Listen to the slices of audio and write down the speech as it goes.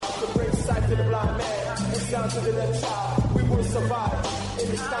down to the left side. We will survive in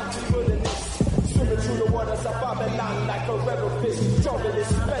this country wilderness. Swimming through the waters of Babylon like a rebel fish.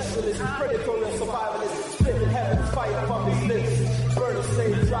 Junglist, specialist, predatory survivalist. Spitting heaven, fire from his lips. Burning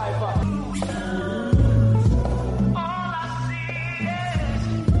slave driver.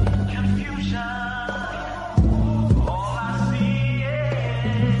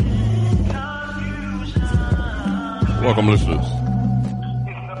 Welcome, listeners,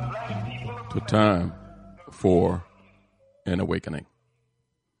 to Time for an Awakening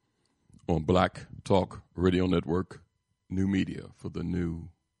on Black Talk Radio Network, new media for the new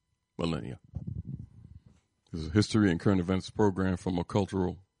millennia. This is a history and current events program from a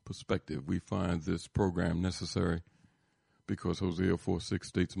cultural perspective. We find this program necessary because Hosea 4:6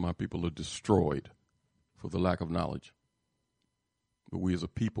 states, "My people are destroyed for the lack of knowledge." But we as a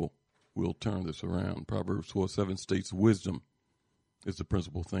people will turn this around. Proverbs 4:7 states, "Wisdom is the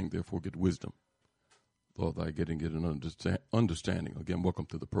principal thing, therefore get wisdom. Though thy getting get an understanding." Again, welcome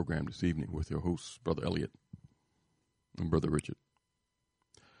to the program this evening with your hosts, Brother Elliot and Brother Richard.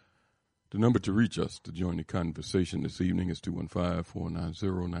 The number to reach us to join the conversation this evening is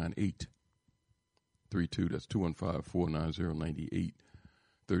 215-490-9832. That's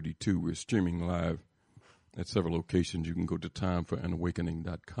 215-490-9832. We're streaming live at several locations. You can go to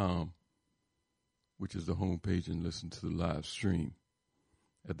timeforanawakening.com, which is the homepage, and listen to the live stream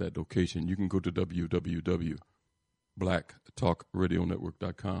at that location. You can go to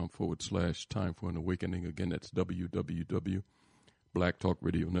www.blacktalkradionetwork.com/Time for an Awakening. Again, that's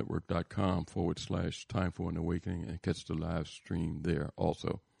www.blacktalkradionetwork.com/Time for an Awakening, and catch the live stream there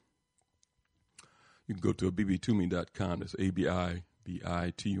also. You can go to bbitumi.com. That's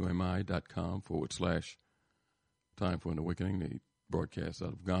ABIBITUMI.com/Time for an Awakening. They broadcast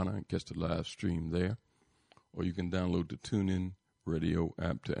out of Ghana and catch the live stream there. Or you can download the TuneIn radio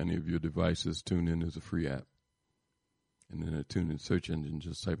app to any of your devices. TuneIn is a free app. And in the TuneIn search engine,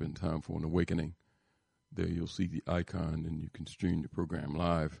 just type in Time for an Awakening. There you'll see the icon, and you can stream the program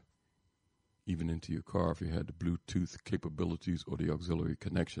live, even into your car if you had the Bluetooth capabilities or the auxiliary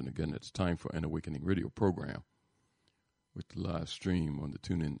connection. Again, it's Time for an Awakening radio program with the live stream on the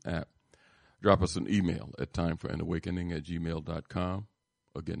TuneIn app. Drop us an email at timeforanawakening@gmail.com.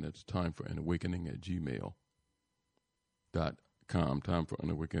 Again, that's timeforanawakening@gmail.com. Time for an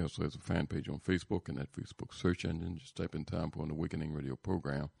Awakening also has a fan page on Facebook, and that Facebook search engine, just type in Time for an Awakening radio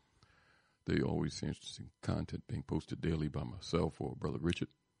program. There you always see interesting content being posted daily by myself or Brother Richard.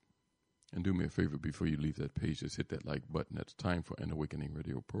 And do me a favor before you leave that page, just hit that like button. That's Time for an Awakening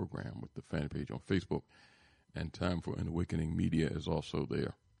radio program with the fan page on Facebook. And Time for an Awakening media is also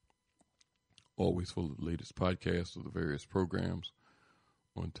there. Always full of the latest podcasts of the various programs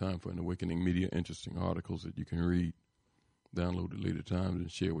on Time for an Awakening media, interesting articles that you can read, download at later times,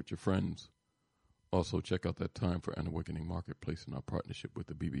 and share with your friends. Also, check out that Time for an Awakening marketplace in our partnership with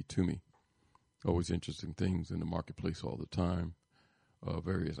the bbitumi. Always interesting things in the marketplace all the time.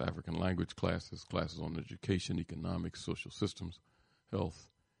 Various African language classes, classes on education, economics, social systems, health,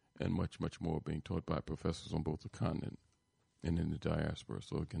 and much, much more being taught by professors on both the continent and in the diaspora.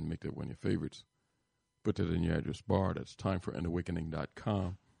 So you can make that one of your favorites. Put that in your address bar. That's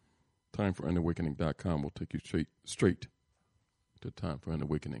timeforanawakening.com. Timeforanawakening.com will take you straight to Time for an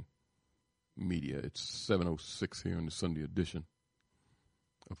Awakening media. It's 7:06 here in the Sunday edition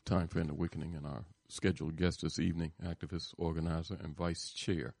of Time for an Awakening, and our scheduled guest this evening, activist, organizer, and vice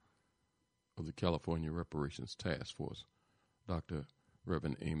chair of the California Reparations Task Force, Dr.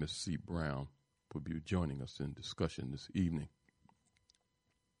 Reverend Amos C. Brown, will be joining us in discussion this evening.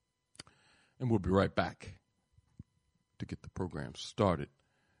 And we'll be right back to get the program started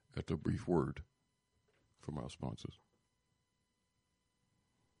after a brief word from our sponsors.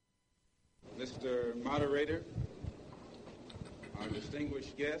 Mr. Moderator, our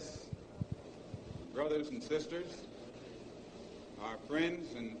distinguished guests, brothers and sisters, our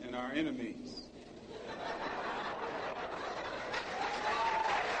friends and our enemies.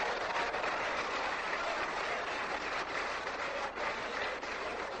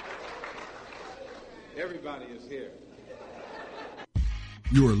 Everybody is here.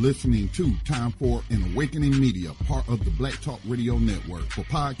 You are listening to Time for an Awakening Media, part of the Black Talk Radio Network. For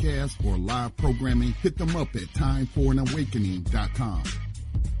podcasts or live programming, hit them up at timeforanawakening.com.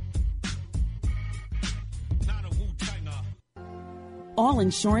 All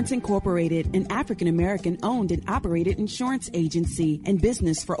Insurance Incorporated, an African-American owned and operated insurance agency and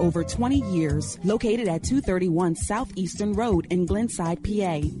business for over 20 years. Located at 231 Southeastern Road in Glenside,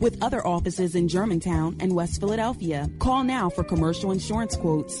 PA, with other offices in Germantown and West Philadelphia. Call now for commercial insurance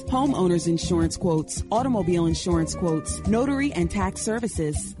quotes, homeowners insurance quotes, automobile insurance quotes, notary and tax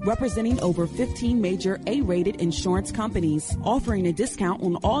services. Representing over 15 major A-rated insurance companies, offering a discount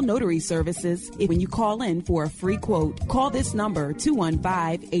on all notary services when you call in for a free quote. Call this number,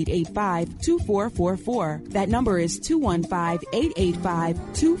 215-885-2444. That number is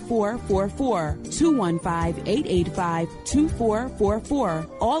 215-885-2444. 215-885-2444.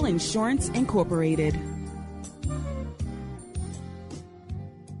 All Insurance Incorporated.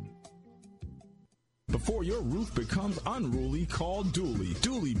 Before your roof becomes unruly, call Dooley.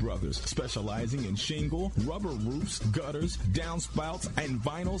 Dooley Brothers, specializing in shingle, rubber roofs, gutters, downspouts, and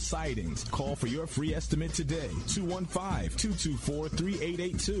vinyl sidings. Call for your free estimate today.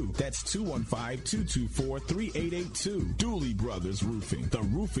 215-224-3882. That's 215-224-3882. Dooley Brothers Roofing, the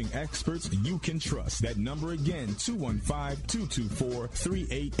roofing experts you can trust. That number again,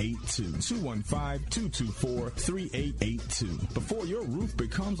 215-224-3882. 215-224-3882. Before your roof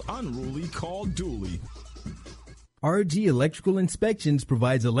becomes unruly, call Dooley. RG Electrical Inspections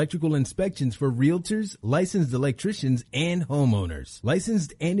provides electrical inspections for realtors, licensed electricians, and homeowners.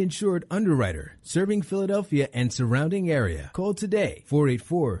 Licensed and insured underwriter, serving Philadelphia and surrounding area. Call today,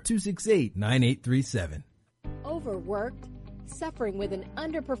 484-268-9837. Overworked? Suffering with an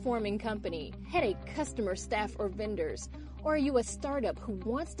underperforming company, headache customer, staff, or vendors? Or are you a startup who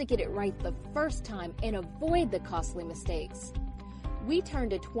wants to get it right the first time and avoid the costly mistakes? We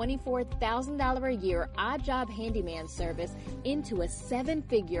turned a $24,000 a year odd job handyman service into a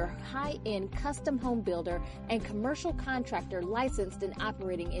 7-figure high-end custom home builder and commercial contractor licensed and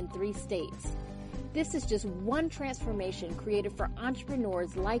operating in 3 states. This is just one transformation created for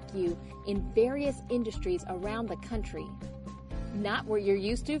entrepreneurs like you in various industries around the country. Not what you're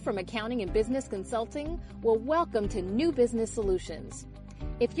used to from accounting and business consulting? Well, welcome to New Business Solutions.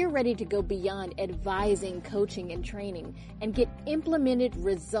 If you're ready to go beyond advising, coaching, and training and get implemented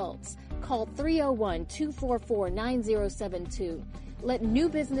results, call 301-244-9072. Let New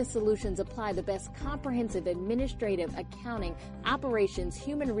Business Solutions apply the best comprehensive administrative, accounting, operations,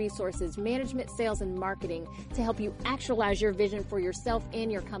 human resources, management, sales, and marketing to help you actualize your vision for yourself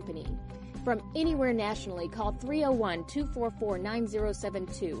and your company. From anywhere nationally, call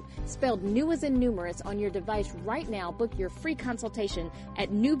 301-244-9072. Spelled new as in numerous on your device right now. Book your free consultation at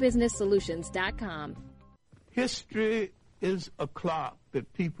newbusinesssolutions.com. History is a clock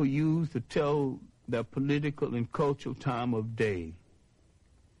that people use to tell their political and cultural time of day.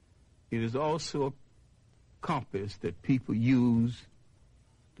 It is also a compass that people use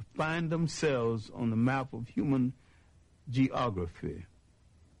to find themselves on the map of human geography.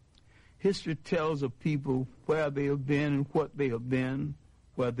 History tells of people where they have been and what they have been,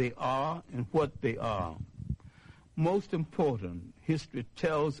 where they are and what they are. Most important, history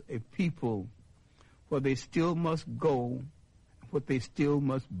tells a people where they still must go and what they still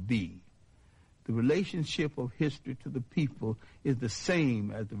must be. The relationship of history to the people is the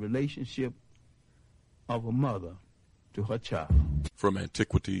same as the relationship of a mother to her child. From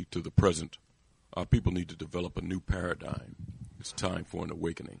antiquity to the present, our people need to develop a new paradigm. It's time for an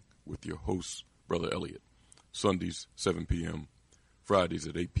awakening. With your host, Brother Elliot. Sundays, 7 p.m., Fridays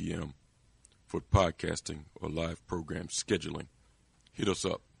at 8 p.m. For podcasting or live program scheduling, hit us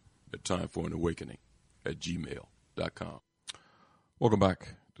up at timeforanawakening@gmail.com. Welcome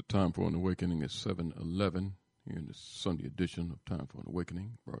back to Time for an Awakening at 7:11 here in this Sunday edition of Time for an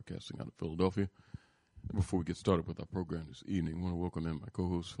Awakening, broadcasting out of Philadelphia. And before we get started with our program this evening, I want to welcome in my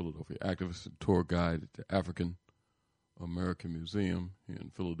co-host, Philadelphia activist and tour guide at the African American Museum here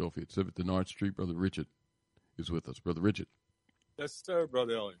in Philadelphia at 7th and Arch Street. Brother Richard is with us. Brother Richard. Yes, sir,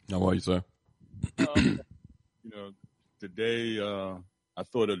 Brother Elliot. How are you, sir? Today I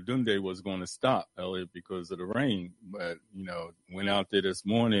thought Adunde was going to stop, Elliot, because of the rain. But, went out there this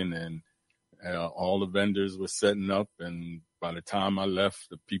morning and all the vendors were setting up. And by the time I left,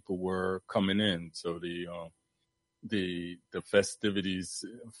 the people were coming in. So the festivities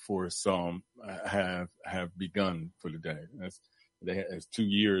for some have begun for the day. It's 2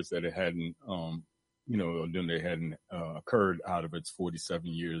 years that it hadn't, then they hadn't occurred out of its 47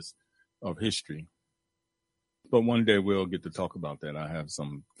 years of history. But one day we'll get to talk about that. I have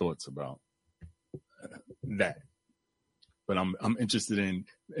some thoughts about that. But I'm interested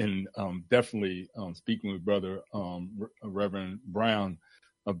in definitely speaking with Brother Reverend Brown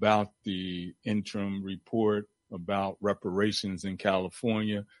about the interim report, about reparations in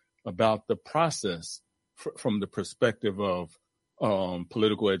California, about the process from the perspective of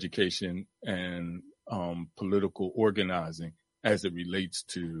political education and political organizing as it relates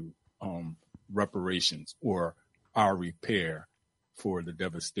to reparations or our repair for the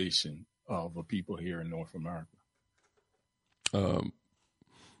devastation of the people here in North America.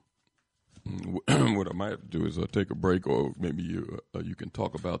 What I might have to do is take a break, or maybe you can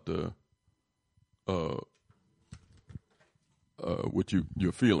talk about the what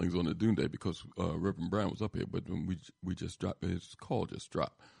your feelings on the Doom Day, because Reverend Brown was up here, but when we just dropped, his call just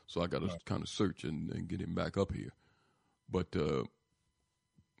dropped, so I got to kind of search and get him back up here. But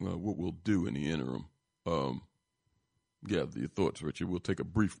what we'll do in the interim, your thoughts, Richard. We'll take a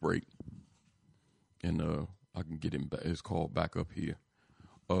brief break, and I can get his call back up here.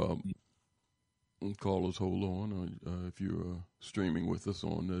 Callers, hold on. If you're streaming with us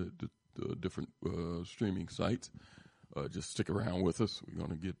on the different streaming sites, just stick around with us. We're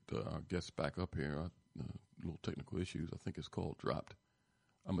going to get our guests back up here. Little technical issues. I think his call dropped.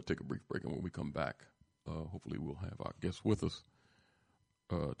 I'm going to take a brief break, and when we come back, hopefully we'll have our guests with us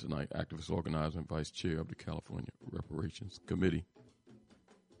tonight. Activist organizer and vice chair of the California Reparations Committee,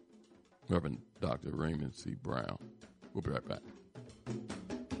 Reverend Dr. Raymond C. Brown. We'll be right back.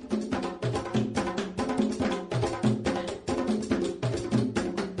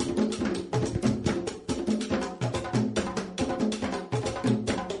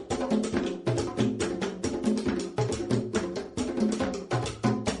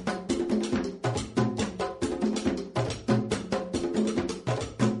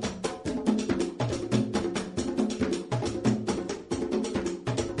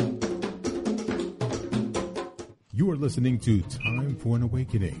 You are listening to Time for an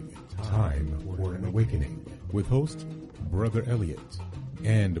Awakening. Time for an Awakening with host Brother Elliot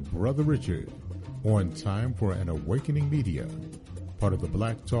and Brother Richard on Time for an Awakening Media, part of the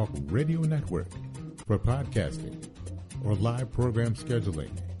Black Talk Radio Network. For podcasting or live program scheduling,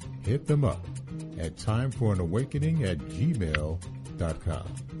 hit them up at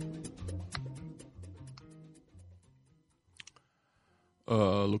timeforanawakening@gmail.com.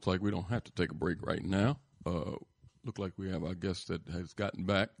 Looks like we don't have to take a break right now. Look like we have our guest that has gotten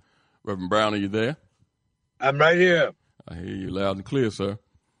back. Reverend Brown, are you there? I'm right here. I hear you loud and clear, sir.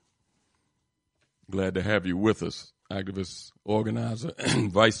 Glad to have you with us. Activist, organizer,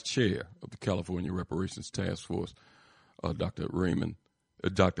 and vice chair of the California Reparations Task Force, Dr.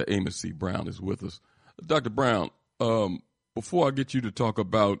 Amos C. Brown is with us. Dr. Brown, before I get you to talk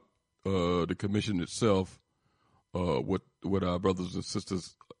about the commission itself, what our brothers and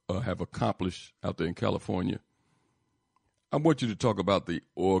sisters have accomplished out there in California, I want you to talk about the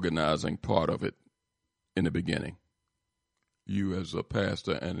organizing part of it in the beginning. You as a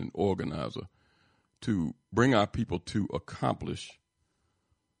pastor and an organizer, to bring our people to accomplish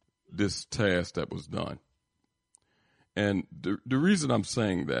this task that was done. And the reason I'm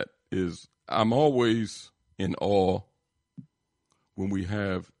saying that is I'm always in awe when we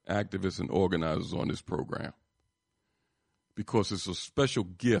have activists and organizers on this program, because it's a special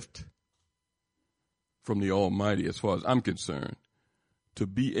gift from the Almighty, as far as I'm concerned, to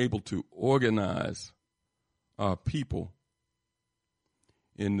be able to organize our people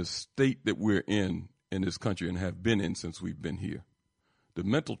in the state that we're in this country and have been in since we've been here. The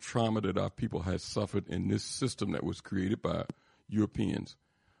mental trauma that our people have suffered in this system that was created by Europeans,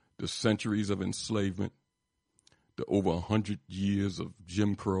 the centuries of enslavement, the over 100 years of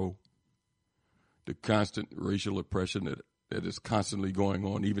Jim Crow, the constant racial oppression that is constantly going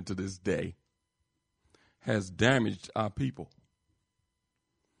on even to this day, has damaged our people.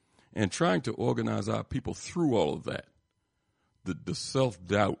 And trying to organize our people through all of that, the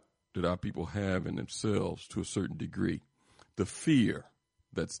self-doubt that our people have in themselves to a certain degree, the fear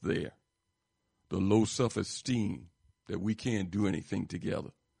that's there, the low self-esteem that we can't do anything together,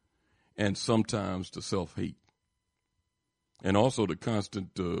 and sometimes the self-hate, and also the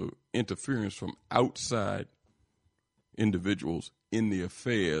constant interference from outside individuals in the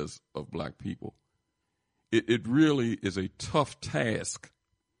affairs of black people. It really is a tough task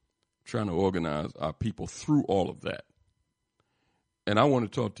trying to organize our people through all of that. And I want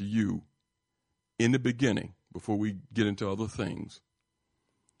to talk to you in the beginning, before we get into other things,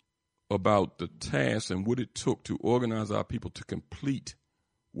 about the task and what it took to organize our people to complete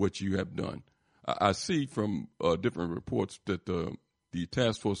what you have done. I see from different reports that the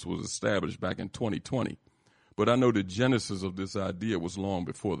task force was established back in 2020, but I know the genesis of this idea was long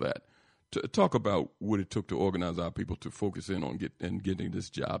before that. To talk about what it took to organize our people to focus in on getting this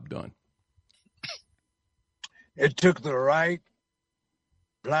job done. It took the right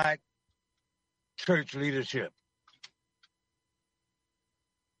black church leadership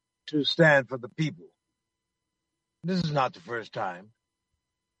to stand for the people. This is not the first time.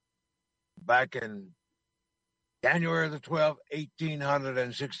 Back in January the 12th,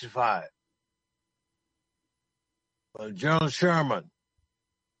 1865, when General Sherman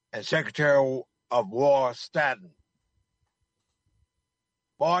and Secretary of War Stanton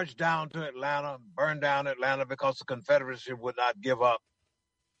marched down to Atlanta, burned down Atlanta because the Confederacy would not give up.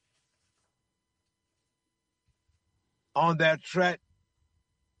 On that trek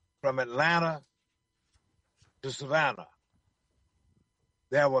from Atlanta to Savannah,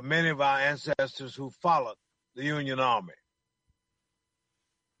 there were many of our ancestors who followed the Union Army.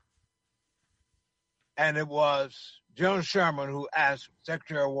 And it was General Sherman who asked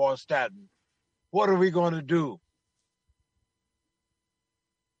Secretary of War Stanton, what are we going to do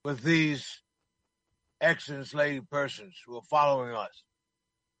with these ex-enslaved persons who are following us?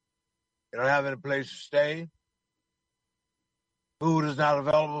 They don't have any place to stay. Food is not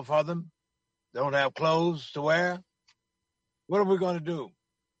available for them. They don't have clothes to wear. What are we going to do?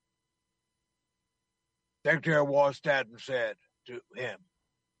 Secretary of War Stanton said to him,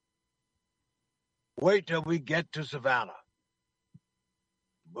 wait till we get to Savannah.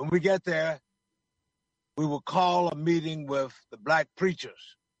 When we get there, we will call a meeting with the black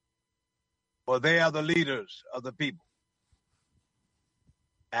preachers, for they are the leaders of the people.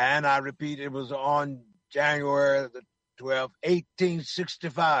 And I repeat, it was on January the 12th,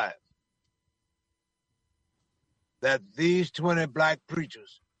 1865, that these 20 black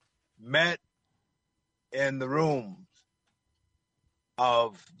preachers met in the rooms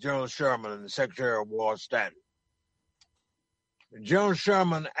of General Sherman and the Secretary of War Stanton. General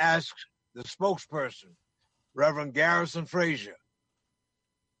Sherman asked the spokesperson, Reverend Garrison Frazier,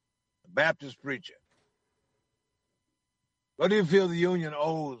 a Baptist preacher, what do you feel the Union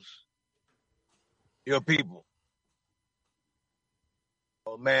owes your people?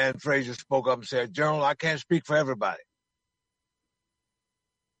 Old man Frazier spoke up and said, General, I can't speak for everybody.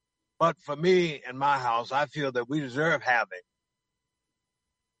 But for me and my house, I feel that we deserve having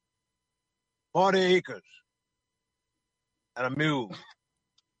 40 acres and a mule,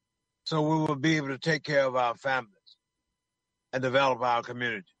 so we will be able to take care of our families and develop our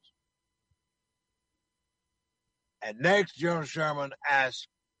communities. And next, General Sherman asked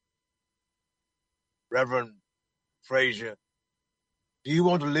Reverend Frazier, do you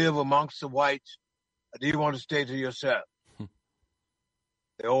want to live amongst the whites, or do you want to stay to yourself?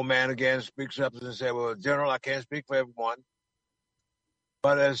 The old man again speaks up and says, well, General, I can't speak for everyone.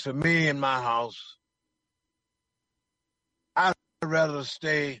 But as for me and my house, I'd rather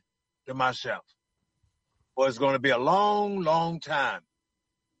stay to myself. For it's going to be a long, long time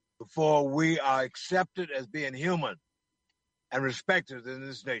before we are accepted as being human and respected in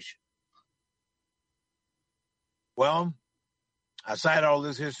this nation. Well, I cite all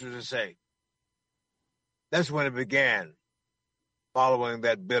this history to say that's when it began, following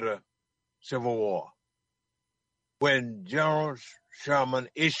that bitter Civil War, when General Sherman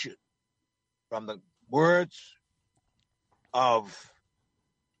issued from the words of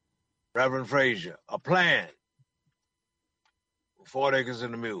Reverend Frazier a plan for 40 acres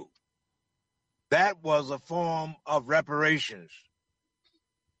and a mule. That was a form of reparations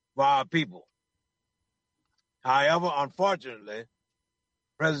for our people. However, unfortunately,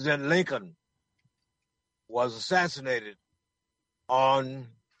 President Lincoln was assassinated on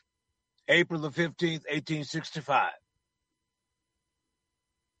April the 15th, 1865.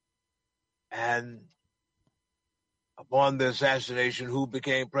 And upon the assassination, who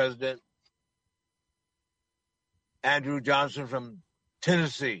became president? Andrew Johnson from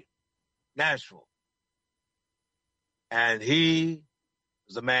Tennessee, Nashville. And he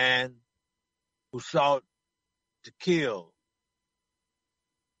was a man who sought to kill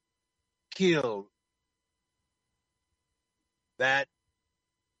that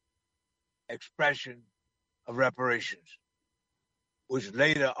expression of reparations, which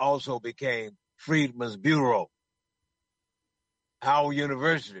later also became Freedmen's Bureau. Howard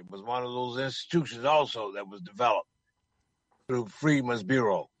University was one of those institutions also that was developed through Freedmen's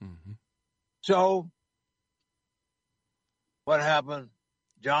Bureau. Mm-hmm. So what happened?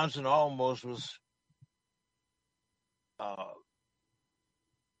 Johnson almost was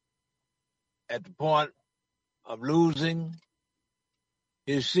at the point of losing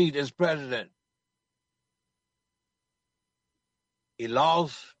his seat as president. He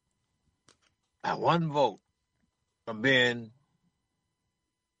lost by one vote from being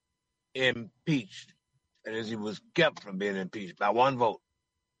impeached. That is, he was kept from being impeached by one vote.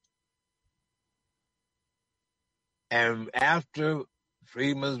 And after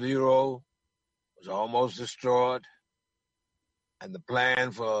Freedmen's Bureau was almost destroyed, and the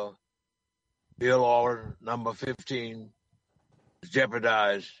plan for Bill Order number 15 was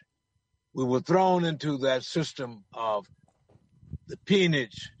jeopardized. We were thrown into that system of the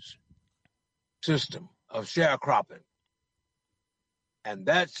peonage system of sharecropping. And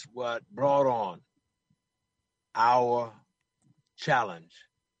that's what brought on our challenge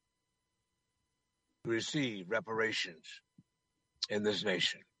to receive reparations in this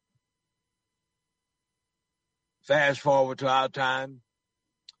nation. Fast forward to our time,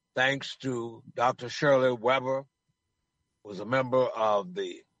 thanks to Dr. Shirley Weber, who was a member of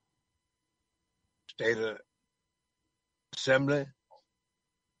the State Assembly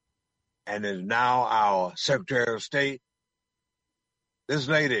and is now our Secretary of State. This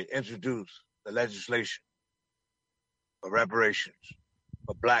lady introduced the legislation for reparations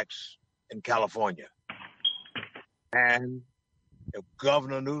for blacks in California. And if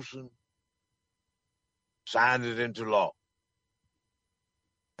Governor Newsom signed it into law,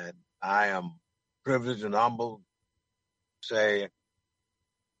 and I am privileged and humbled to say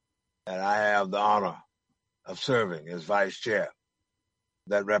that I have the honor of serving as vice chair of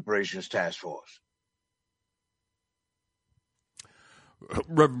that reparations task force.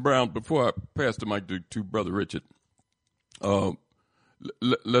 Reverend Brown, before I pass the mic to Brother Richard,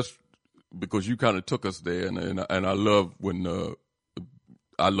 let's, because you kind of took us there, and I love when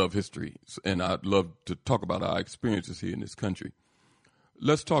I love history, and I love to talk about our experiences here in this country.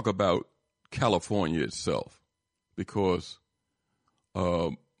 Let's talk about California itself, because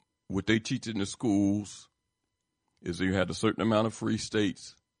what they teach in the schools is that you had a certain amount of free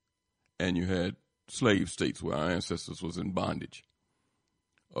states and you had slave states where our ancestors was in bondage.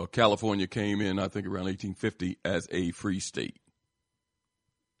 California came in, I think, around 1850 as a free state.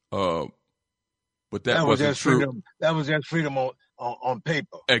 But that wasn't true. Freedom. That was just freedom on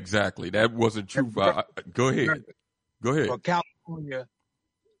paper. Exactly. That wasn't true. Go ahead. Go ahead. But California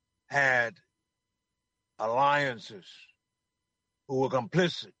had alliances who were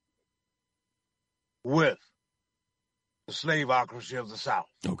complicit with the slaveocracy of the South.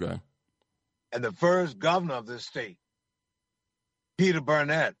 Okay. And the first governor of this state, Peter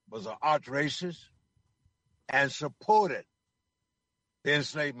Burnett, was an arch racist and supported the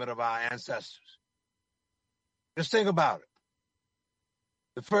enslavement of our ancestors. Just think about it.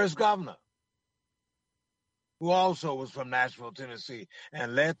 The first governor, who also was from Nashville, Tennessee,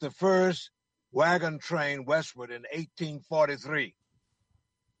 and led the first wagon train westward in 1843.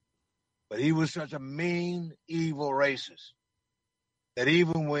 But he was such a mean, evil racist that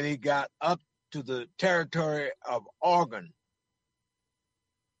even when he got up to the territory of Oregon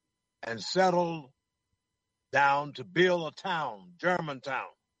and settled down to build a town, Germantown,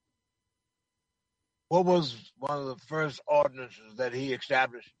 what was one of the first ordinances that he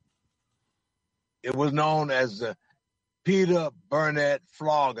established? It was known as the Peter Burnett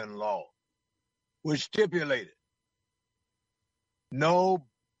Flogging Law, which stipulated no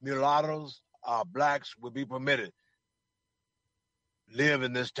mulattoes or blacks would be permitted to live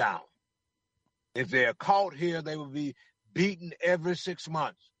in this town. If they are caught here, they would be beaten every 6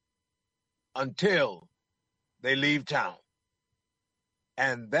 months until they leave town.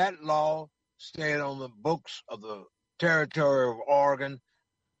 And that law stayed on the books of the territory of Oregon,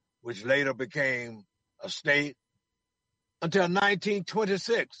 which later became a state, until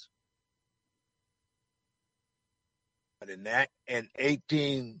 1926. But in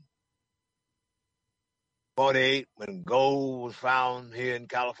 1848, when gold was found here in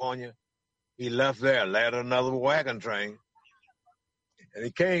California, he left there, led another wagon train, and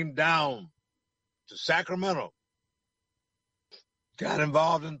he came down to Sacramento, got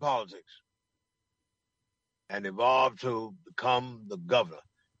involved in politics, and evolved to become the governor.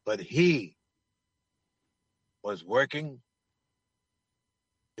 But he was working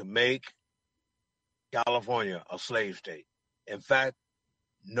to make California a slave state. In fact,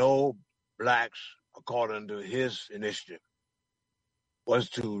 no blacks, according to his initiative,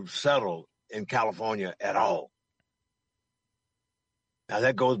 was to settle in California at all. Now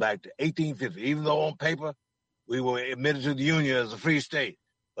that goes back to 1850. Even though on paper we were admitted to the Union as a free state,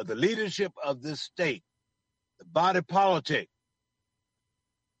 but the leadership of this state, the body politic,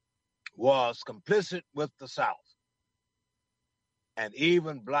 was complicit with the South. And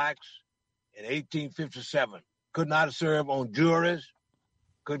even blacks in 1857 could not serve on juries,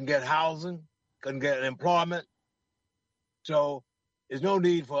 couldn't get housing, couldn't get employment. So there's no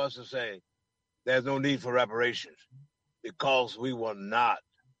need for us to say there's no need for reparations, because we were not,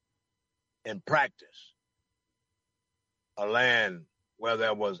 in practice, a land where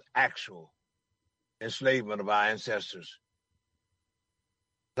there was actual enslavement of our ancestors,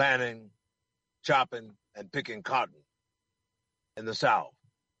 planting, chopping, and picking cotton in the South.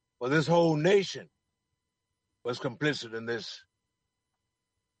 Well, this whole nation was complicit in this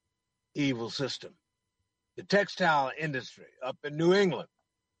evil system. The textile industry up in New England,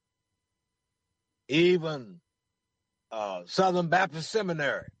 even Southern Baptist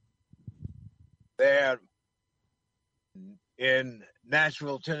Seminary there in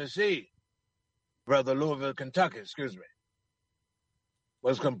Nashville, Tennessee, Louisville, Kentucky,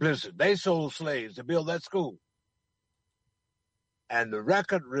 was complicit. They sold slaves to build that school. And the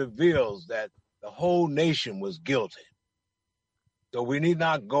record reveals that the whole nation was guilty. So we need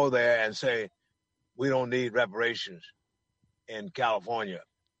not go there and say we don't need reparations in California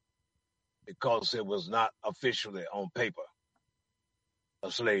because it was not officially on paper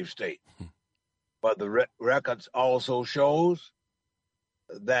a slave state. But the records also shows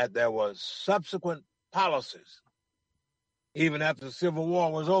that there was subsequent policies, even after the Civil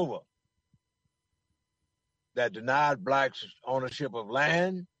War was over, that denied blacks ownership of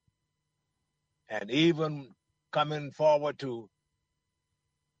land, and even coming forward to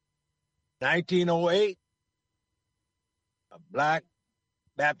 1908, a black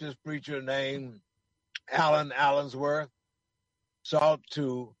Baptist preacher named Allen Allensworth sought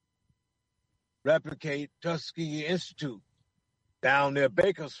to replicate Tuskegee Institute down near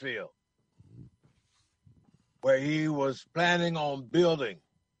Bakersfield, where he was planning on building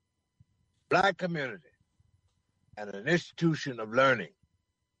black community and an institution of learning.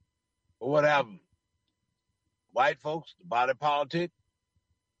 But what happened? White folks, the body politic,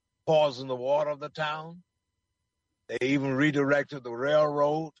 poisoned the water of the town. They even redirected the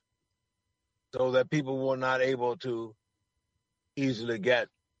railroad so that people were not able to easily get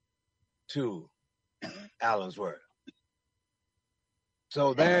to Allensworth.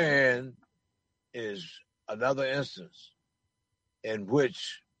 So therein is another instance in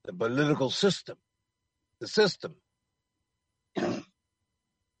which the political system, the system,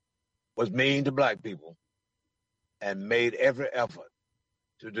 was mean to black people and made every effort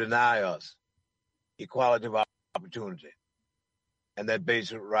to deny us equality of opportunity and that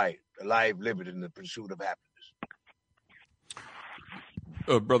basic right to life, liberty, and the pursuit of happiness.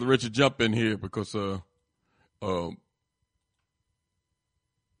 Brother Richard, jump in here because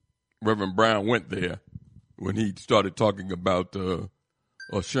Reverend Brown went there when he started talking about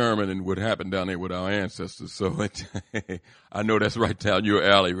Sherman and what happened down there with our ancestors. So I know that's right down your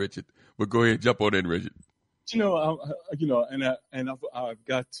alley, Richard. But go ahead, jump on in, Richard. I've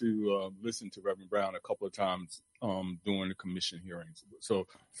got to listen to Reverend Brown a couple of times during the commission hearings. So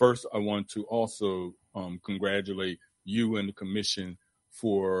first, I want to also congratulate you and the commission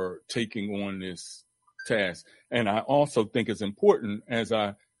for taking on this task. And I also think it's important, as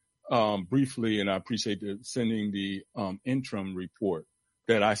I briefly, and I appreciate sending the interim report,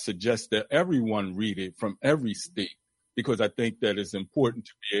 that I suggest that everyone read it from every state, because I think that it's important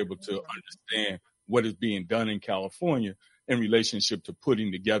to be able to understand what is being done in California in relationship to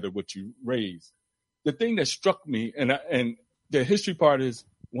putting together what you raised. The thing that struck me, and the history part is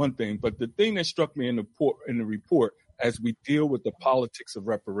one thing, but the thing that struck me in the report as we deal with the politics of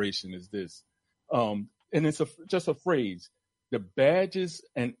reparation is this, and it's just a phrase: the badges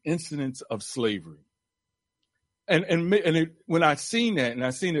and incidents of slavery. When I seen that, and I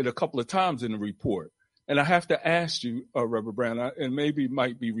seen it a couple of times in the report, and I have to ask you, Reverend Brown, and maybe it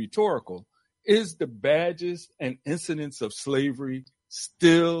might be rhetorical, is the badges and incidents of slavery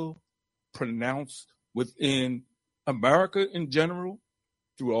still pronounced within America in general,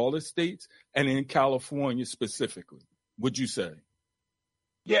 through all the states, and in California specifically, would you say?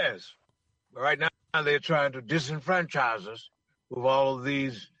 Yes. Right now they're trying to disenfranchise us with all of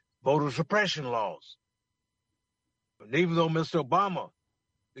these voter suppression laws. And even though Mr. Obama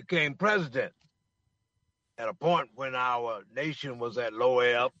became president at a point when our nation was at low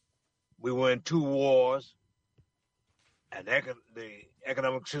ebb, we were in 2 wars, and the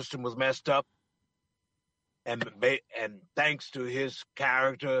economic system was messed up. And thanks to his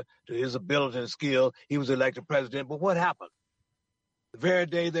character, to his ability and skill, he was elected president. But what happened? The very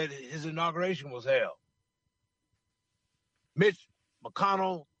day that his inauguration was held, Mitch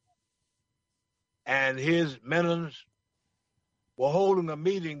McConnell and his minions were holding a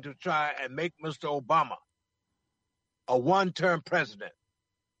meeting to try and make Mr. Obama a one-term president.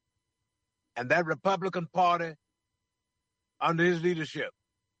 And that Republican Party, under his leadership,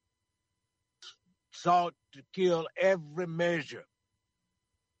 sought to kill every measure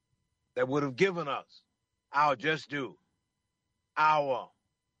that would have given us our just due, our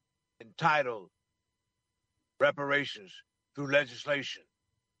entitled reparations through legislation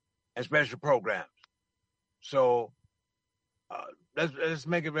and special programs. So let's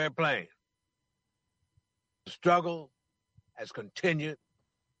make it very plain. The struggle has continued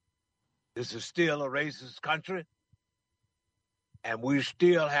This is still a racist country. And we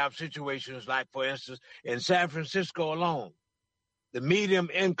still have situations like, for instance, in San Francisco alone, the median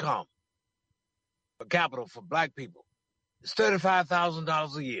income per capita for black people is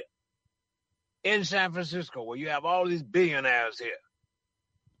 $35,000 a year. In San Francisco, where you have all these billionaires here.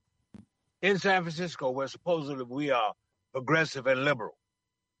 In San Francisco, where supposedly we are progressive and liberal.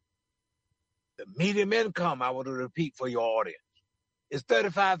 The median income, I want to repeat for your audience, is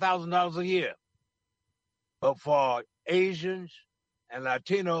 $35,000 a year. But for Asians and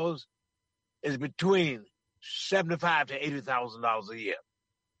Latinos, it's between $75,000 to $80,000 a year.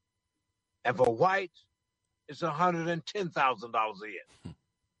 And for whites, it's $110,000 a year.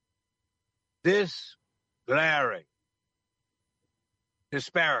 This glaring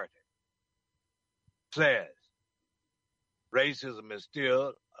disparity says racism is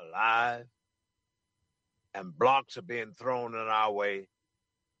still alive and blocks are being thrown in our way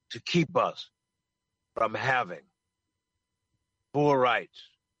to keep us from having full rights,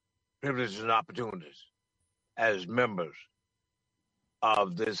 privileges, and opportunities as members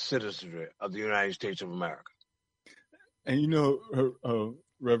of this citizenry of the United States of America. And you know,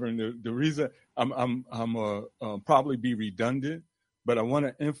 Reverend, the reason I'm probably be redundant, but I want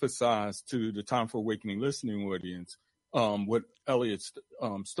to emphasize to the Time for Awakening listening audience what Elliot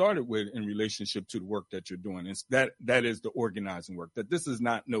started with in relationship to the work that you're doing. It's that is the organizing work. That this is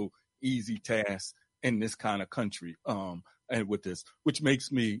not no easy task in this kind of country. And with this, which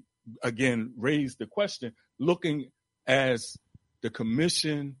makes me again raise the question: looking as the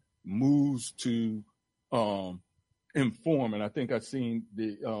commission moves to inform, and I think I've seen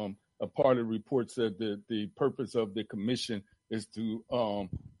the a part of the report said that the purpose of the commission is to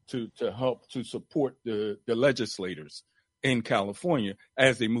help to support the legislators in California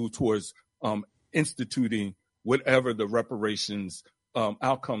as they move towards instituting whatever the reparations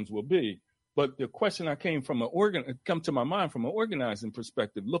outcomes will be. But the question come to my mind from an organizing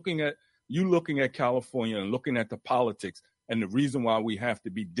perspective, looking at California and looking at the politics and the reason why we have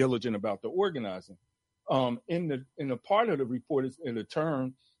to be diligent about the organizing. In the part of the report is in the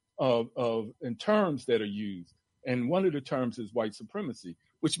term in terms that are used. And one of the terms is white supremacy,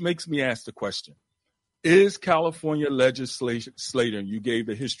 which makes me ask the question: is California legislator, you gave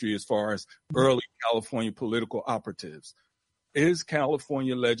the history as far as early California political operatives, is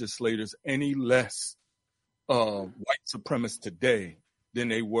California legislators any less white supremacist today than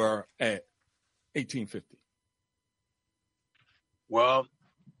they were at 1850? Well,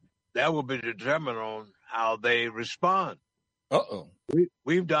 that will be determined on how they respond.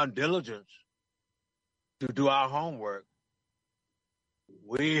 We've done diligence to do our homework.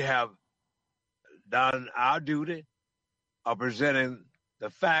 We have done our duty of presenting the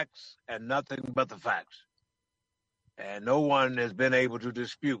facts and nothing but the facts. And no one has been able to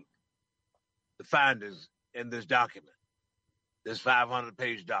dispute the findings in this document, this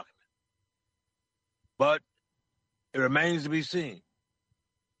 500-page document. But it remains to be seen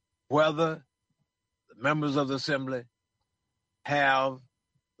whether the members of the Assembly have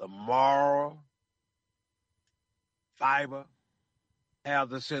the moral fiber, have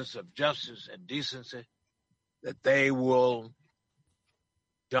the sense of justice and decency, that they will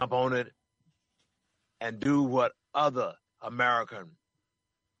jump on it and do what other American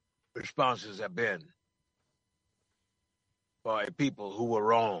responses have been for a people who were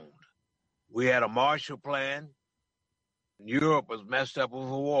wronged. We had a Marshall Plan. Europe was messed up with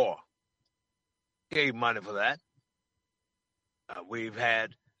a war. Gave money for that. We've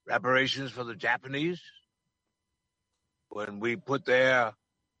had reparations for the Japanese when we put their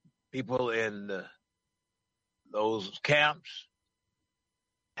people in those camps.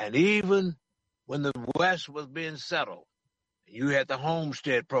 And even when the West was being settled, you had the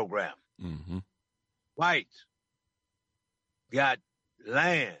Homestead Program. Mm-hmm. Whites got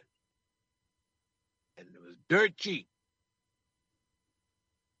land, and it was dirt cheap.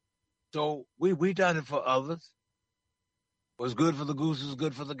 So we done it for others. What's good for the goose is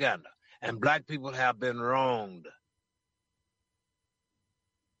good for the gander. And black people have been wronged.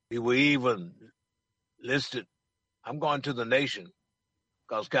 We were even listed. I'm going to the nation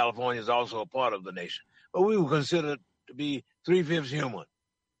because California is also a part of the nation. But we were considered to be 3/5 human.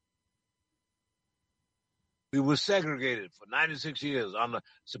 We were segregated for 96 years on the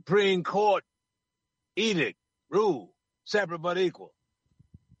Supreme Court edict, rule, separate but equal.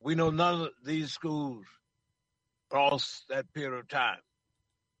 We know none of these schools across that period of time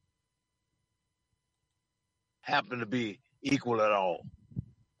happen to be equal at all.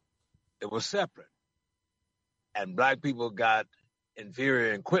 It was separate. And black people got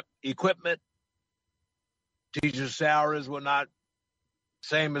inferior equipment. Teachers' salaries were not the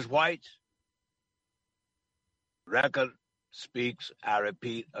same as whites. record speaks, I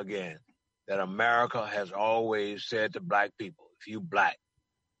repeat again, that America has always said to black people, if you black,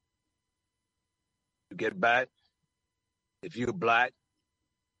 you get back. If you're black,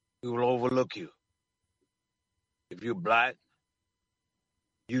 we will overlook you. If you're black,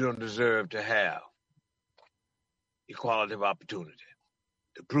 you don't deserve to have equality of opportunity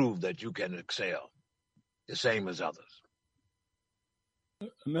to prove that you can excel the same as others.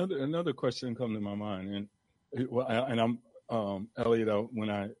 Another question come to my mind, and I'm Elliot. When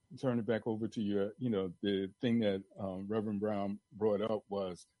I turn it back over to you, the thing that Reverend Brown brought up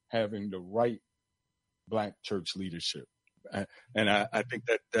was having the right black church leadership, and I think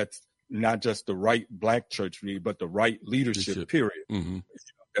that's not just the right black church leader, but the right leadership. Period. Mm-hmm.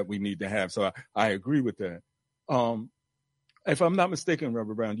 That we need to have. So I agree with that. If I'm not mistaken,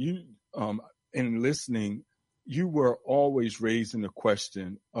 Reverend Brown, you in listening, you were always raising the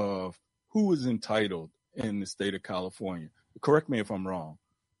question of who is entitled in the state of California. Correct me if I'm wrong.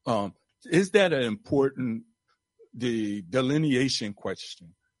 Is that an important, the delineation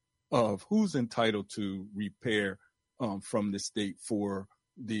question of who's entitled to repair from the state for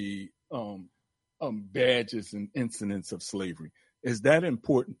the badges and incidents of slavery? Is that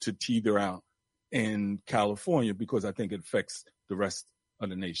important to teeter out in California? Because I think it affects the rest of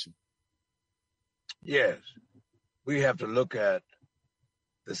the nation. Yes. We have to look at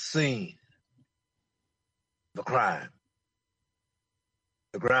the scene, the crime,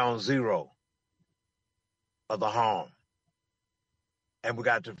 the ground zero of the harm. And we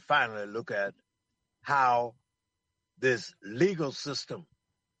got to finally look at how this legal system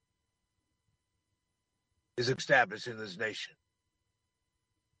is established in this nation.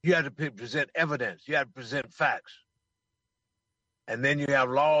 You have to present evidence. You have to present facts. And then you have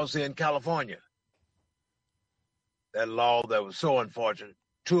laws in California. That law that was so unfortunate,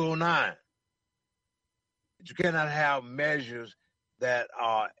 209. But you cannot have measures that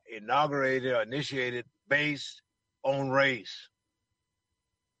are inaugurated or initiated based on race.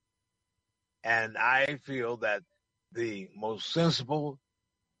 And I feel that the most sensible,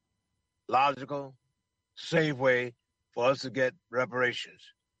 logical, safe way for us to get reparations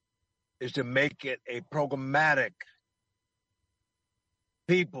is to make it a programmatic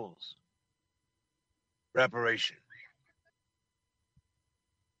people's reparation,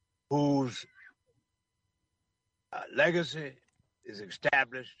 whose legacy is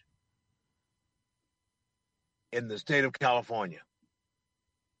established in the state of California,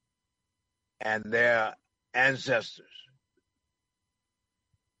 and their ancestors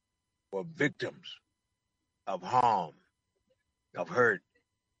were victims of harm, of hurt,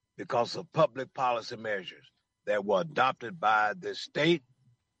 because of public policy measures that were adopted by this state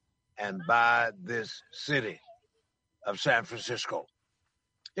and by this city of San Francisco.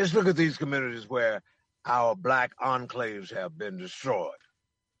 Just look at these communities where our black enclaves have been destroyed.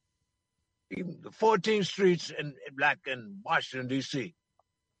 Even the 14 streets in Washington, D.C.,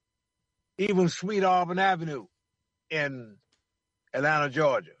 even Sweet Auburn Avenue in Atlanta,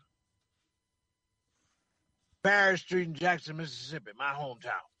 Georgia, Barry Street in Jackson, Mississippi, my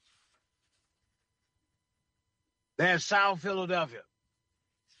hometown. There's South Philadelphia,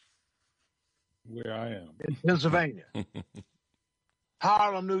 where I am, in Pennsylvania,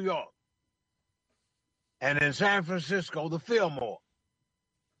 Harlem, New York, and in San Francisco, the Fillmore.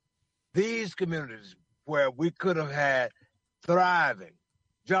 These communities where we could have had thriving,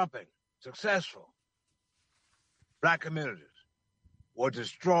 jumping, successful black communities were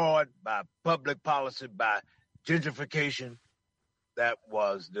destroyed by public policy, by gentrification that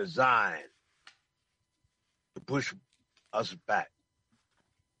was designed to push us back.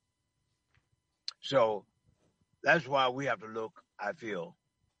 So that's why we have to look, I feel,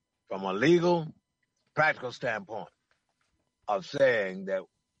 from a legal, practical standpoint of saying that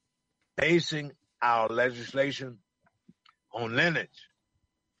basing our legislation on lineage,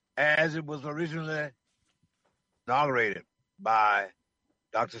 as it was originally inaugurated by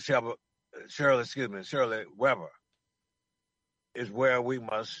Dr. Shirley Weber, is where we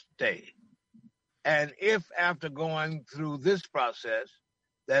must stay. And if after going through this process,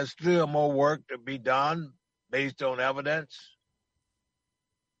 there's still more work to be done based on evidence,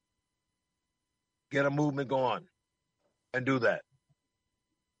 get a movement going and do that.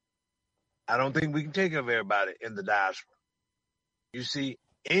 I don't think we can take care of everybody in the diaspora. You see,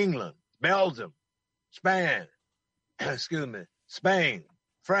 England, Belgium, Spain,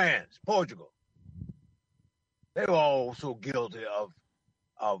 France, Portugal, they were also guilty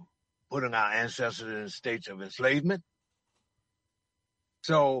of putting our ancestors in states of enslavement.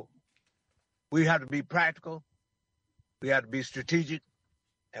 So we have to be practical, we have to be strategic,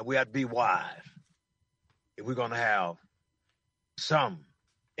 and we have to be wise if we're going to have some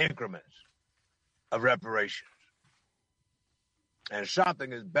increments of reparations. And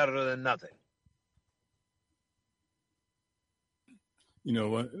something is better than nothing. You know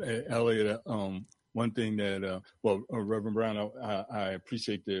what, Elliot, one thing that, Reverend Brown, I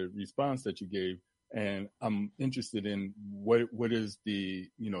appreciate the response that you gave. And I'm interested in what is the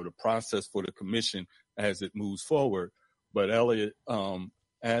process for the commission as it moves forward. But Elliot,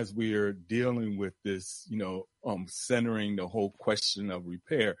 as we are dealing with this, centering the whole question of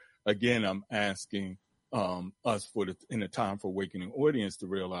repair, again, I'm asking us in the Time for Awakening audience to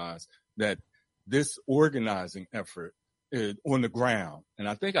realize that this organizing effort is on the ground. And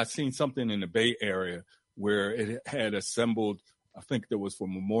I think I've seen something in the Bay Area where it had assembled, I think that was for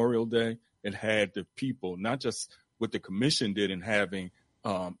Memorial Day. It had the people, not just what the commission did in having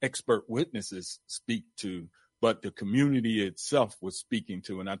expert witnesses speak to, but the community itself was speaking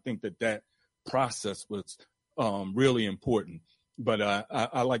to. And I think that process was really important. But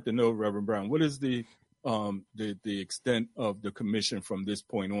I like to know, Reverend Brown, what is the extent of the commission from this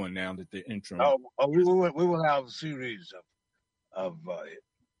point on now that the interim? We will have a series of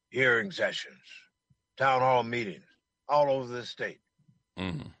hearing sessions, town hall meetings all over the state.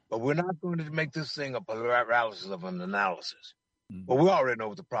 Mm-hmm. But we're not going to make this thing a paralysis of an analysis. Mm-hmm. But we already know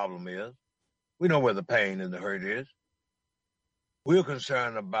what the problem is. We know where the pain and the hurt is. We're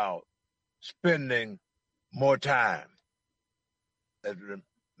concerned about spending more time that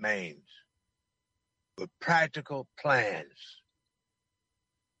remains with practical plans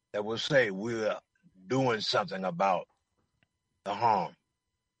that will say we're doing something about the harm.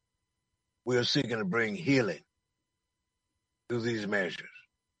 We're seeking to bring healing through these measures.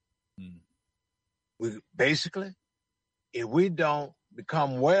 Basically, if we don't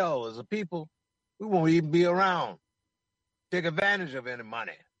become well as a people, we won't even be around, take advantage of any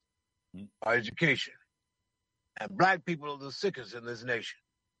money or education. And black people are the sickest in this nation.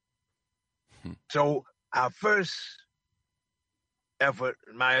 So our first effort,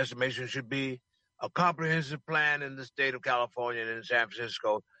 in my estimation, should be a comprehensive plan in the state of California and in San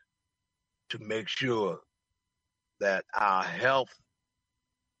Francisco to make sure that our health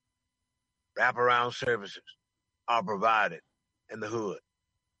wraparound services are provided in the hood.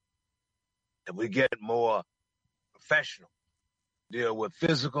 And we get more professional, deal with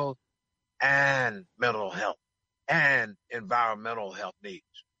physical and mental health and environmental health needs.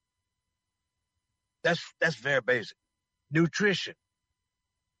 That's very basic. Nutrition.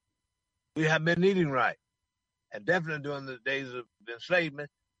 We have been eating right. And definitely during the days of enslavement,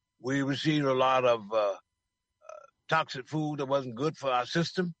 we received a lot of toxic food that wasn't good for our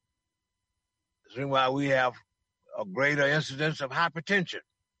system. That's why we have a greater incidence of hypertension.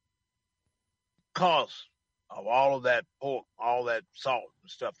 Because of all of that pork, all that salt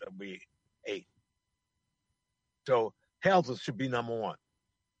and stuff that we ate. So health should be number one.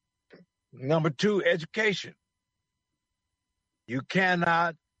 Number two, education. You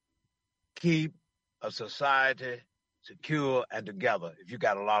cannot keep a society secure and together if you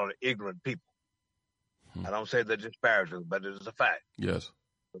got a lot of ignorant people. I don't say that disparagingly, but it is a fact. Yes.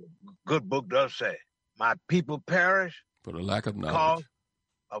 Good book does say, my people perish for the lack of knowledge. Because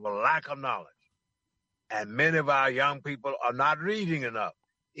of a lack of knowledge. And many of our young people are not reading enough.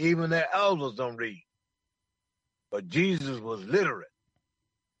 Even their elders don't read. But Jesus was literate.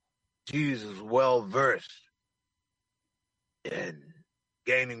 Jesus was well-versed in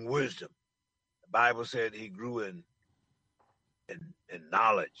gaining wisdom. The Bible said he grew in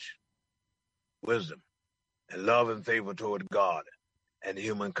knowledge, wisdom, and love and favor toward God and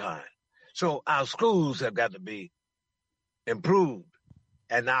humankind. So our schools have got to be improved.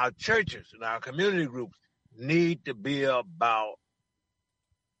 And our churches and our community groups need to be about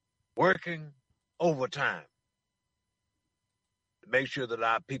working overtime to make sure that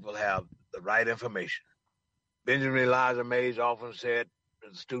our people have the right information. Benjamin Elijah Mays often said to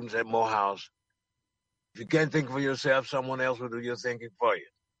the students at Morehouse, if you can't think for yourself, someone else will do your thinking for you.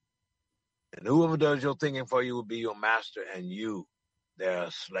 And whoever does your thinking for you will be your master and you, their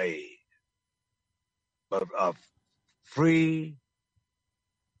slave. But a free,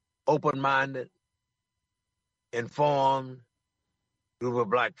 open-minded, informed group of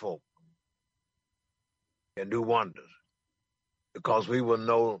black folk can do wonders because we will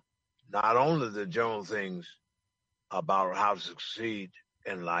know not only the general things about how to succeed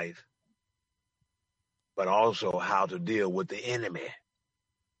in life, but also how to deal with the enemy.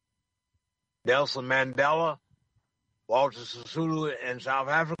 Nelson Mandela, Walter Sisulu in South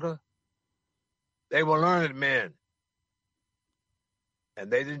Africa, they were learned men.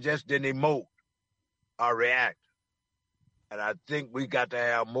 And they didn't emote or react. And I think we got to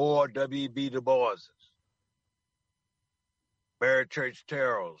have more W.B. Du Boises Mary Church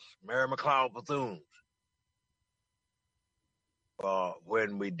Terrells, Mary McLeod Bethunes.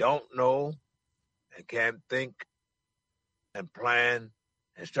 When we don't know and can't think and plan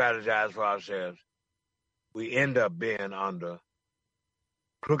and strategize for ourselves, we end up being under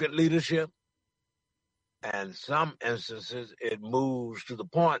crooked leadership. And some instances, it moves to the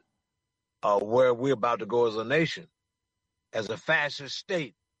point of where we're about to go as a nation, as a fascist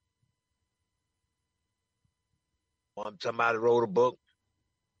state. Somebody wrote a book,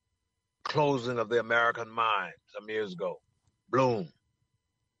 Closing of the American Mind, some years ago. Bloom.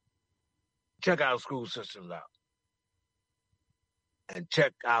 Check our school systems out. And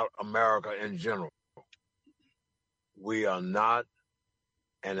check out America in general. We are not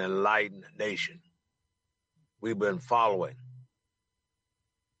an enlightened nation. We've been following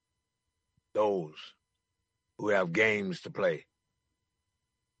those who have games to play.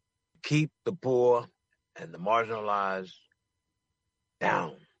 Keep the poor and the marginalized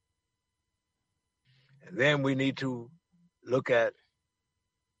down. And then we need to look at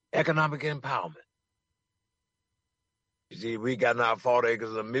economic empowerment. You see, we got now 40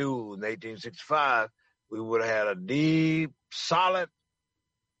 acres of mule in 1865, we would have had a deep, solid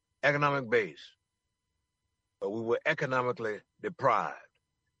economic base. But we were economically deprived.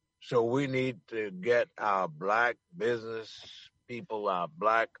 So we need to get our black business people, our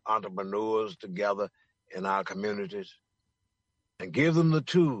black entrepreneurs together in our communities and give them the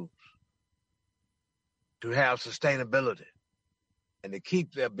tools to have sustainability and to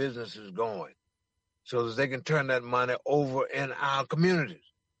keep their businesses going so that they can turn that money over in our communities.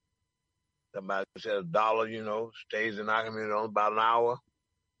 Somebody says $1, stays in our community only about an hour.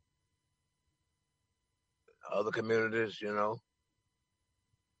 Other communities,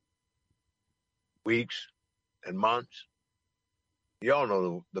 weeks and months. Y'all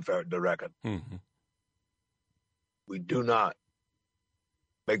know the record. Mm-hmm. We do not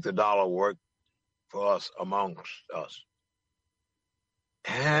make the dollar work for us amongst us.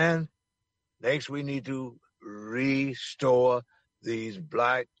 And next, we need to restore these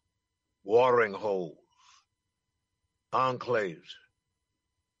black watering holes, enclaves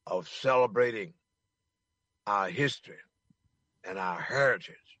of celebrating our history and our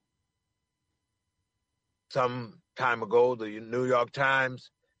heritage. Some time ago, the New York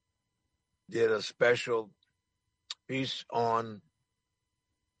Times did a special piece on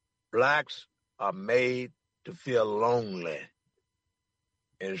blacks are made to feel lonely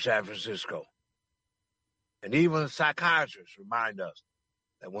in San Francisco. And even psychiatrists remind us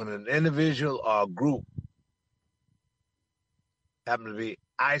that when an individual or a group happen to be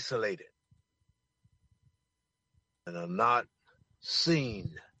isolated and are not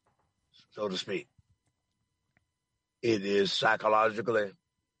seen, so to speak, it is psychologically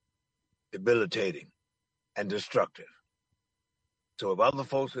debilitating and destructive. So if other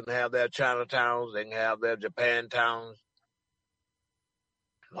folks can have their Chinatowns, they can have their Japantowns.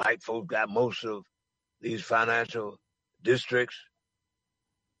 White folks got most of these financial districts.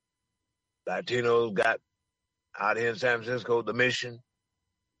 Latinos got out here in San Francisco, the Mission.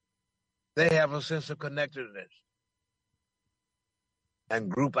 They have a sense of connectedness and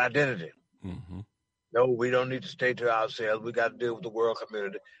group identity. Mm-hmm. No, we don't need to stay to ourselves. We got to deal with the world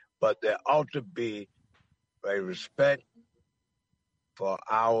community. But there ought to be a respect for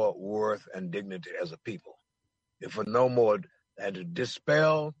our worth and dignity as a people. If for no more than to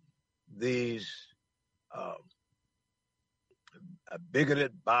dispel these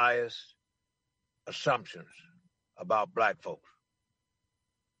bigoted, biased assumptions about black folks.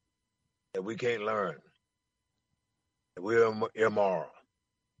 That we can't learn. That we are immoral.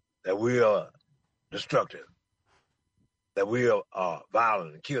 That we are destructive. That we are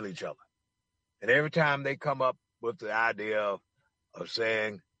violent and kill each other. And every time they come up with the idea of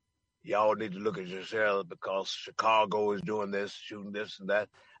saying, y'all need to look at yourselves because Chicago is doing this, shooting this and that,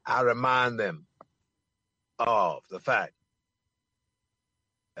 I remind them of the fact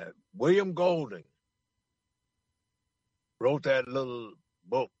that William Golding wrote that little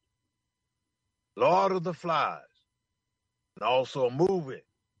book, Lord of the Flies, and also a movie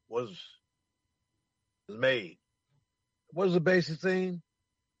was made. What was the basic theme?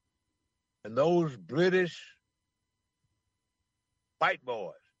 And those British white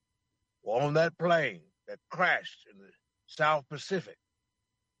boys were on that plane that crashed in the South Pacific.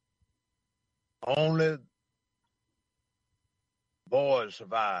 Only boys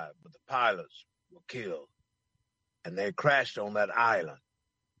survived, but the pilots were killed. And they crashed on that island.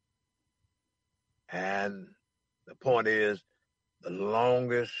 And the point is, the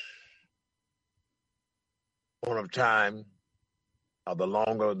longest point of time, or the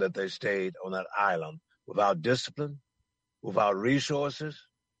longer that they stayed on that island without discipline, without resources,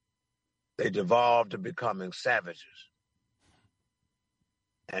 they devolved to becoming savages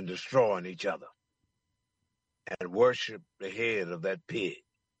and destroying each other and worship the head of that pig.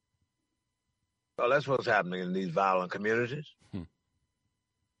 Well, that's what's happening in these violent communities.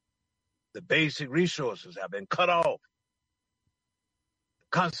 The basic resources have been cut off.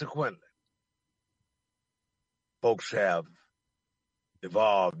 Consequently, folks have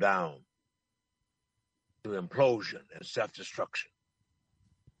evolved down to implosion and self-destruction.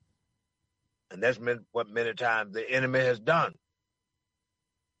 And that's what many times the enemy has done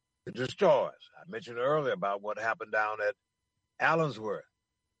to destroy us. I mentioned earlier about what happened down at Allensworth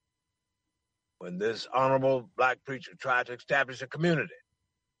when this honorable black preacher tried to establish a community.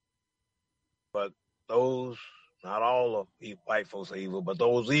 But those, not all of white folks are evil, but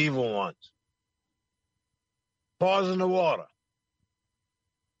those evil ones poisoned the water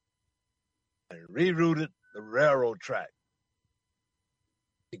and rerouted the railroad track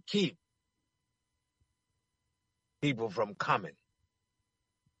to keep people from coming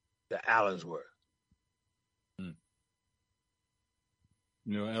to Allensworth.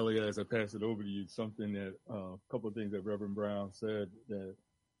 You know, Elliot, as I pass it over to you, something that a couple of things that Reverend Brown said that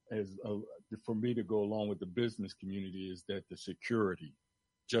as for me to go along with the business community is that the security,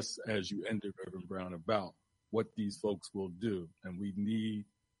 just as you ended, Reverend Brown, about what these folks will do, and we need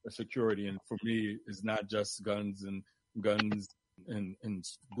a security. And for me, it's not just guns and boots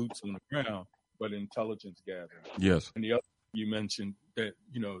on the ground, but intelligence gathering. Yes. And the other you mentioned that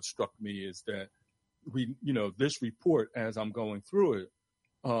struck me is that we, this report as I'm going through it,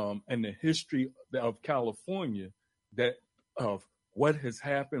 and the history of California, that of what has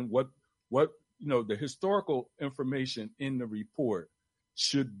happened, what the historical information in the report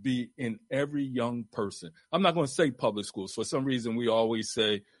should be in every young person. I'm not going to say public schools. For some reason, we always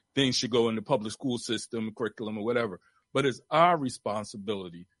say things should go in the public school system, curriculum, or whatever. But it's our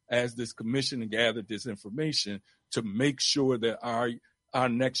responsibility as this commission gathered this information to make sure that our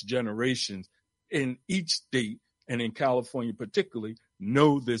next generations in each state and in California particularly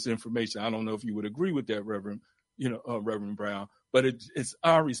know this information. I don't know if you would agree with that, Reverend Brown, but it's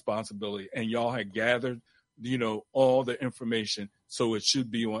our responsibility. And y'all had gathered, all the information, so it should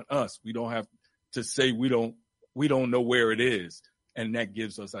be on us. We don't have to say we don't know where it is, and that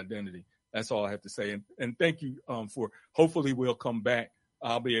gives us identity. That's all I have to say. And thank you for. Hopefully, we'll come back.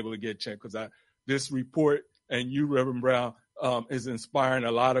 I'll be able to get checked because this report and you, Reverend Brown, is inspiring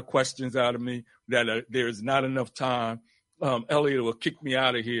a lot of questions out of me that there's not enough time. Elliot will kick me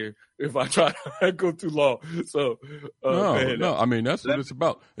out of here if I try to go too long. So no, I mean that's what it's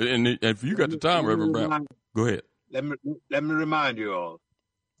about. And if you got the time, Reverend Brown, go ahead. Let me remind you all,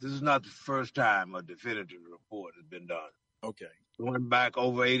 this is not the first time a definitive report has been done. Okay. Going back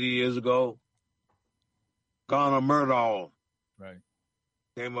over 80 years ago, Garner Murdahl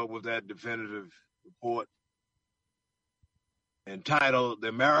came up with that definitive report entitled The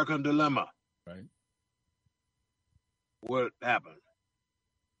American Dilemma. Right. What happened?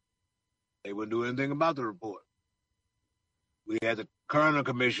 They wouldn't do anything about the report. We had the Kerner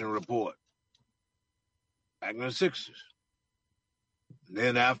Commission report back in the 60s. And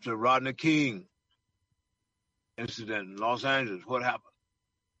then after Rodney King incident in Los Angeles, what happened?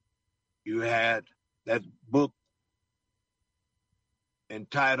 You had that book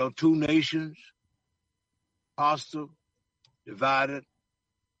entitled Two Nations, Hostile, Divided,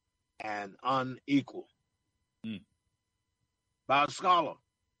 and Unequal. By a scholar.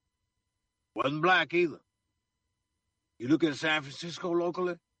 Wasn't black either. You look at San Francisco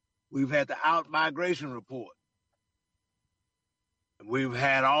locally, we've had the out-migration report. And we've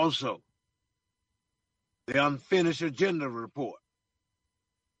had also the unfinished agenda report.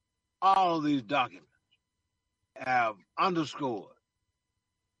 All of these documents have underscored,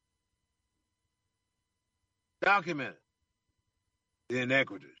 documented the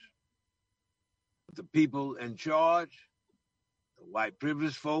inequities. The people in charge, the white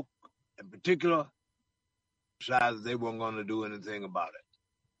privileged folk in particular, decided they weren't going to do anything about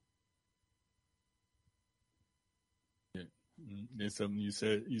it. Yeah. There's something you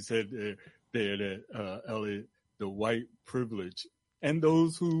said there that Elliot, the white privilege and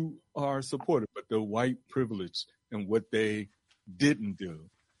those who are supportive, but the white privilege and what they didn't do.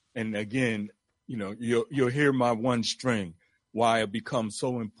 And again, you'll hear my one string, why it becomes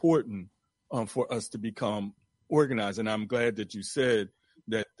so important for us to become organized. And I'm glad that you said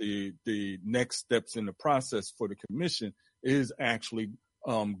that the next steps in the process for the commission is actually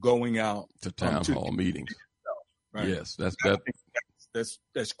going out to town hall meetings. Right? Yes,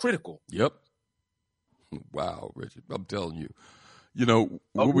 that's critical. Yep. Wow, Richard, I'm telling you.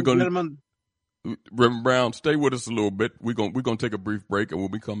 What we're going to Reverend Brown, stay with us a little bit. We're gonna take a brief break, and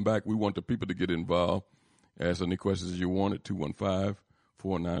when we come back, we want the people to get involved. Ask any questions you want at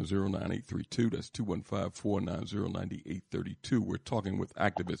 215-490-9832. That's 215-490-9832. We're talking with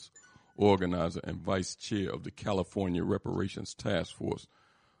activist, organizer, and vice chair of the California Reparations Task Force,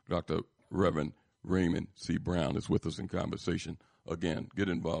 Dr. Reverend Raymond C. Brown is with us in conversation. Again, get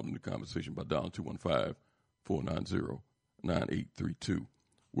involved in the conversation by dialing 215-490-9832.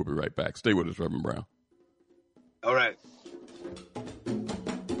 We'll be right back. Stay with us, Reverend Brown. All right.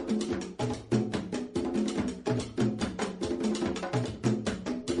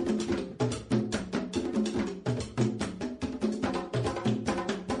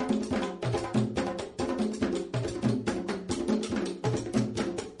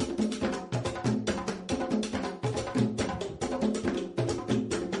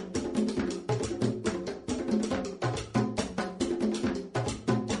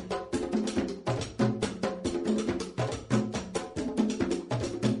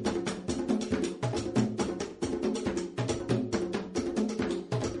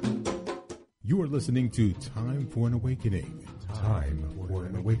 You are listening to Time for an Awakening. Time for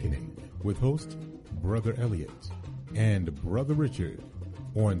an Awakening with host Brother Elliot and Brother Richard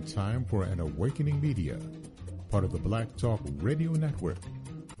on Time for an Awakening Media, part of the Black Talk Radio Network.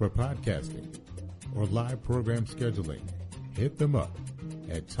 For podcasting or live program scheduling, hit them up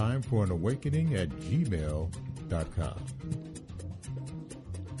at timeforanawakening@gmail.com.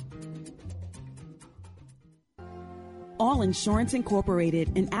 All Insurance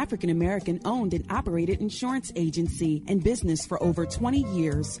Incorporated, an African-American owned and operated insurance agency in business for over 20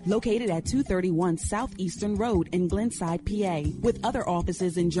 years, located at 231 Southeastern Road in Glenside, PA, with other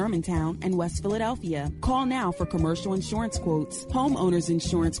offices in Germantown and West Philadelphia. Call now for commercial insurance quotes, homeowners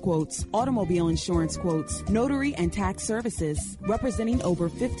insurance quotes, automobile insurance quotes, notary and tax services, representing over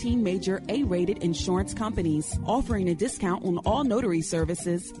 15 major A-rated insurance companies, offering a discount on all notary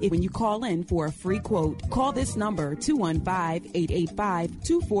services when you call in for a free quote. Call this number,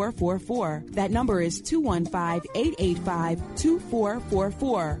 215-885-2444. That number is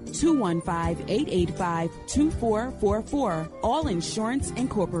 215-885-2444. 215-885-2444. All Insurance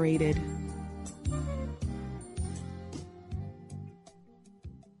Incorporated.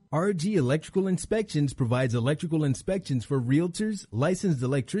 RG Electrical Inspections provides electrical inspections for realtors, licensed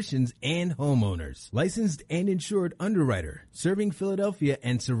electricians, and homeowners. Licensed and insured underwriter, serving Philadelphia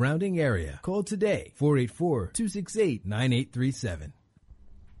and surrounding area. Call today, 484-268-9837.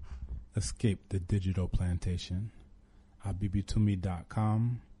 Escape the digital plantation.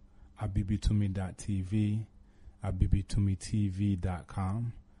 abibitumi.com, abibitumi.tv,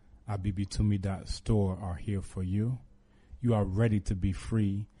 abibitumitv.com, abibitumi.store are here for you. You are ready to be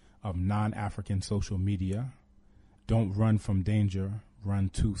free of non-African social media. Don't run from danger, run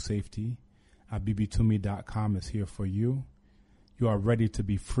to safety. abibitumi.com is here for you. You are ready to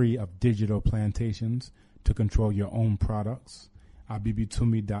be free of digital plantations to control your own products.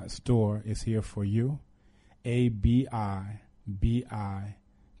 abibitumi.store is here for you. ABIBITUMI,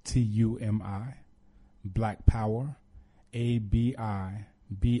 Black Power,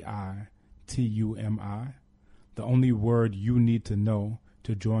 ABIBITUMI. The only word you need to know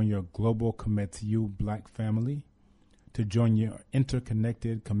to join your global Commit to You Black family, to join your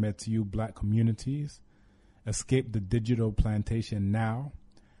interconnected Commit to You Black communities. Escape the digital plantation now.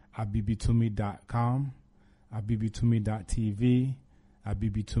 abibitumi.com, abibitumi.tv,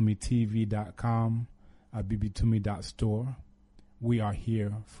 abibitumitv.com, abibitumi.store. We are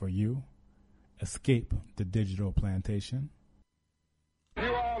here for you. Escape the digital plantation.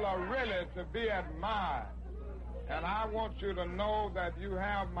 You all are really to be admired. And I want you to know that you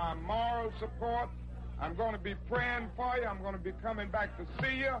have my moral support. I'm going to be praying for you. I'm going to be coming back to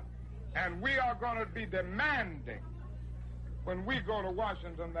see you. And we are going to be demanding when we go to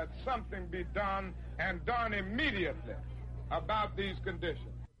Washington that something be done and done immediately about these conditions.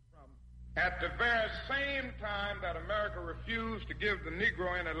 At the very same time that America refused to give the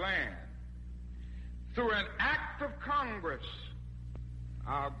Negro any land, through an act of Congress,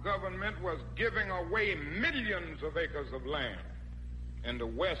 our government was giving away millions of acres of land in the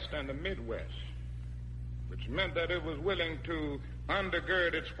West and the Midwest, which meant that it was willing to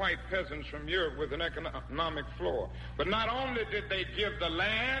undergird its white peasants from Europe with an economic floor. But not only did they give the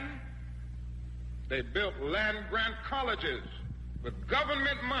land, they built land-grant colleges with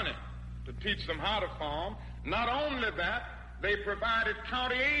government money to teach them how to farm. Not only that, they provided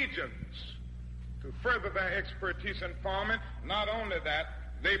county agents to further their expertise in farming. Not only that,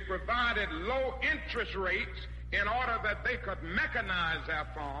 they provided low interest rates in order that they could mechanize their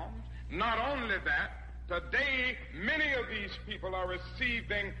farms. Not only that, Today, many of these people are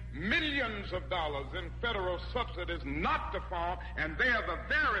receiving millions of dollars in federal subsidies not to farm, and they are the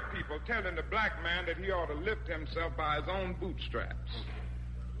very people telling the black man that he ought to lift himself by his own bootstraps.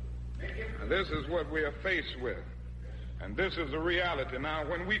 And this is what we are faced with, and this is the reality. Now,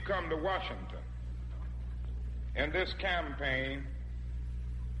 when we come to Washington in this campaign,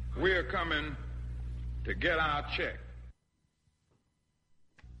 we're coming to get our check.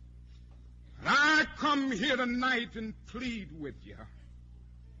 I come here tonight and plead with you.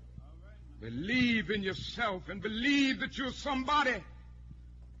 Believe in yourself and believe that you're somebody.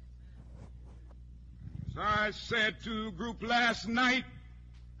 As I said to a group last night,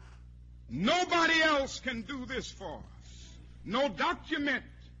 nobody else can do this for us. No document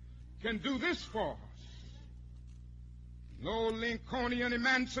can do this for us. No Lincolnian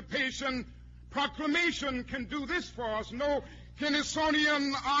Emancipation Proclamation can do this for us. No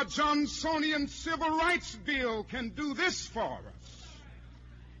Kennysonian or Johnsonian Civil Rights Bill can do this for us.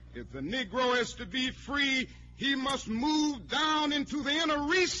 If the Negro is to be free, he must move down into the inner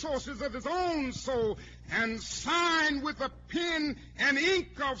resources of his own soul and sign with the pen and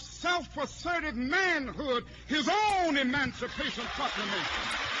ink of self-assertive manhood his own Emancipation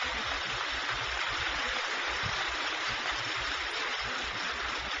Proclamation.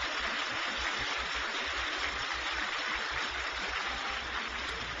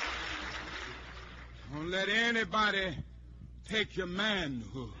 Don't let anybody take your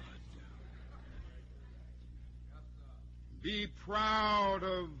manhood. Be proud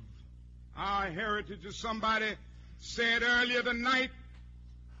of our heritage. As somebody said earlier tonight,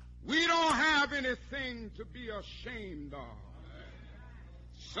 we don't have anything to be ashamed of.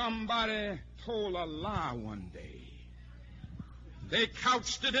 Somebody told a lie one day. They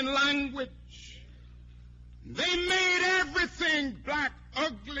couched it in language. They made everything black,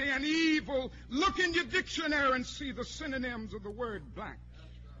 ugly, and evil. Look in your dictionary and see the synonyms of the word black.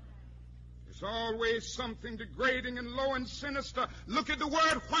 There's always something degrading and low and sinister. Look at the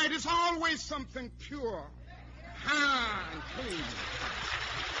word white. It's always something pure, high, and clean.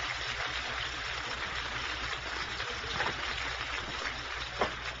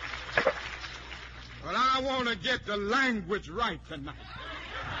 But I want to get the language right tonight.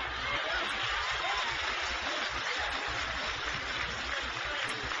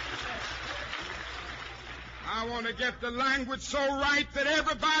 I want to get the language so right that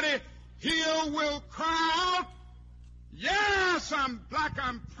everybody here will cry out, yes, I'm black,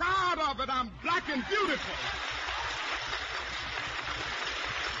 I'm proud of it, I'm black and beautiful.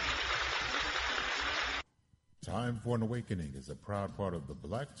 Time for an Awakening is a proud part of the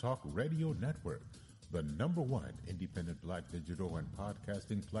Black Talk Radio Network, the #1 independent black digital and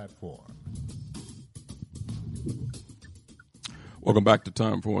podcasting platform. Welcome back to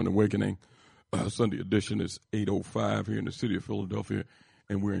Time for an Awakening. Sunday edition is 8:05 here in the city of Philadelphia,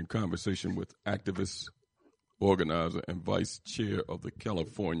 and we're in conversation with activist, organizer, and vice chair of the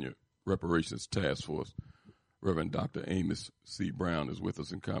California Reparations Task Force. Reverend Dr. Amos C. Brown is with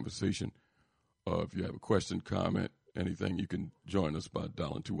us in conversation. If you have a question, comment, anything, you can join us by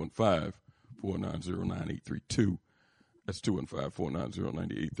dialing 215-490-9832. That's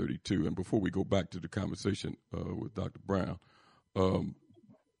 215-490-9832. And before we go back to the conversation with Dr. Brown,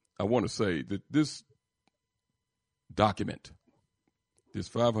 I want to say that this document, this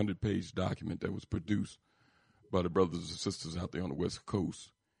 500-page document that was produced by the brothers and sisters out there on the West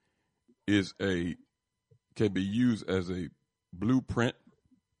Coast, can be used as a blueprint,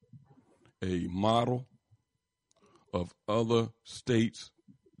 a model of other states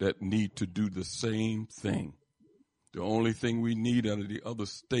that need to do the same thing. The only thing we need out of the other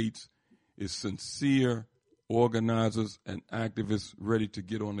states is sincere organizers and activists ready to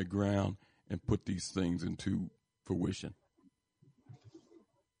get on the ground and put these things into fruition.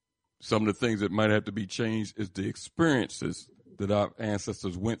 Some of the things that might have to be changed is the experiences that our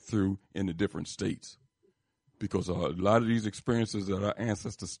ancestors went through in the different states. Because a lot of these experiences that our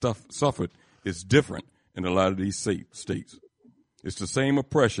ancestors suffered is different in a lot of these states. It's the same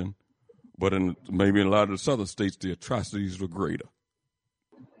oppression, but maybe in a lot of the southern states, the atrocities were greater.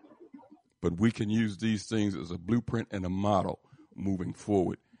 But we can use these things as a blueprint and a model moving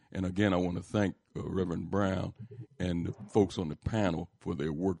forward. And again, I want to thank Reverend Brown and the folks on the panel for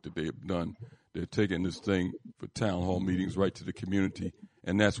their work that they have done. They're taking this thing for town hall meetings right to the community,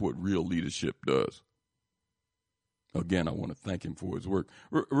 and that's what real leadership does. Again, I want to thank him for his work.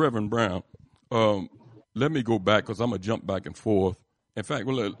 Reverend Brown, let me go back because I'm going to jump back and forth. In fact,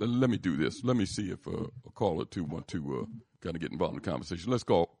 well, let me do this. Let me see if a caller or two want to kind of get involved in the conversation. Let's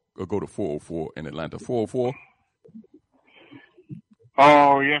go to 404 in Atlanta. 404.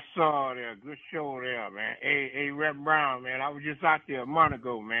 Oh, yes, sir. There. Good show there, man. Hey, Reverend Brown, man. I was just out there a month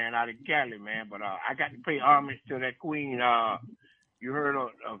ago, man, out in Cali, man. But I got to pay homage to that queen. You heard of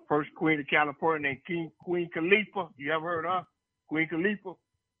first queen of California named Queen Khalifa? You ever heard of her? Queen Khalifa?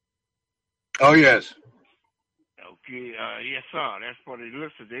 Oh, yes. Okay, yes, sir. That's for the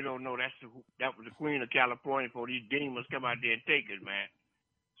listeners. They don't know that was the queen of California before these demons come out there and take it, man.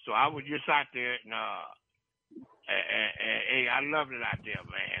 So I was just out there, and hey, I loved it out there,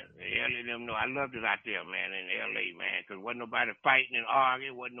 man. Let them know I loved it out there, man, in L.A., man, because wasn't nobody fighting and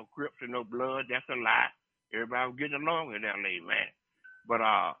arguing, wasn't no Crips and no blood. That's a lie. Everybody was getting along in L.A., man. But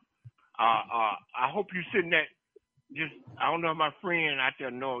I hope you sitting that. Just I don't know if my friend out there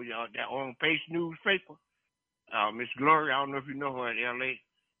know that on Pace newspaper, Miss Glory. I don't know if you know her in L.A.,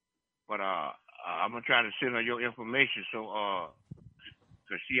 but I'm gonna try to send her your information so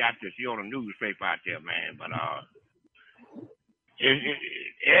cause she out there, she on a newspaper out there, man. But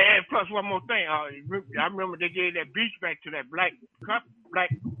and plus one more thing, I remember they gave that beach back to that black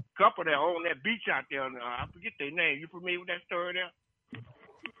couple that owned that beach out there. I forget their name. You familiar with that story there?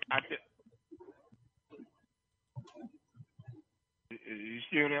 Out there. You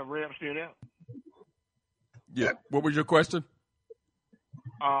still there, Rev? Still there? Yeah. What was your question?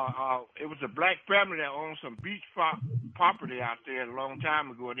 It was a black family that owned some beach property out there a long time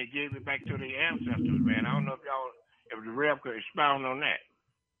ago, and they gave it back to their ancestors, man. I don't know if the Rev could expound on that.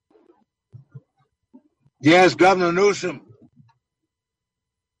 Yes, Governor Newsom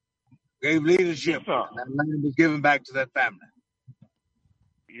gave leadership. Yes, sir. That land was given back to that family.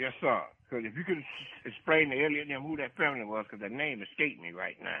 Yes, sir. Because if you could explain to Elliot and them who that family was, because that name escaped me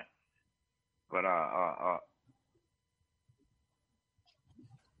right now. But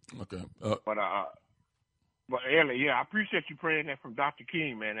okay. But Elliot, yeah, I appreciate you praying that from Dr.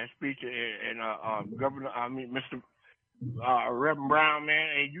 King, man. That speech and Mr. Reverend Brown,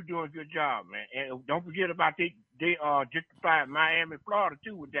 man. Hey, you doing a good job, man. And don't forget about they gentrified Miami, Florida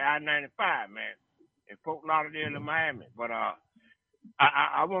too, with the I-95, man, in Fort Lauderdale and Miami. But I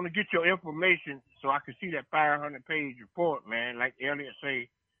want to get your information so I can see that 500-page report, man. Like Elliot say.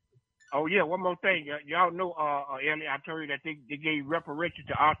 Oh yeah, one more thing. Y'all know, Elliot, I told you that they gave reparations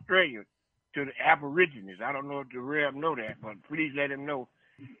to Australia, to the Aborigines. I don't know if the Rev know that, but please let him know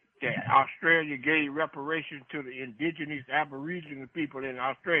that Australia gave reparations to the indigenous Aboriginal people in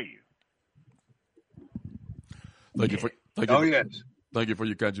Australia. Thank you for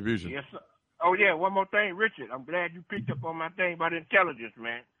your contribution. Yes, sir. Oh yeah, one more thing, Richard. I'm glad you picked up on my thing about intelligence,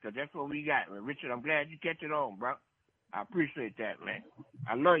 man, because that's what we got, man. Richard, I'm glad you catch it on, bro. I appreciate that, man.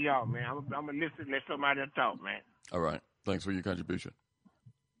 I love y'all, man. I'm going to listen, let somebody else talk, man. All right. Thanks for your contribution.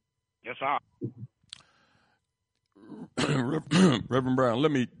 Yes, sir. Reverend Brown,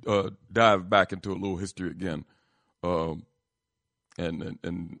 let me dive back into a little history again. And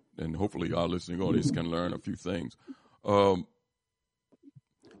hopefully our listening audience can learn a few things. I'm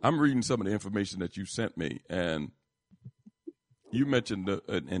reading some of the information that you sent me, and you mentioned in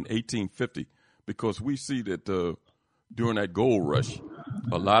 1850, because we see that during that gold rush,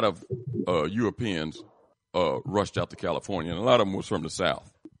 a lot of Europeans rushed out to California, and a lot of them was from the South.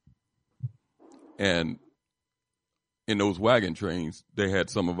 And in those wagon trains, they had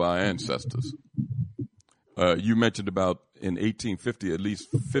some of our ancestors. You mentioned about in 1850, at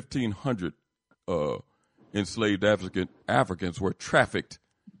least 1,500 enslaved Africans were trafficked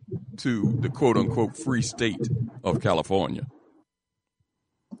to the quote-unquote free state of California.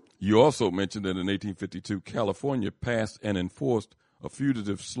 You also mentioned that in 1852, California passed and enforced a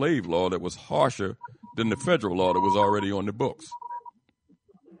fugitive slave law that was harsher than the federal law that was already on the books.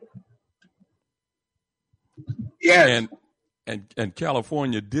 Yes. And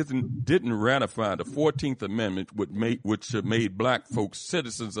California didn't ratify the 14th Amendment, which made black folks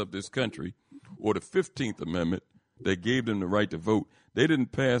citizens of this country, or the 15th Amendment that gave them the right to vote. They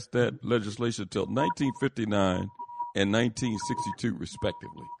didn't pass that legislation until 1959 and 1962,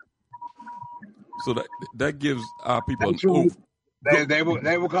 respectively. So that gives our people an oath. They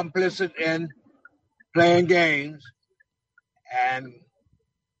were complicit in playing games, and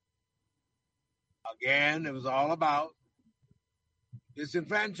again, it was all about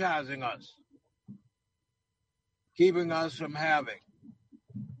disenfranchising us, keeping us from having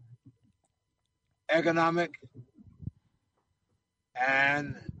economic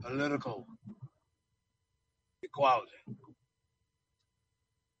and political equality.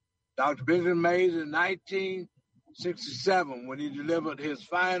 Dr. Benjamin Mays in 1967, when he delivered his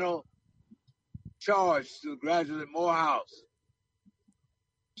final charge to Graduate Morehouse,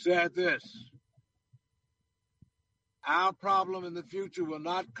 said this: our problem in the future will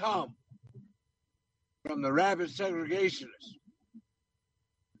not come from the rabid segregationists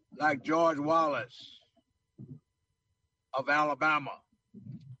like George Wallace of Alabama,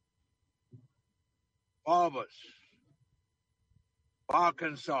 Faubus,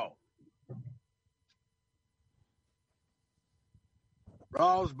 Arkansas,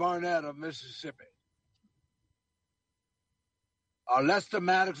 Rawls Barnett of Mississippi, or Lester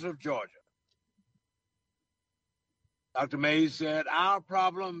Maddox of Georgia. Dr. Mays said, our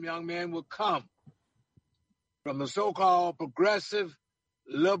problem, young men, will come from the so-called progressive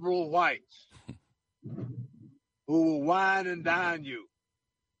liberal whites who will wine and dine you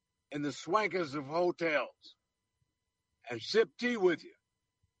in the swankers of hotels and sip tea with you,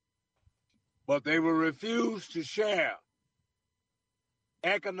 but they will refuse to share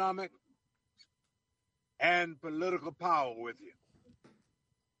economic and political power with you.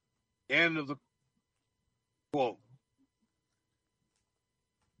 End of the quote.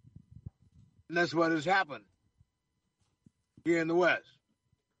 And that's what has happened here in the West.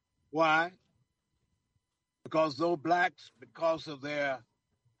 Why? Because those blacks, because of their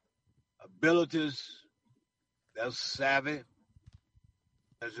abilities, they're savvy,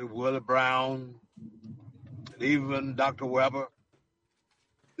 as Willie Brown, and even Dr. Weber,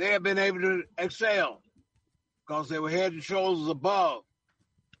 they have been able to excel because they were head and shoulders above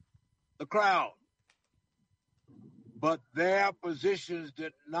the crowd. But their positions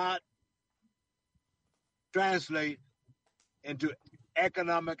did not translate into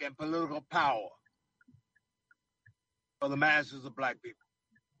economic and political power for the masses of black people.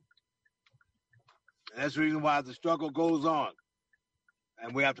 And that's the reason why the struggle goes on,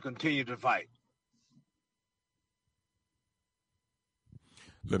 and we have to continue to fight.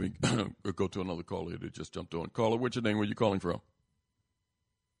 Let me go to another caller that just jumped on. Caller, what's your name? Where are you calling from?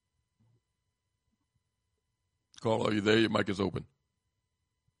 Caller, are you there? Your mic is open.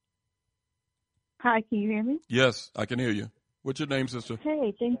 Hi, can you hear me? Yes, I can hear you. What's your name, sister?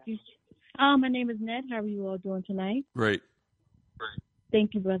 Hey, thank you. My name is Ned. How are you all doing tonight? Great.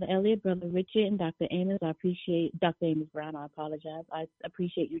 Thank you, Brother Elliott, Brother Richard, and Dr. Amos. I appreciate Dr. Amos Brown. I apologize. I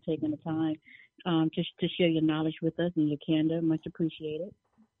appreciate you taking the time to share your knowledge with us and your candor. Much appreciated.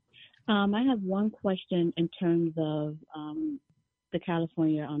 I have one question in terms of the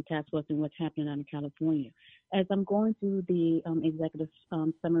California task force and what's happening out in California. As I'm going through the executive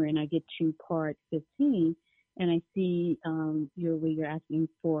summary and I get to part 15, and I see where you're asking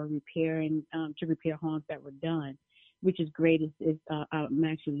for repair and to repair harms that were done, which is great. I'm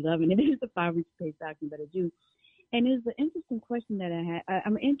actually loving it. It is a 5-week pay document, but I do. And it's an interesting question that I had.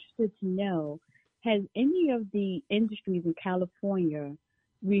 I'm interested to know, has any of the industries in California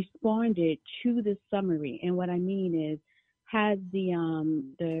responded to the summary? And what I mean is, has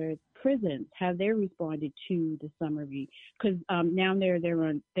the prisons, have they responded to the summary? Because now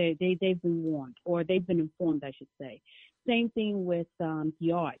they've been warned, or they've been informed, I should say. Same thing with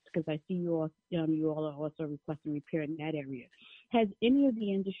the arts, because I see you all are also requesting repair in that area. Has any of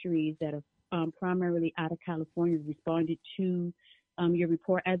the industries that are primarily out of California responded to your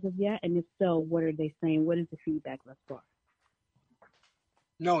report as of yet? And if so, what are they saying? What is the feedback thus far?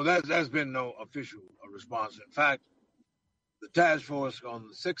 No, there's been no official response. In fact, the task force on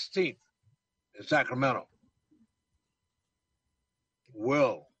the 16th in Sacramento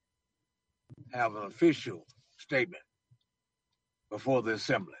will have an official statement before the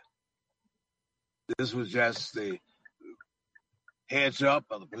assembly. This was just the heads up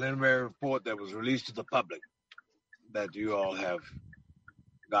of the preliminary report that was released to the public that you all have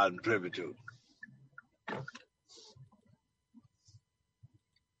gotten privy to.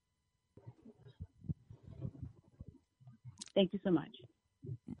 Thank you so much.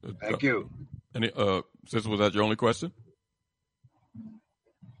 Thank you. Sister, was that your only question?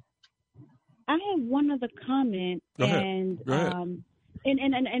 I have one other comment, Go ahead. and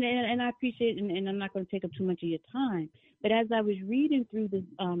I appreciate it, and I'm not going to take up too much of your time. But as I was reading through this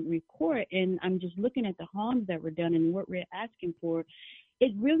report, and I'm just looking at the harms that were done and what we're asking for,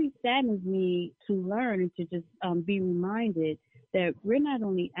 it really saddens me to learn and to just be reminded that we're not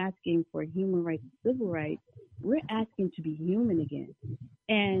only asking for human rights and civil rights, we're asking to be human again.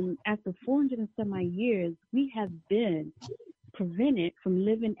 And after 400 and some odd years, we have been prevented from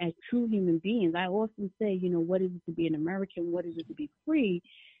living as true human beings. I often say, what is it to be an American? What is it to be free?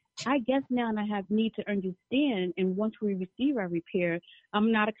 I guess now I need to understand, and once we receive our repair,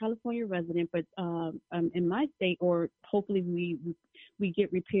 I'm not a California resident, but in my state, or hopefully we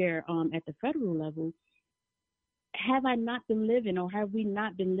get repair at the federal level, have I not been living, or have we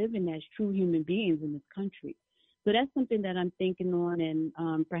not been living as true human beings in this country? So that's something that I'm thinking on,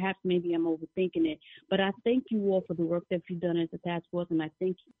 and perhaps maybe I'm overthinking it. But I thank you all for the work that you've done as a task force, and I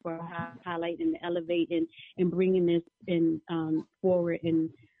thank you for highlighting, elevating, and bringing this in forward. And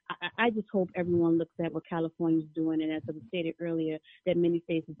I just hope everyone looks at what California's doing, and as I stated earlier, that many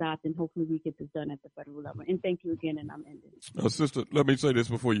states adopt, and hopefully we get this done at the federal level. And thank you again, and I'm ending. Sister, let me say this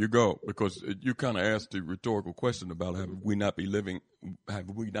before you go, because you kind of asked the rhetorical question about have we not been living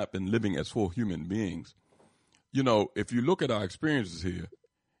as full human beings? You know, if you look at our experiences here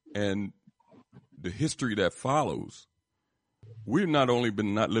and the history that follows, we've not only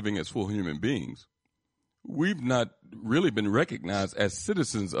been not living as full human beings, we've not really been recognized as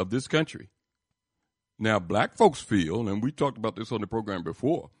citizens of this country. Now, black folks feel, and we talked about this on the program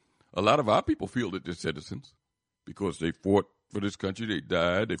before, a lot of our people feel that they're citizens because they fought for this country, they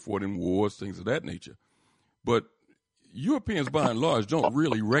died, they fought in wars, things of that nature. But Europeans, by and large, don't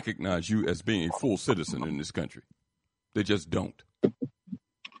really recognize you as being a full citizen in this country. They just don't.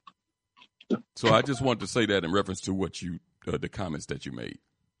 So I just wanted to say that in reference to what the comments that you made.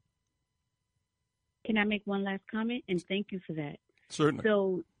 Can I make one last comment? And thank you for that. Certainly.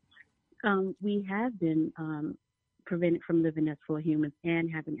 So we have been prevented from living as full humans and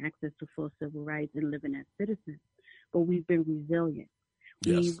having access to full civil rights and living as citizens. But we've been resilient.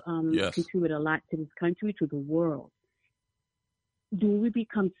 Yes. We've contributed a lot to this country, to the world. Do we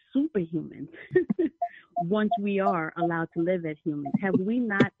become superhumans once we are allowed to live as humans? Have we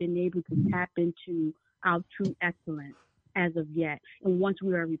not been able to tap into our true excellence as of yet? And once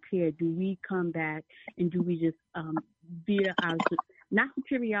we are repaired, do we come back and do we just via our, not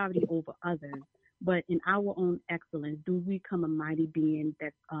superiority over others, but in our own excellence, do we become a mighty being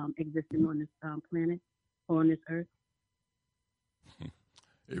that's existing on this planet or on this earth?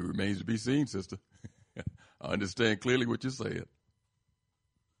 It remains to be seen, sister. I understand clearly what you're saying.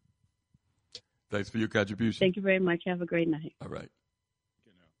 Thanks for your contribution. Thank you very much. Have a great night. All right.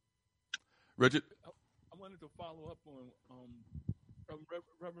 Richard? I wanted to follow up on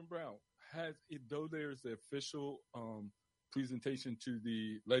Reverend Brown. Though there's the official presentation to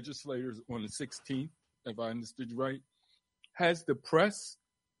the legislators on the 16th, if I understood you right, has the press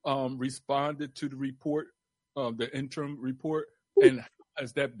responded to the report, the interim report, and how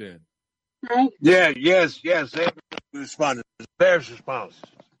has that been? Yes, they responded. Various responses.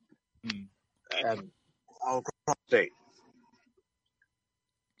 And all across the state,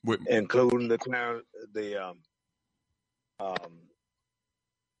 including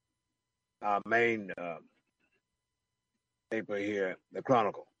our main paper here, the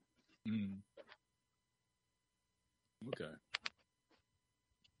Chronicle. Okay.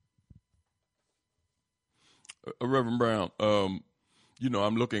 Reverend Brown, I'm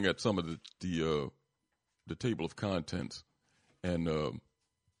looking at some of the table of contents, and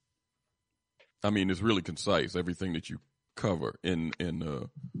I mean, it's really concise, everything that you cover in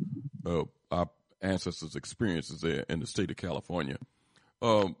our ancestors' experiences there in the state of California.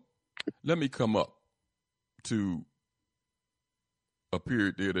 Let me come up to a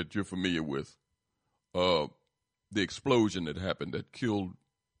period there that you're familiar with, the explosion that happened that killed,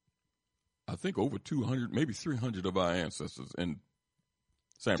 I think, over 200, maybe 300 of our ancestors in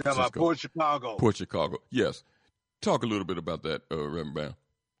San Francisco. About Port Chicago. Port Chicago, yes. Talk a little bit about that, Reverend Brown.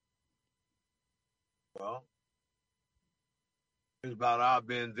 Well, it's about our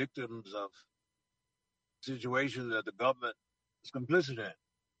being victims of situations that the government is complicit in.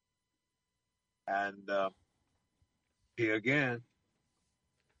 And here again,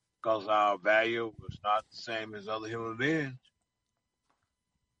 because our value was not the same as other human beings,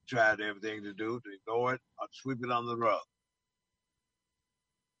 tried everything to do to ignore it or sweep it under the rug.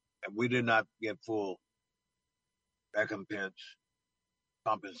 And we did not get full recompense,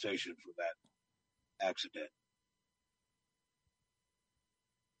 compensation for that accident.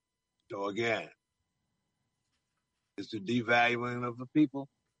 So again, it's the devaluing of the people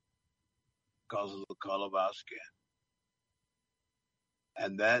because of the color of our skin.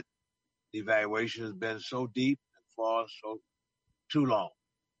 And that devaluation has been so deep and for so too long.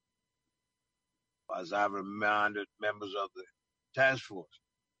 As I reminded members of the task force,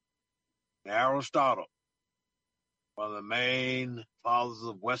 Aristotle, one of the main fathers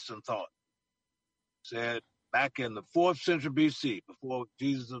of Western thought, said back in the 4th century BC, before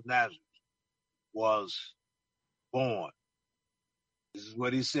Jesus of Nazareth was born. This is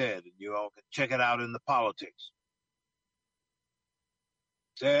what he said, and you all can check it out in the politics.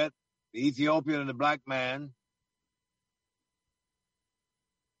 He said, the Ethiopian and the black man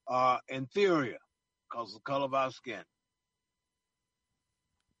are inferior because of the color of our skin.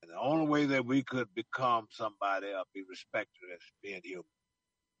 And the only way that we could become somebody or be respected as being human,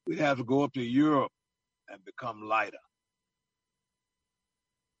 we'd have to go up to Europe and become lighter.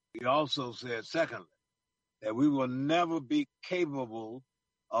 He also said, secondly, that we will never be capable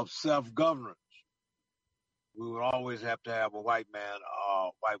of self-governance we would always have to have a white man or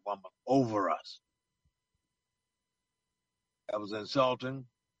a white woman over us. That was insulting.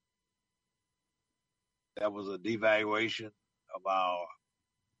 That was a devaluation of our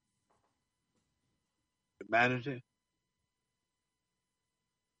humanity.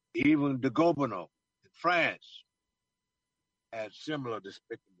 Even de Gobineau in France had similar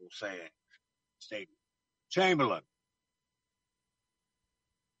despicable statements. Chamberlain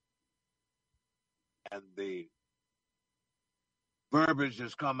and the verbiage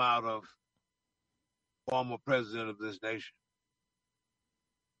that's come out of former president of this nation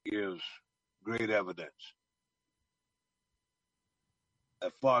gives great evidence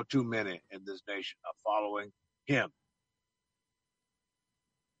that far too many in this nation are following him.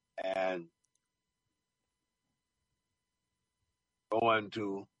 And going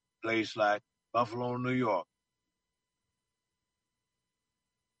to a place like Buffalo, New York,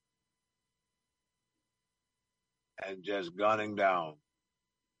 and just gunning down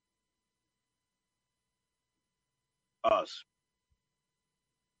us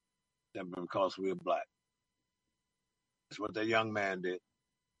simply because we are black. That's what that young man did.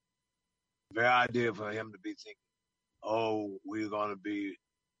 The very idea for him to be thinking, oh, we're going to be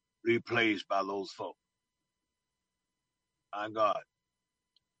replaced by those folks. My God.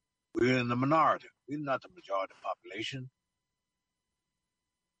 We're in the minority. We're not the majority population.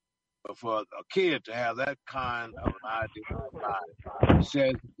 But for a kid to have that kind of an idea, he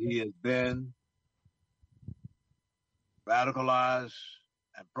says he has been radicalized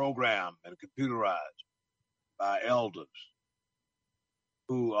and programmed and computerized by elders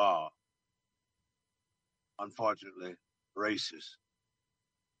who are, unfortunately, racist.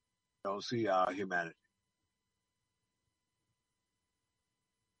 Don't see our humanity.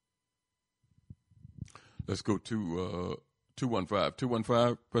 Let's go to 215.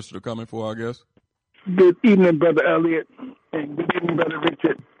 215, question or comment for our guest? Good evening, Brother Elliott, and good evening, Brother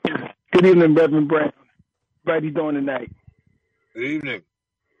Richard. Good evening, Reverend Brown. How are you doing tonight? Good evening.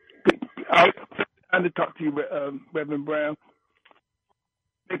 I'm to talk to you, Reverend Brown.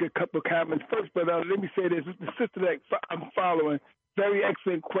 Make a couple of comments. First, brother, let me say this. The sister that I'm following, very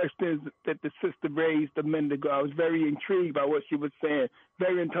excellent questions that the sister raised a minute ago. I was very intrigued by what she was saying.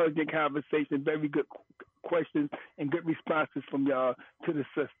 Very intelligent conversation, very good questions, and good responses from y'all to the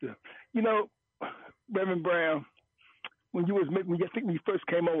sister. You know, Reverend Brown, when you first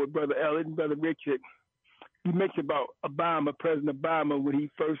came on with Brother Elliott and Brother Richard, you mentioned about Obama, President Obama, when he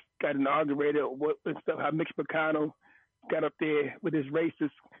first got inaugurated and stuff, how Mitch McConnell got up there with his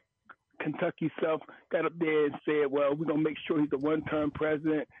racist Kentucky self, got up there and said, well, we're going to make sure he's a one-term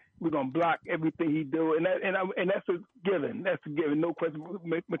president. We're going to block everything he do. And that's a given. That's a given. No question.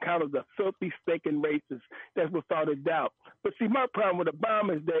 McConnell's a filthy, stinking racist. That's without a doubt. But see, my problem with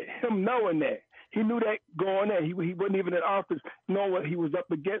Obama is that him knowing that, he knew that going in. He wasn't even in office knowing what he was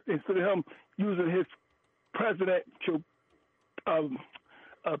up against. Instead of him using his presidential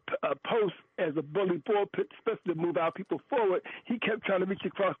post as a bully pulpit, especially to move our people forward, he kept trying to reach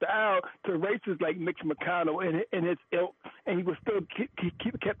across the aisle to racists like Mitch McConnell and his ilk, and he was still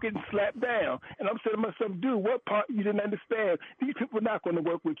kept getting slapped down. And I'm saying to myself, dude, what part you didn't understand? These people are not going to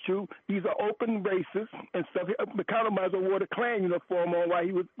work with you. These are open racists and stuff. McConnell might as well wore the Klan uniform on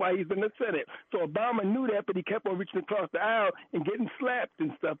while he's in the Senate. So Obama knew that, but he kept on reaching across the aisle and getting slapped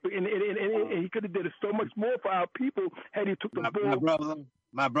and stuff. And he could have did so much more for our people had he took the bull.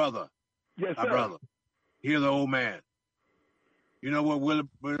 My brother. Yes, my sir. brother. Here's the old man. You know what Willie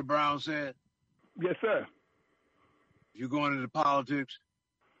Brown said? Yes, sir. If you go into politics,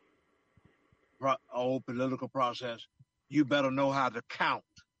 political process, you better know how to count.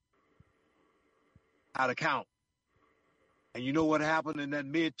 How to count. And you know what happened in that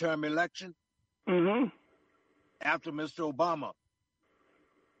midterm election? Mm-hmm. After Mr. Obama,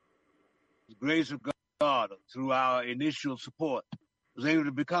 the grace of God, through our initial support, was able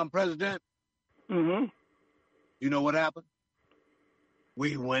to become president. Mm-hmm. You know what happened?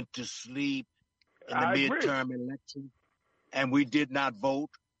 We went to sleep in the midterm election, and we did not vote,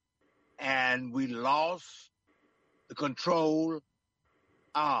 and we lost the control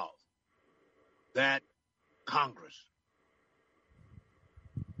of that Congress.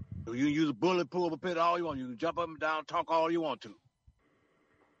 So you can use a bullet pulpit all you want. You can jump up and down, talk all you want to.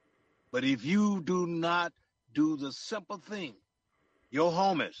 But if you do not do the simple thing, your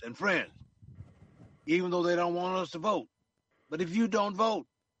homies and friends, even though they don't want us to vote, but if you don't vote,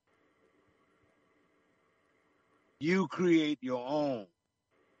 you create your own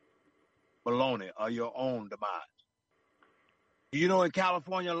baloney or your own demise. You know, in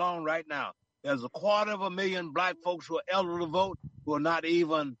California alone right now, there's 250,000 black folks who are eligible to vote who are not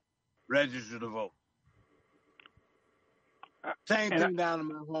even registered to vote. Same thing down in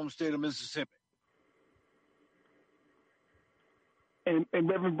my home state of Mississippi. And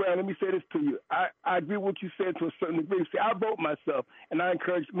Reverend Brown, let me say this to you. I agree with what you said to a certain degree. See, I vote myself, and I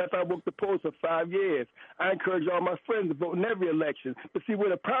encourage, I worked the polls for 5 years. I encourage all my friends to vote in every election. But see, where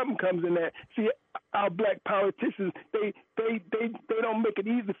the problem comes in that, see, our black politicians, they don't make it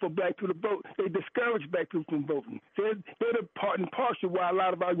easy for black people to vote. They discourage black people from voting. See, they're the part and parcel why a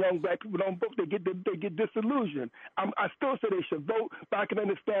lot of our young black people don't vote. They get disillusioned. I still say they should vote, but I can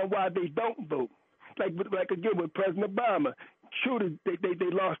understand why they don't vote. Like again, with President Obama. Sure,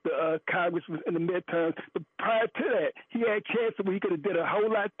 they lost the Congress in the midterms, but prior to that, he had chances where he could have did a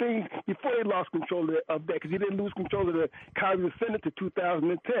whole lot of things before they lost control of that, because he didn't lose control of the Congress and Senate to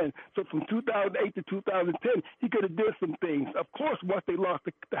 2010. So from 2008 to 2010, he could have did some things. Of course, once they lost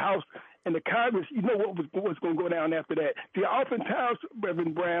the House and the Congress, you know what was going to go down after that. See, oftentimes,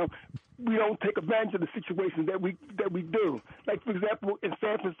 Reverend Brown, we don't take advantage of the situations that we do. Like, for example, in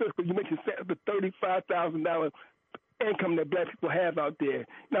San Francisco, you mentioned the $35,000 income that black people have out there.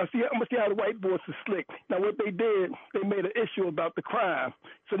 Now, see, I'm going to see how the white boys are slick. Now, what they did, they made an issue about the crime.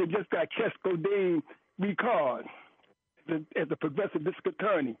 So they just got Chesco Dean recalled as a progressive district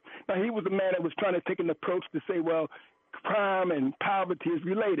attorney. Now, he was a man that was trying to take an approach to say, well, crime and poverty is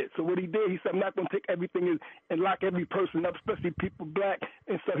related. So what he did, he said, I'm not going to take everything and lock every person up, especially people black.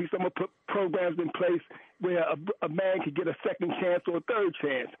 And so he's going to put programs in place where a man could get a second chance or a third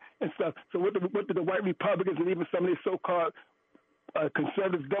chance and stuff. So what did the white Republicans and even some of these so-called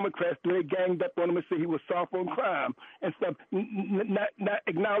conservative Democrats do? They ganged up on him and said he was soft on crime and stuff, not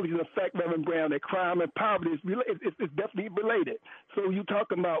acknowledging the fact, Reverend Brown, that crime and poverty is definitely related. So you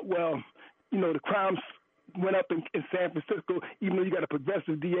talking about, well, you know, the crimes went up in San Francisco, even though you got a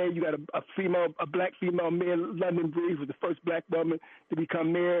progressive DA, you got a black female mayor. London Breeze was the first black woman to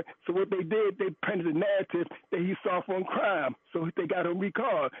become mayor. So what they did, they printed a narrative that he's soft on crime. So they got him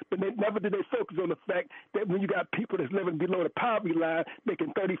recalled. But never did they focus on the fact that when you got people that's living below the poverty line,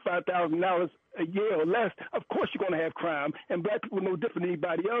 making $35,000 a year or less, of course you're going to have crime. And black people no different than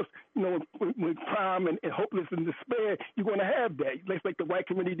anybody else. You know, with crime and hopelessness and despair, you're going to have that. Like the white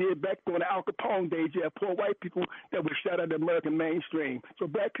community did back during the Al Capone days. You have poor white people that were shot out of the American mainstream. So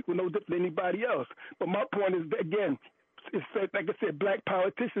black people no different than anybody else. But my point is, again, it's like I said, black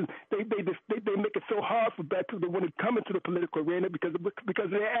politicians, they make it so hard for black people when they come into the political arena because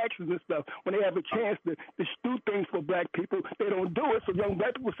of their actions and stuff. When they have a chance to do things for black people, they don't do it. So young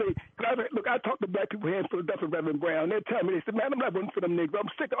black people say, look, I talk to black people here in Philadelphia, Reverend Brown. They tell me, they say, man, I'm not voting for them niggas. I'm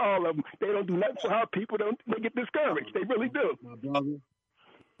sick of all of them. They don't do nothing for our people. They get discouraged. They really do. My brother.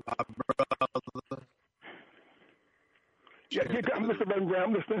 Yeah, Mr. Reverend Brown,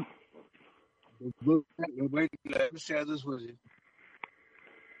 I'm listening. Wait, let me share this with you.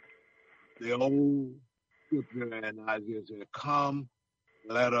 The old scripture in Isaiah said, come,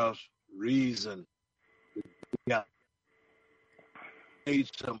 let us reason. Yeah. Made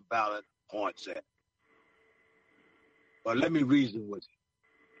some valid points at. But let me reason with you.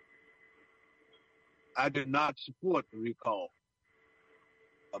 I did not support the recall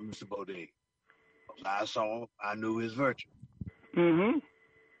of Mr. Bodine. I knew his virtue. Mm-hmm.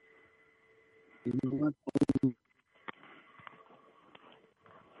 You know what?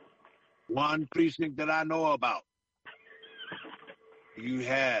 One precinct that I know about, you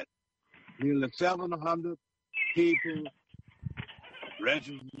had nearly 700 people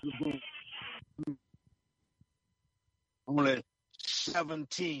registered to vote. Only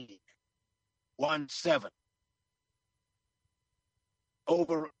 17, 17,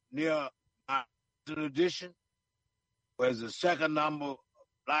 over near my edition, whereas the second number of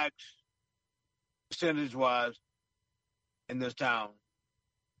blacks percentage-wise in this town,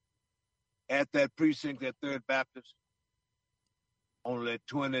 at that precinct at 3rd Baptist, only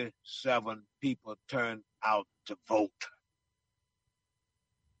 27 people turned out to vote.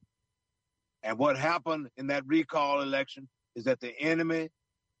 And what happened in that recall election is that the enemy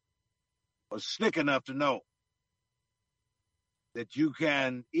was slick enough to know that you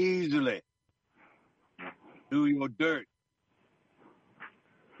can easily do your dirt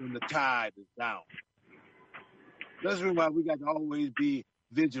when the tide is down. That's why we got to always be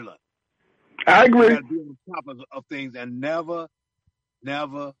vigilant. I agree. We got to be on top of things and never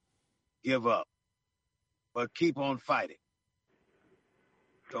give up, but keep on fighting.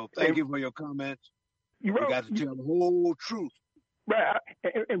 So thank you for your comments. We got to tell the whole truth. Right.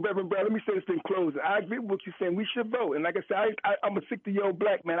 And Reverend Brown, let me say this in closing. I agree with what you're saying. We should vote. And like I said, I'm a 60-year-old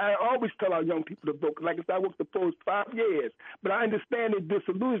black man. I always tell our young people to vote. Like I said, I worked the polls 5 years. But I understand the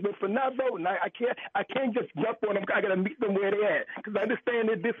disillusionment for not voting. I can't just jump on them. I got to meet them where they at because I understand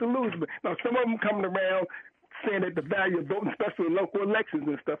their disillusionment. Now, some of them coming around saying that the value of voting, especially in local elections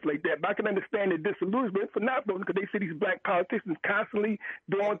and stuff like that. But I can understand the disillusionment for not voting because they see these black politicians constantly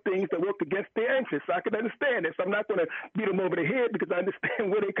doing things that work against their interests. So I can understand it. So I'm not going to beat them over the head because I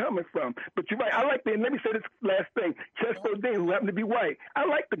understand where they're coming from. But you're right. I like the, and let me say this last thing. Chester Dean, who happened to be white, I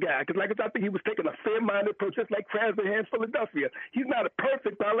like the guy because, like I think he was taking a fair-minded approach, just like Krasner here in Philadelphia. He's not a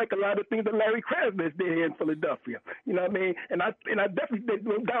perfect, but I like a lot of things that Larry Krasner did here in Philadelphia. You know what I mean? And I definitely did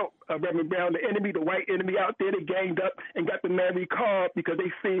no doubt, Reverend Brown, the enemy, the white enemy out there, they ganged up and got the Mary card because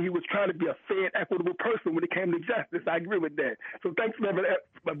they seen he was trying to be a fair, equitable person when it came to justice. I agree with that. So thanks, my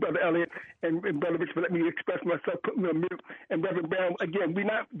brother Elliot and Brother Rich, for letting me express myself, put me on mute. And Reverend Brown, again, we're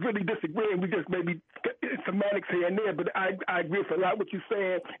not really disagreeing. We just maybe semantics here and there, but I agree with a lot what you're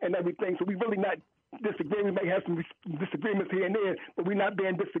saying and everything. So we really not disagreeing. We may have some disagreements here and there, but we're not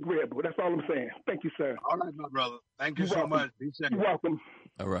being disagreeable. That's all I'm saying. Thank you, sir. All right, my brother. Thank you so much. Be safe. You're welcome.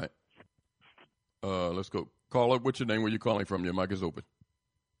 All right. Let's go. Caller, what's your name? Where you calling from? Your mic is open.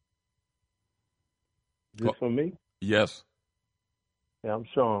 Is this for me? Yes. Yeah, I'm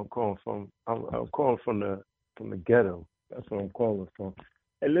Sean. I'm calling from the ghetto. That's where I'm calling from.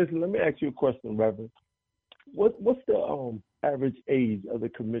 Hey, listen, let me ask you a question, Reverend. What's the average age of the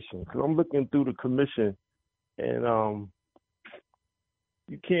commission? Because I'm looking through the commission, and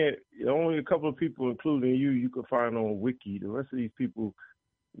you can't. Only a couple of people, including you can find on Wiki. The rest of these people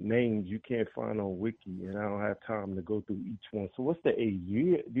names you can't find on Wiki, and I don't have time to go through each one. So what's the age?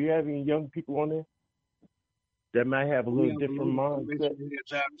 Do you have any young people on there that might have a little different mindset? In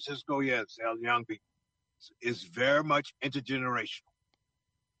San Francisco, yes, young people. It's very much intergenerational.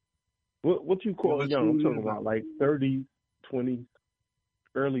 What you call young? I'm talking about like 30s, 20s,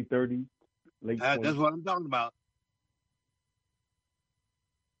 early 30s, late 20s. That's what I'm talking about.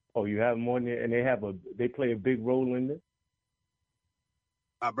 Oh, you have them on there, and they play a big role in this?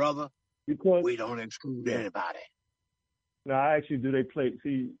 My brother, we don't exclude anybody. No, actually, do they play?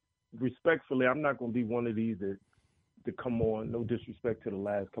 See, respectfully, I'm not going to be one of these to come on. No disrespect to the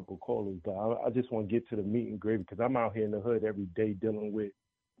last couple of callers, but I just want to get to the meat and gravy because I'm out here in the hood every day dealing with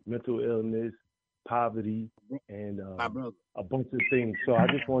mental illness, poverty, and a bunch of things. So I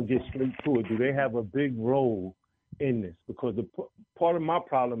just want to get straight to it. Do they have a big role in this? Because part of my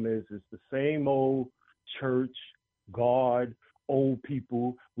problem is it's the same old church, God, old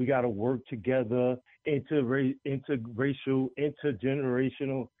people. We got to work together, interracial,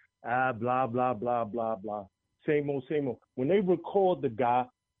 intergenerational, blah, blah, blah, blah, blah. Same old, same old. When they recalled the guy,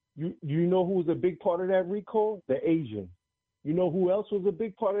 you know who was a big part of that recall? The Asian. You know who else was a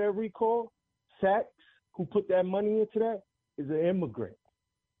big part of that recall? Sachs, who put that money into that, is an immigrant.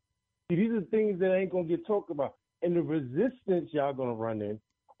 See, these are things that ain't going to get talked about. And the resistance y'all going to run in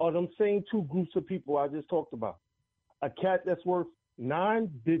are them same two groups of people I just talked about. A cat that's worth 9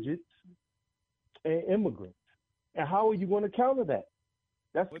 digits and immigrants. And how are you going to counter that?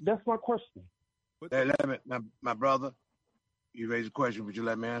 That's my question. Hey, let me, my brother, you raised a question. Would you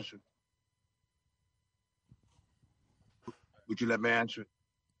let me answer? Would you let me answer?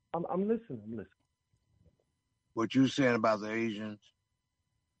 I'm listening. What you saying about the Asians,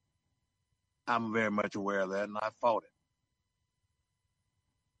 I'm very much aware of that, and I fought it.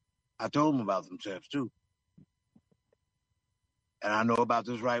 I told them about themselves, too. And I know about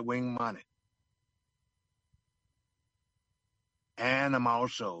this right-wing money. And I'm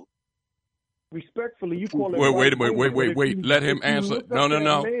also... Respectfully, you call it... Wait. Let him answer.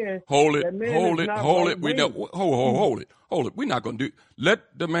 No. Hold it. Hold it. We're not going to do...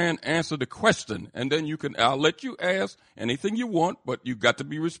 Let the man answer the question, and then I'll let you ask anything you want, but you got to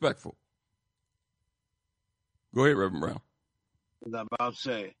be respectful. Go ahead, Reverend Brown. As I'm about to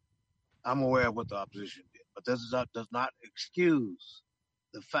say, I'm aware of what the opposition did, but this does not excuse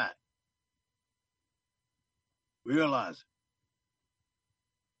the fact. Realize it.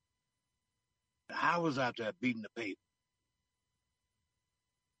 I was out there beating the paper.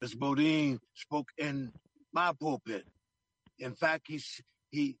 Mr. Bodine spoke in my pulpit. In fact,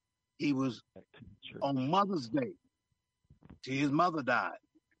 he was on Mother's Day. See, his mother died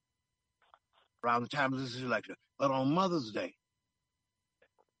around the time of this election. But on Mother's Day,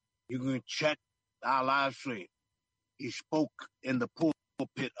 you can check our live stream. He spoke in the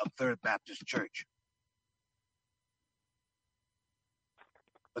pulpit of Third Baptist Church.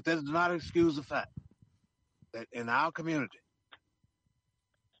 But that does not excuse the fact that in our community,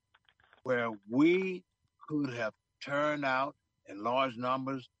 where we could have turned out in large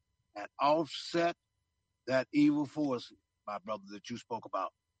numbers and offset that evil force, my brother, that you spoke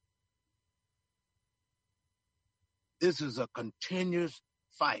about. This is a continuous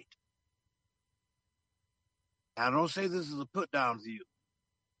fight. And I don't say this is a put down to you.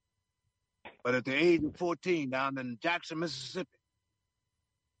 But at the age of 14, down in Jackson, Mississippi,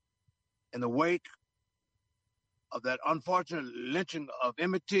 in the wake of that unfortunate lynching of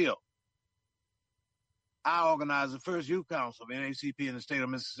Emmett Till, I organized the first youth council of NAACP in the state of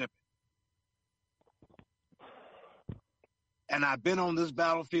Mississippi. And I've been on this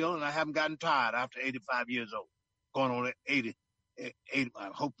battlefield, and I haven't gotten tired after 85 years old. Going on 80, I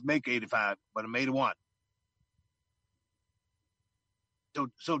hope to make 85, but I'm 81.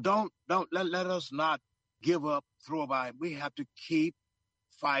 So don't let us not give up, throw by. We have to keep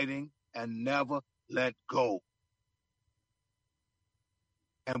fighting and never let go.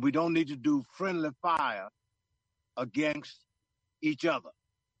 And we don't need to do friendly fire against each other.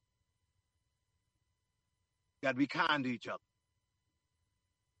 Got to be kind to each other.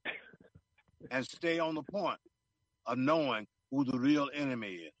 And stay on the point of knowing who the real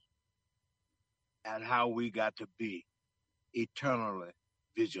enemy is and how we got to be eternally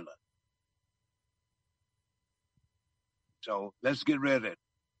vigilant. So let's get ready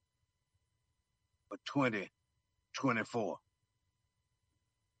for 2024.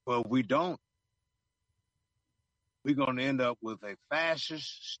 Well, if we don't, we're going to end up with a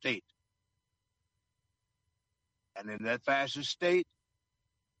fascist state. And in that fascist state,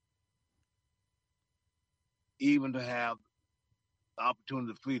 even to have the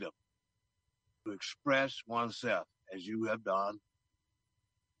opportunity of freedom to express oneself as you have done,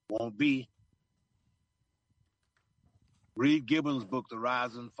 won't be. Read Gibbon's book, The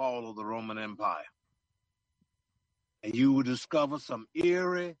Rise and Fall of the Roman Empire, and you will discover some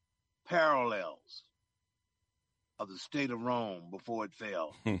eerie parallels of the state of Rome before it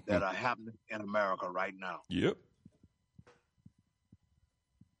fell that are happening in America right now. Yep.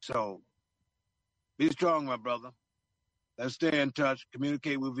 So be strong, my brother. Let's stay in touch,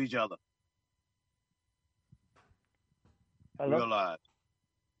 communicate with each other. Hello? Realize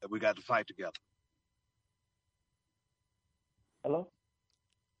that we got to fight together. Hello?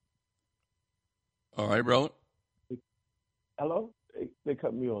 All right, brother. Hello? They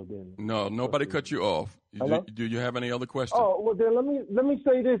cut me off then. No, nobody cut you off. Do you have any other questions? Oh, well then let me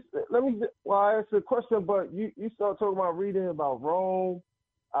say this. I asked a question, but you started talking about reading about Rome.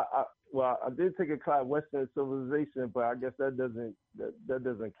 I did take a class Western civilization, but I guess that doesn't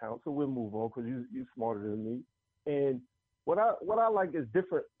count. So we'll move on because you're smarter than me. And what I like is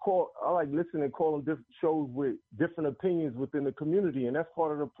different. I like listening and calling different shows with different opinions within the community, and that's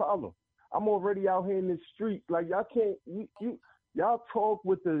part of the problem. I'm already out here in the streets. Like y'all can't y'all talk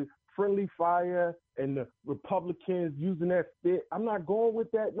with the friendly fire and the Republicans using that spit. I'm not going with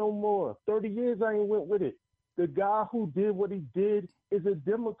that no more. 30 years I ain't went with it. The guy who did what he did is a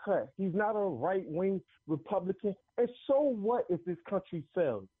Democrat. He's not a right-wing Republican. And so what if this country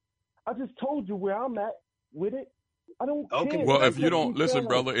fails? I just told you where I'm at with it. I don't care. Well, if you don't listen,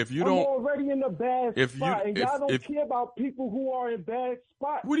 brother, if you don't, I'm already in a bad spot, and y'all don't care about people who are in bad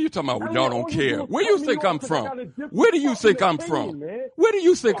spots. What are you talking about? Y'all don't care. Where do you think I'm from? Where do you think I'm from? Where do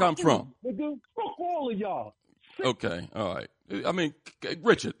you think I'm from? Fuck all of y'all. Okay, all right. I mean,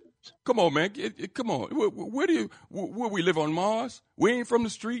 Richard, come on, man. Come on. Where we live on Mars? We ain't from the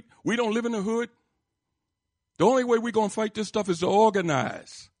street. We don't live in the hood. The only way we're gonna fight this stuff is to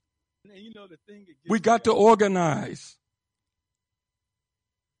organize. And you know, the thing we got to organize.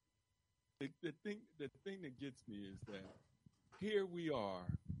 The thing that gets me is that here we are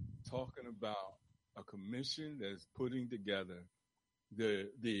talking about a commission that's putting together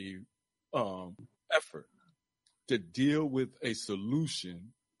the effort to deal with a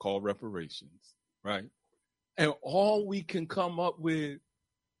solution called reparations, right? And all we can come up with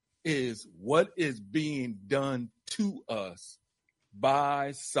is what is being done to us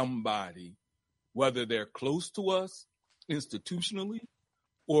by somebody, whether they're close to us institutionally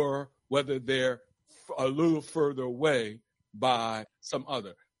or whether they're a little further away by some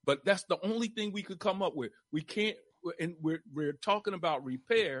other. But that's the only thing we could come up with. We can't, and we're talking about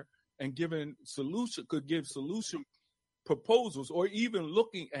repair and give solution proposals or even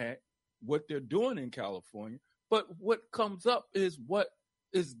looking at what they're doing in California. But what comes up is what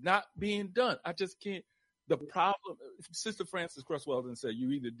is not being done. I just can't. The problem, Sister Frances Cress Welsing said,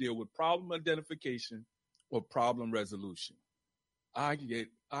 you either deal with problem identification or problem resolution. I get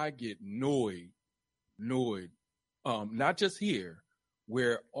annoyed, not just here,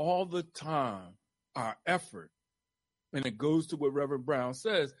 where all the time our effort, and it goes to what Reverend Brown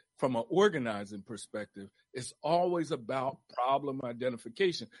says, from an organizing perspective, it's always about problem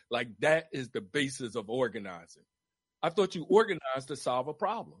identification. Like that is the basis of organizing. I thought you organized to solve a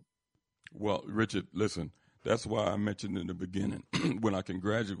problem. Well, Richard, listen, that's why I mentioned in the beginning when I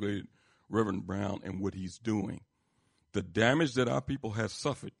congratulated Reverend Brown and what he's doing. The damage that our people have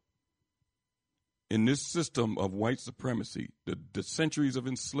suffered in this system of white supremacy, the centuries of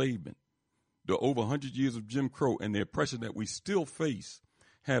enslavement, the over 100 years of Jim Crow, and the oppression that we still face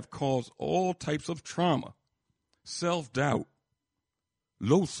have caused all types of trauma, self-doubt,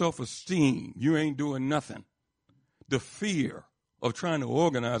 low self-esteem, you ain't doing nothing, the fear of trying to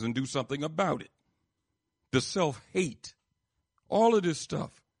organize and do something about it, the self-hate, all of this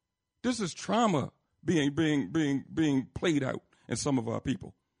stuff. This is trauma being played out in some of our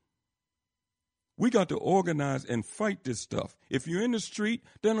people. We got to organize and fight this stuff. If you're in the street,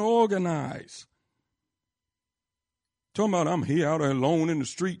 then organize. Talking about I'm here out alone in the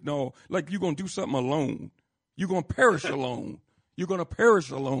street, no, like you're going to do something alone. You're going to perish alone. You're going to perish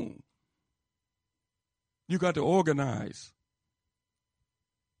alone. You got to organize.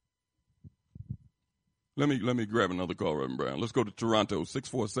 Let me grab another call, Reverend Brown. Let's go to Toronto,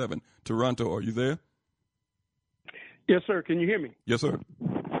 647. Toronto, are you there? Yes, sir. Can you hear me? Yes, sir.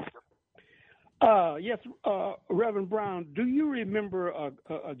 Yes, Reverend Brown, do you remember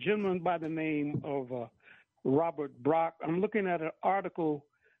a gentleman by the name of Robert Brock? I'm looking at an article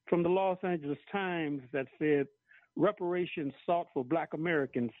from the Los Angeles Times that said reparations sought for Black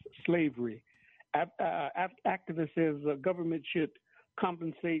Americans' slavery. Activist says the government should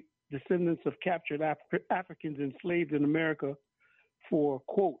compensate descendants of captured Africans enslaved in America for,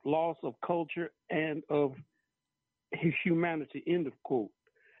 quote, loss of culture and of his humanity, end of quote.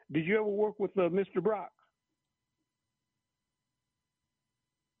 Did you ever work with Mr. Brock?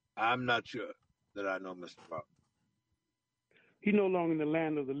 I'm not sure that I know Mr. Brock. He's no longer in the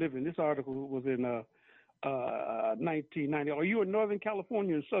land of the living. This article was in 1990. Are you in Northern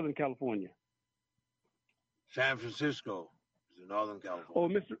California or Southern California? San Francisco is in Northern California. Oh,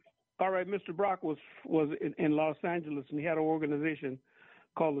 Mr. Brock was in Los Angeles, and he had an organization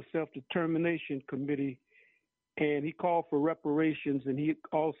called the Self-Determination Committee, and he called for reparations, and he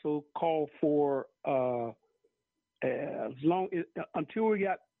also called for until we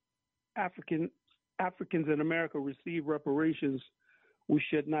got Africans in America receive reparations, we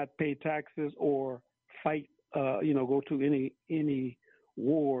should not pay taxes or fight, go to any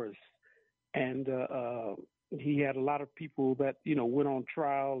wars. And he had a lot of people that went on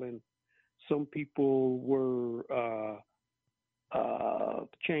trial, and some people were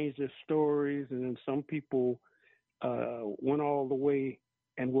changed their stories, and then some people went all the way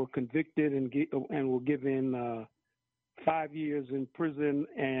and were convicted and were given 5 years in prison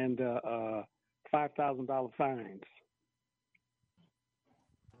and $5,000 fines.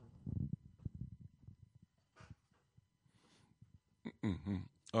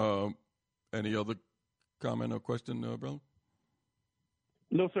 Mm-hmm. Any other comment or question, brother?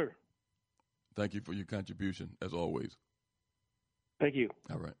 No, sir. Thank you for your contribution, as always. Thank you.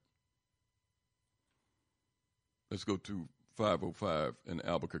 All right. Let's go to 505 in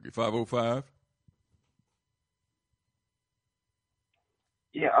Albuquerque. 505.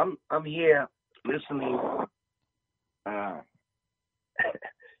 Yeah, I'm here listening. I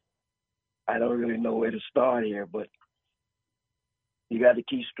don't really know where to start here, but you got to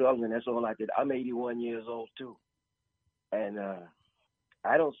keep struggling. That's all I did. I'm 81 years old too, and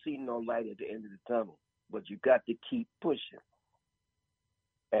I don't see no light at the end of the tunnel. But you got to keep pushing.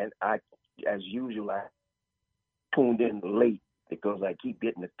 And as usual, I tuned in late because I keep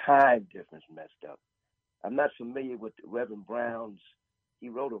getting the time difference messed up. I'm not familiar with Reverend Brown's. He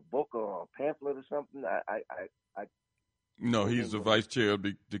wrote a book or a pamphlet or something. No, he's the vice chair of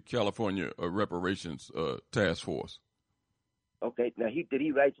the California Reparations Task Force. Okay, now did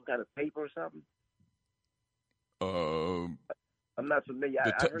he write some kind of paper or something? I'm not familiar.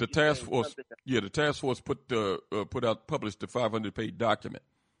 The task force, the task force published the 500-page document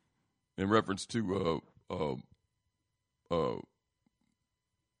in reference to our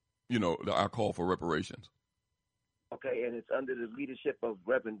call for reparations. Okay, and it's under the leadership of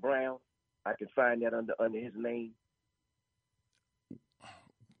Reverend Brown. I can find that under his name.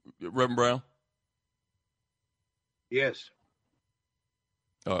 Reverend Brown? Yes.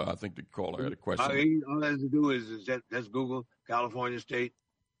 I think the caller had a question. All that has to do is that's Google California State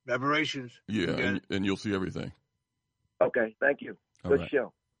Reparations. Yeah, and you'll see everything. Okay, thank you. Good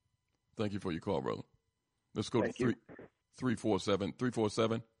show. Thank you for your call, brother. Let's go to 347.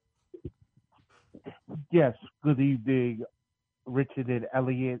 347. Yes, good evening, Richard and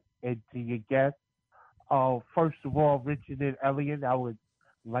Elliot, and to your guests. First of all, Richard and Elliot, I would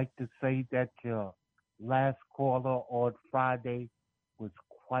like to say that your last caller on Friday was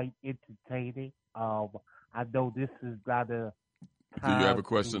quite entertaining. I know this is not a time. Do you have a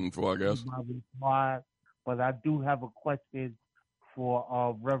question for our guest? But I do have a question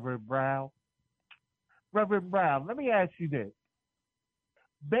for Reverend Brown. Reverend Brown, let me ask you this.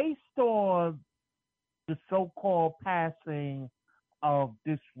 Based on the so-called passing of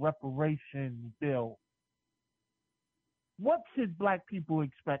this reparation bill, what should black people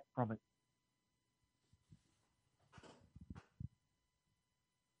expect from it?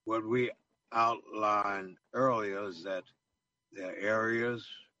 What we outlined earlier is that there are areas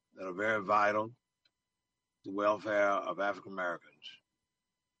that are very vital to the welfare of African Americans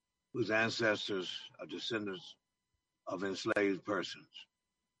whose ancestors are descendants of enslaved persons,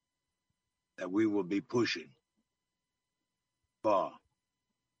 that we will be pushing for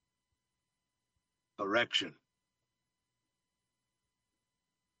correction,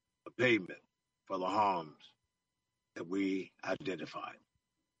 a payment for the harms that we identified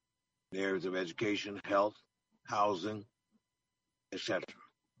in areas of education, health, housing, etc.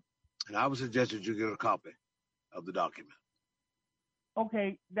 And I would suggest that you get a copy of the document.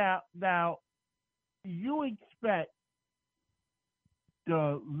 Okay, now, you expect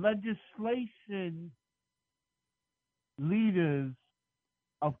the legislation leaders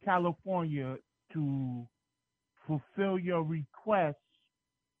of California to fulfill your requests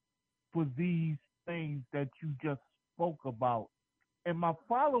for these things that you just spoke about. And my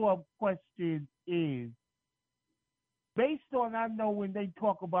follow-up question is, based on, I know when they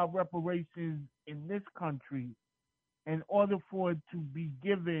talk about reparations in this country, in order for it to be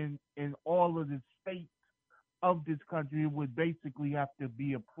given in all of the states of this country, it would basically have to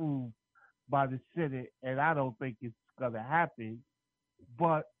be approved by the Senate, and I don't think it's going to happen.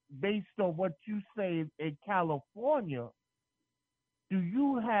 But based on what you say in California, do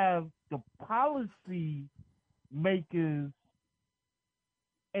you have the policy makers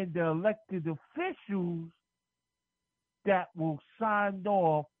and the elected officials that will sign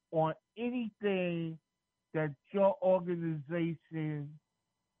off on anything that your organization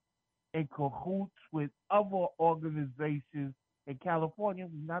in cahoots with other organizations in California,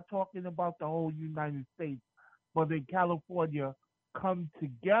 we're not talking about the whole United States, but in California, come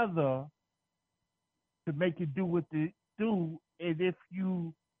together to make it do what they do? And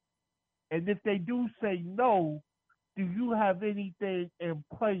if they do say no, do you have anything in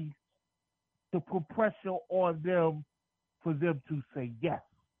place to put pressure on them for them to say yes?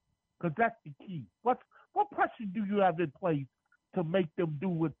 Because that's the key. What pressure do you have in place to make them do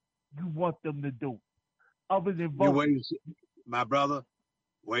what you want them to do, other than vote? You wait and see. My brother,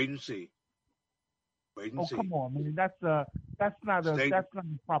 wait and see. Wait and see. Come on, man. That's not a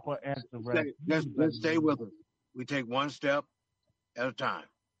proper answer, right? Let's stay with us. We take one step at a time.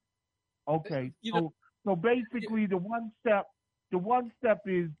 Okay. So basically, the one step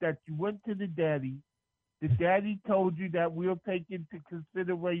is that you went to the daddy. The daddy told you that we'll take into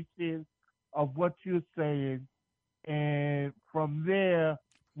consideration of what you're saying, and from there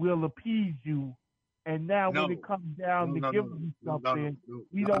we'll appease you. And now when it comes down to giving you something,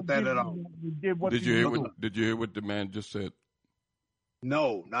 we don't give you what we did. Did you hear what the man just said?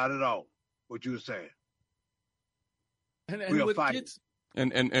 No, not at all. What you were saying. And we'll fight.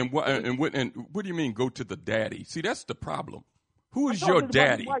 And what do you mean go to the daddy? See, that's the problem. Who is your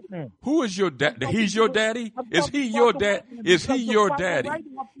daddy? Who is your daddy? He's your daddy? Is he your dad? Is he your daddy?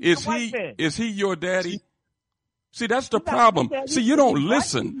 Is he your daddy? See, that's the problem. See, you don't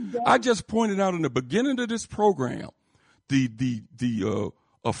listen. I just pointed out in the beginning of this program the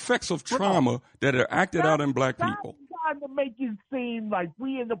effects of trauma that are acted out in black people. Trying to make it seem like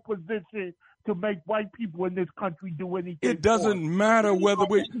we in a position to make white people in this country do anything. It doesn't matter whether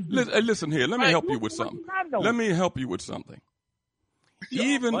we listen here. Let me help you with something. Let me help you with something.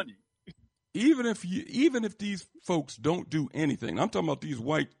 Even if these folks don't do anything, I'm talking about these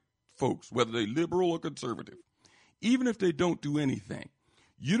white folks, whether they're liberal or conservative. Even if they don't do anything,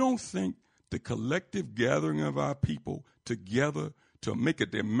 you don't think the collective gathering of our people together to make a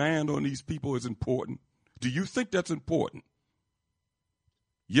demand on these people is important? Do you think that's important?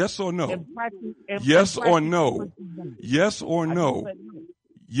 Yes or no? Yes or no? Yes or no?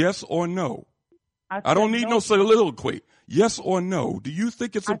 Yes or no? I don't need no soliloquy. Yes or no? Do you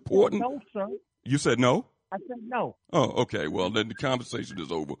think it's important? No, sir. You said no? I said no. Oh, okay. Well, then the conversation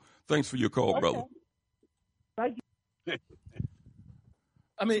is over. Thanks for your call, brother. Thank you.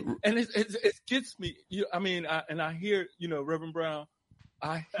 I mean, and it gets me. I hear, Reverend Brown.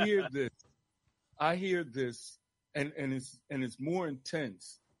 I hear this, and it's more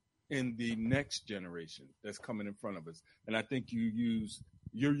intense in the next generation that's coming in front of us. And I think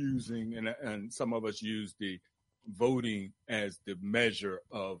you're using, and some of us use the voting as the measure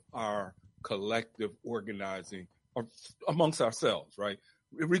of our collective organizing amongst ourselves, right?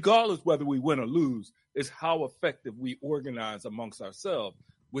 Regardless whether we win or lose, is how effective we organize amongst ourselves,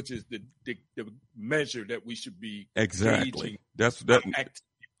 which is the measure that we should be exactly. That's that.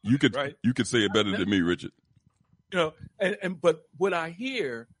 You could right? You could say it better than me, Richard. You know, but what I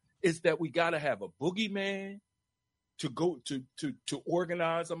hear is that we got to have a boogeyman to go to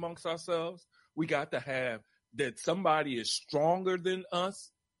organize amongst ourselves. We got to have that somebody is stronger than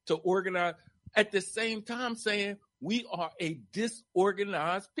us to organize. At the same time, saying we are a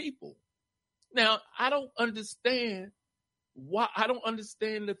disorganized people. Now, I don't understand why. I don't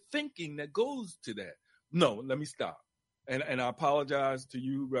understand the thinking that goes to that. No, let me stop. And I apologize to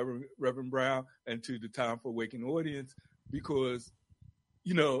you, Reverend Brown, and to the Time for Awakening audience, because,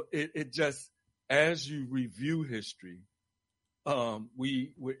 you know, it just, as you review history,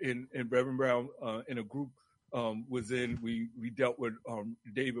 we in Reverend Brown in a group we dealt with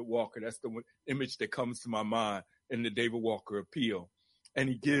David Walker. That's the image that comes to my mind in the David Walker appeal, and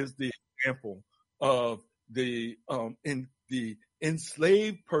he gives the example of the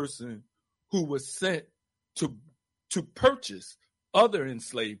enslaved person who was sent to purchase other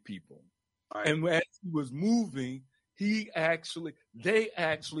enslaved people. Right. And as he was moving, they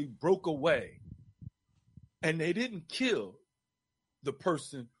actually broke away. And they didn't kill the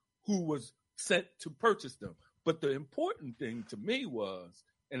person who was sent to purchase them. But the important thing to me was,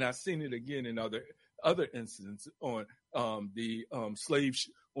 and I've seen it again in other incidents on the slave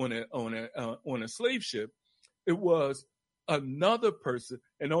on a slave ship, it was another person.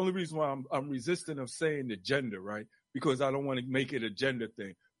 And the only reason why I'm resistant of saying the gender, right? Because I don't want to make it a gender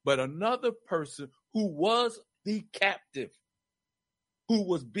thing. But another person who was the captive, who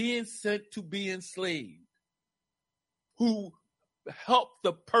was being sent to be enslaved, who helped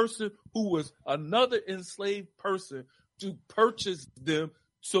the person who was another enslaved person to purchase them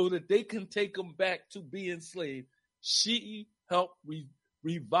so that they can take them back to be enslaved. She helped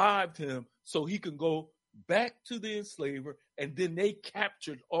revive him so he can go back to the enslaver, and then they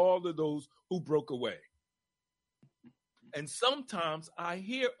captured all of those who broke away. And sometimes I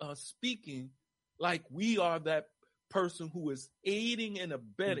hear us speaking like we are that person who is aiding and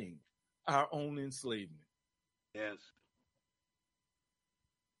abetting our own enslavement. Yes.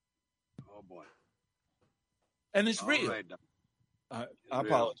 Oh, boy. And it's real. Right, I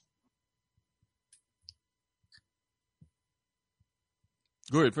apologize.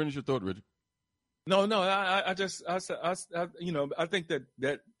 Go ahead, finish your thought, Richard. No, I think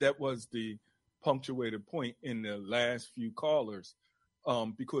that was the punctuated point in the last few callers,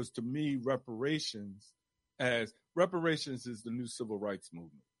 because to me, reparations is the new civil rights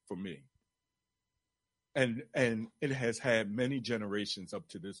movement for me, and it has had many generations up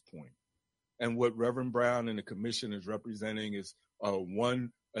to this point. And what Reverend Brown and the commission is representing is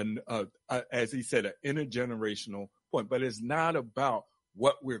as he said, an intergenerational point. But it's not about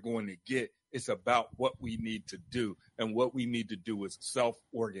what we're going to get. It's about what we need to do. And what we need to do is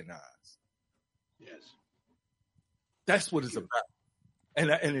self-organize. Yes. That's what it's about.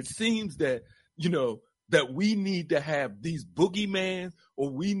 And it seems that, that we need to have these boogeyman, or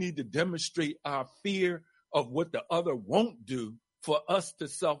we need to demonstrate our fear of what the other won't do for us to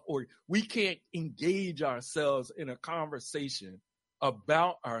self-organize. We can't engage ourselves in a conversation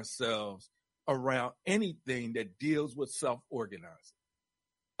about ourselves around anything that deals with self-organizing,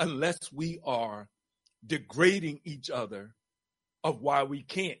 unless we are degrading each other of why we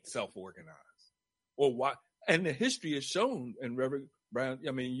can't self-organize, or why. And the history has shown, and Reverend Brown,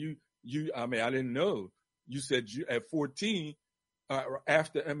 I didn't know. You said you at 14,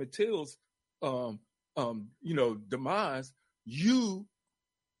 after Emmett Till's, demise, you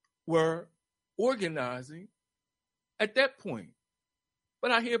were organizing at that point. But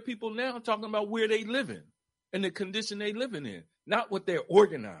I hear people now talking about where they living and the condition they living in, not what they're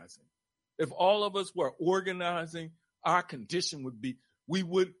organizing. If all of us were organizing, our condition would be, it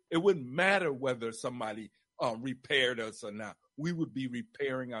wouldn't matter whether somebody repaired us or not. We would be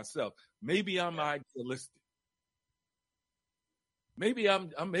repairing ourselves. Maybe I'm idealistic. Maybe I'm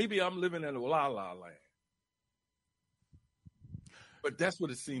living in a la-la land. But that's what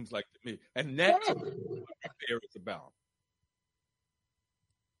it seems like to me. And that's what repair is about.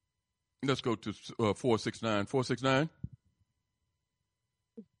 Let's go to 469. 469.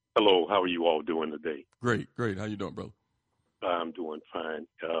 Hello, how are you all doing today? Great. How you doing, brother? I'm doing fine.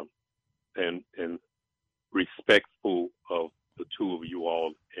 And respectful of the two of you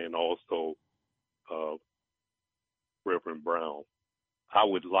all, and also Reverend Brown. I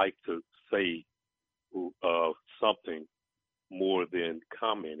would like to say something more than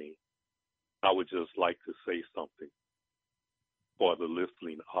commenting. I would just like to say something for the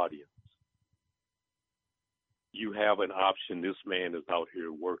listening audience. You have an option. This man is out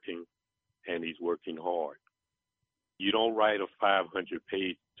here working, and he's working hard. You don't write a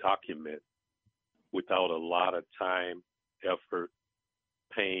 500-page document without a lot of time, effort,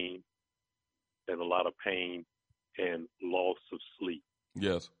 pain and a lot of pain and loss of sleep.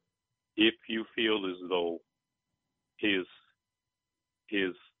 Yes. If you feel as though his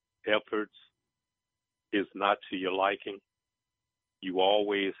efforts is not to your liking, you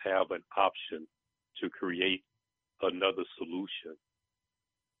always have an option to create another solution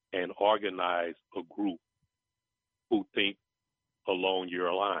and organize a group who think along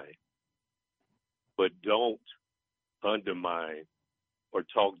your line. But don't undermine or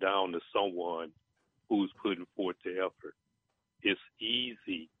talk down to someone who's putting forth the effort. It's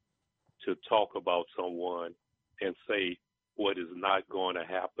easy to talk about someone and say what is not going to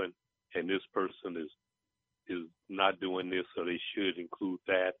happen, and this person is not doing this, so they should include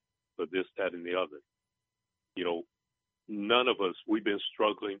that, or this, that, and the other. You know, none of us, we've been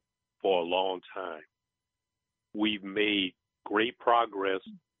struggling for a long time. We've made great progress.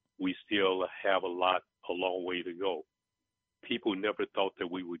 We still have a long way to go. People never thought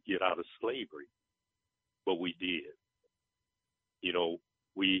that we would get out of slavery, but we did. You know,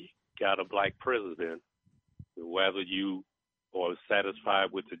 we got a black president, whether you are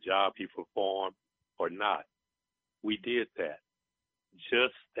satisfied with the job he performed or not. We did that.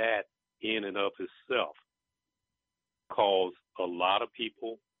 Just that in and of itself caused a lot of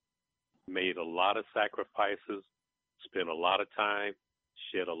people, made a lot of sacrifices, spent a lot of time,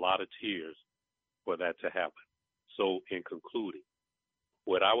 shed a lot of tears for that to happen. So in concluding,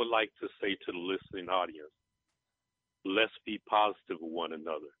 what I would like to say to the listening audience, let's be positive with one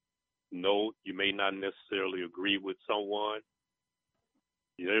another. No, you may not necessarily agree with someone.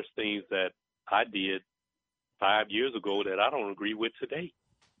 There's things that I did 5 years ago that I don't agree with today.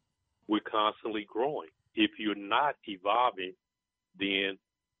 We're constantly growing. If you're not evolving, then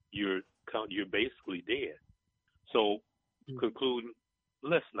you're basically dead. So, concluding,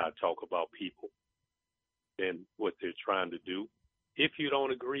 let's not talk about people and what they're trying to do. If you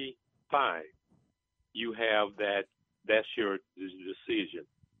don't agree, fine. You have that. That's your decision.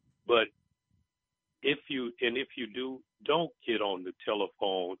 But if you do, don't get on the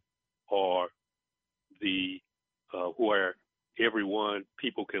telephone or the where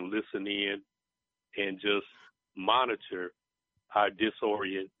people can listen in and just monitor our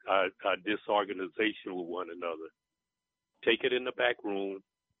disorganization with one another. Take it in the back room.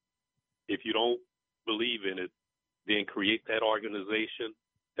 If you don't believe in it, then create that organization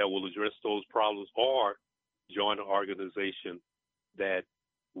that will address those problems, or join an organization that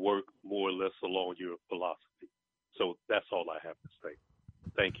work more or less along your philosophy. So that's all I have to say.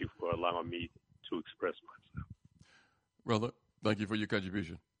 Thank you for allowing me to express myself. Brother, thank you for your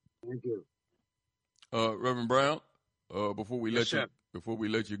contribution. Thank you. Reverend Brown, before we let you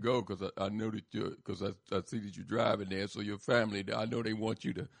go, because I know that because I see that you're driving there, so your family, I know they want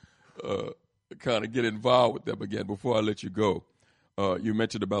you to kind of get involved with them again. Before I let you go, you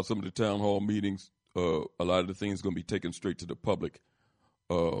mentioned about some of the town hall meetings. A lot of the things going to be taken straight to the public,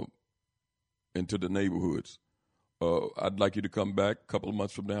 into the neighborhoods. I'd like you to come back a couple of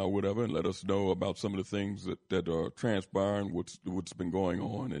months from now or whatever and let us know about some of the things that are transpiring, what's been going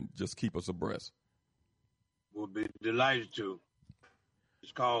on, and just keep us abreast. We'll be delighted to.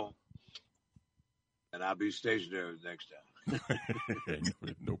 Just call, and I'll be stationary next time.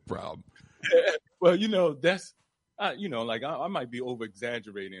 No problem. Well, that's, like I might be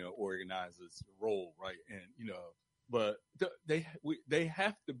over-exaggerating an organizer's role, right? And, but they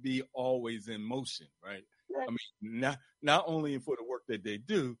have to be always in motion, right? I mean, not only for the work that they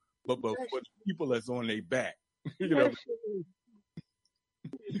do, but for the people that's on their back,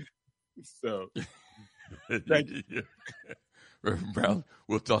 So, thank you. Reverend Brown,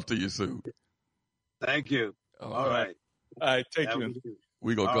 we'll talk to you soon. Thank you. All right. All right, take care.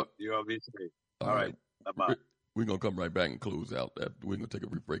 We're going to go. You all be safe. All right. Bye-bye. We're going to come right back and close out. We're going to take a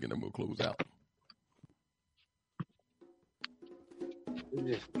brief break and then we'll close out.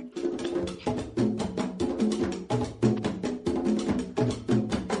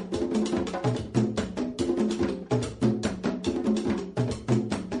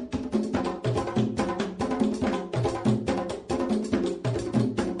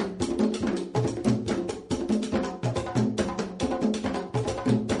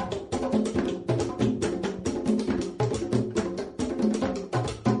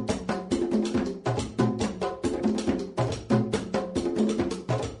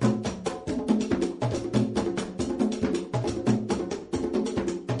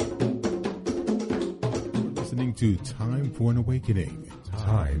 To Time for an Awakening.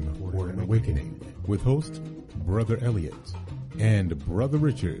 Time for an Awakening. With host Brother Elliot and Brother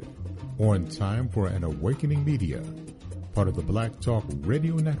Richard on Time for an Awakening Media, part of the Black Talk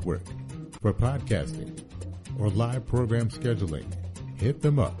Radio Network. For podcasting or live program scheduling, hit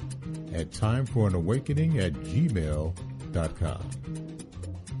them up at timeforanawakening@gmail.com.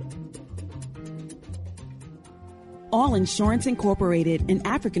 All Insurance Incorporated, an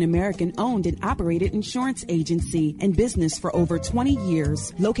African-American owned and operated insurance agency in business for over 20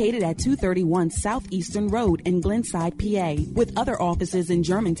 years, located at 231 Southeastern Road in Glenside, PA, with other offices in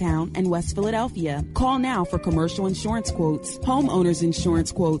Germantown and West Philadelphia. Call now for commercial insurance quotes, homeowners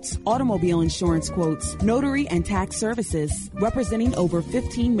insurance quotes, automobile insurance quotes, notary and tax services, representing over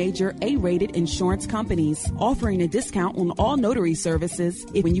 15 major A-rated insurance companies, offering a discount on all notary services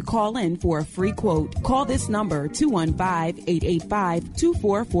when you call in for a free quote. Call this number, 215-885-2444.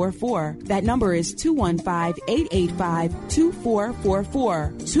 That number is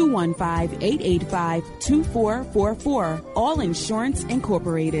 215-885-2444. 215-885-2444. All Insurance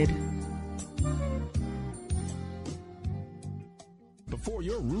Incorporated. Before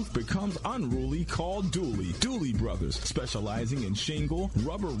your roof becomes unruly, call Dooley. Dooley Brothers, specializing in shingle,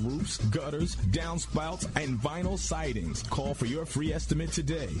 rubber roofs, gutters, downspouts, and vinyl sidings. Call for your free estimate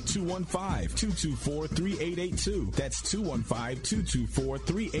today. 215-224-3882. That's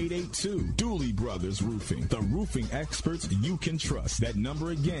 215-224-3882. Dooley Brothers Roofing, the roofing experts you can trust. That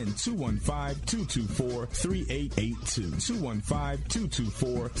number again, 215-224-3882.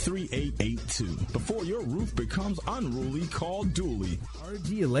 215-224-3882. Before your roof becomes unruly, call Dooley.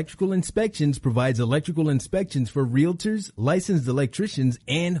 RG Electrical Inspections provides electrical inspections for realtors, licensed electricians,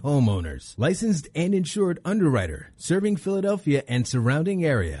 and homeowners. Licensed and insured underwriter, serving Philadelphia and surrounding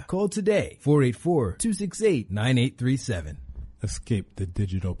area. Call today, 484-268-9837. Escape the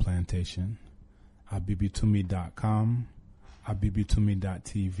digital plantation. abibitumi.com,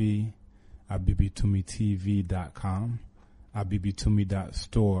 abibitumi.tv, abibitumitv.com,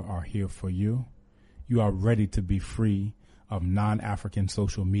 abibitumi.store are here for you. You are ready to be free of non-African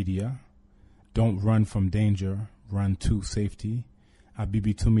social media. Don't run from danger, run to safety.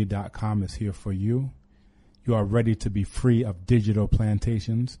 abibitumi.com is here for you. You are ready to be free of digital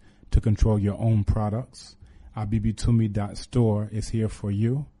plantations to control your own products. abibitumi.store is here for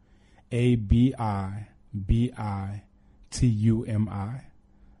you. ABIBITUMI,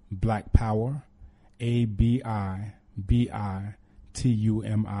 Black Power,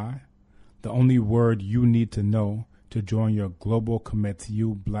 ABIBITUMI. The only word you need to know to join your global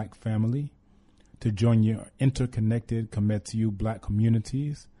Kemetiu Black family, to join your interconnected Kemetiu Black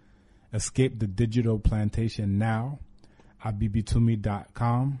communities. Escape the digital plantation now.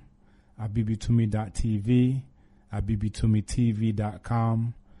 abibitumi.com, abibitumi.tv,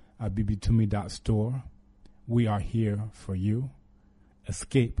 abibitumitv.com, abibitumi.store. We are here for you.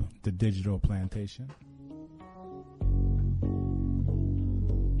 Escape the digital plantation.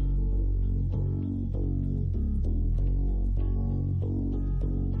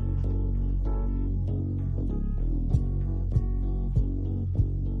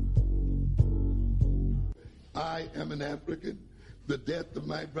 I am an African. The death of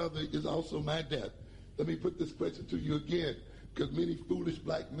my brother is also my death. Let me put this question to you again, because many foolish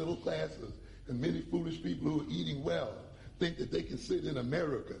black middle classes and many foolish people who are eating well think that they can sit in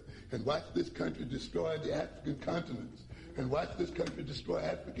America and watch this country destroy the African continents, and watch this country destroy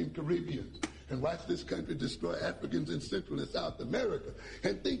African Caribbeans, and watch this country destroy Africans in Central and South America,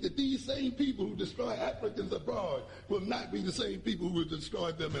 and think that these same people who destroy Africans abroad will not be the same people who will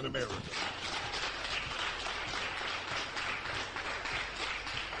destroy them in America.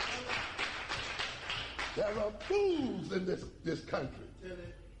 There are fools in this country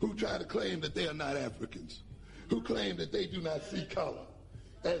who try to claim that they are not Africans, who claim that they do not see color,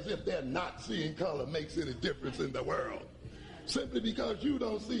 as if their not seeing color makes any difference in the world. Simply because you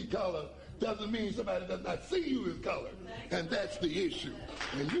don't see color doesn't mean somebody does not see you as color, and that's the issue.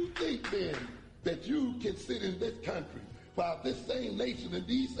 And you think then that you can sit in this country while this same nation and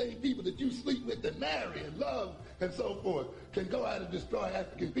these same people that you sleep with and marry and love and so forth can go out and destroy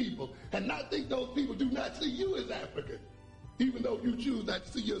African people and not think those people do not see you as African. Even though you choose not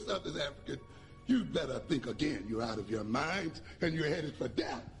to see yourself as African, you'd better think again. You're out of your minds and you're headed for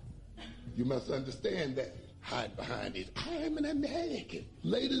death. You must understand that. Hide behind it. I'm an American.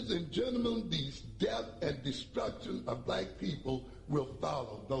 Ladies and gentlemen, the death and destruction of black people will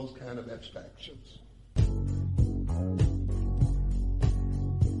follow those kind of abstractions.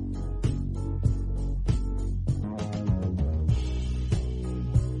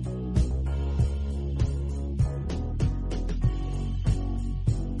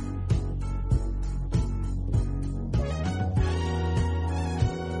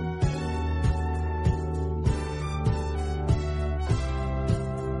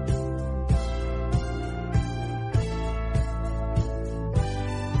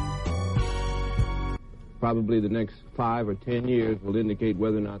 probably the next 5 or 10 years will indicate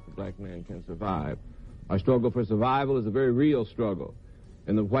whether or not the black man can survive. Our struggle for survival is a very real struggle,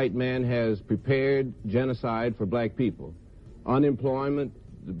 and the white man has prepared genocide for black people. Unemployment,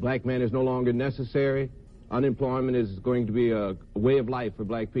 the black man is no longer necessary. Unemployment is going to be a way of life for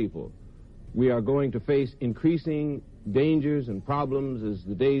black people. We are going to face increasing dangers and problems as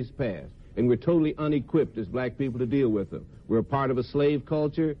the days pass, and we're totally unequipped as black people to deal with them. We're a part of a slave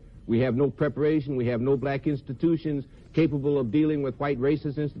culture. We have no preparation. We have no black institutions capable of dealing with white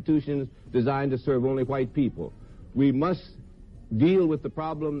racist institutions designed to serve only white people. We must deal with the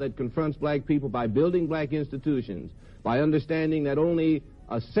problem that confronts black people by building black institutions, by understanding that only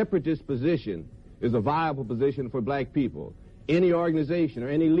a separatist position is a viable position for black people. Any organization or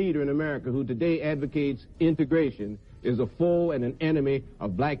any leader in America who today advocates integration is a foe and an enemy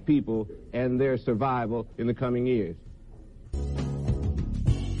of black people and their survival in the coming years.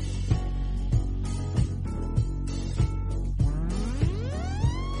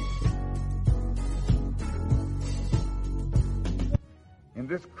 In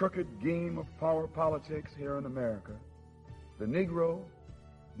this crooked game of power politics here in America, the Negro,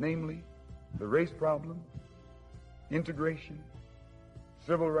 namely the race problem, integration,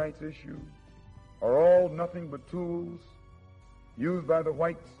 civil rights issues, are all nothing but tools used by the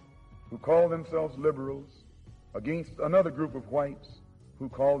whites who call themselves liberals against another group of whites who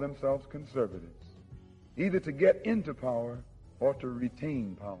call themselves conservatives, either to get into power or to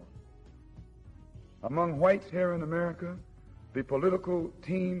retain power. Among whites here in America, the political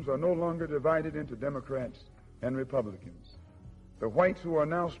teams are no longer divided into Democrats and Republicans. The whites who are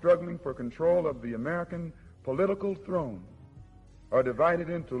now struggling for control of the American political throne are divided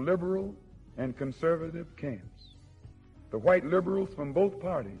into liberal and conservative camps. The white liberals from both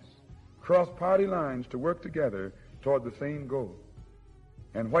parties cross party lines to work together toward the same goal,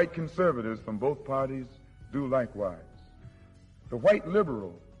 and white conservatives from both parties do likewise. The white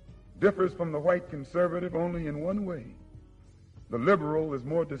liberal differs from the white conservative only in one way. The liberal is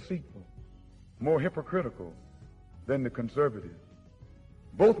more deceitful, more hypocritical than the conservative.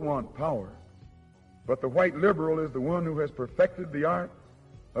 Both want power, but the white liberal is the one who has perfected the art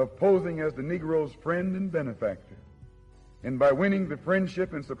of posing as the Negro's friend and benefactor. And by winning the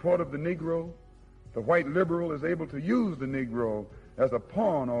friendship and support of the Negro, the white liberal is able to use the Negro as a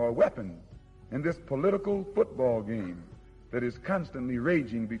pawn or a weapon in this political football game that is constantly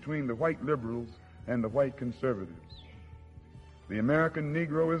raging between the white liberals and the white conservatives. The American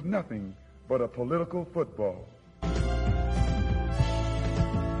Negro is nothing but a political football.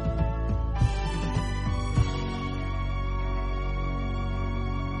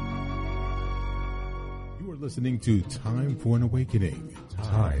 You are listening to Time for an Awakening.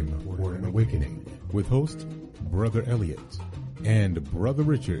 Time for an Awakening with host Brother Elliot and Brother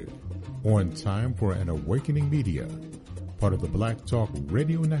Richard on Time for an Awakening Media, part of the Black Talk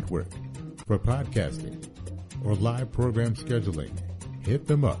Radio Network. For podcasting or live program scheduling, hit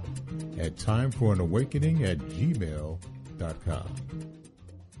them up at timeforanawakening@gmail.com.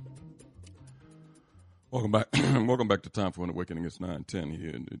 Welcome back. Welcome back to Time for an Awakening. It's 9:10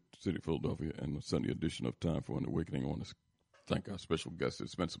 here in the city of Philadelphia, and the Sunday edition of Time for an Awakening. I want to thank our special guest that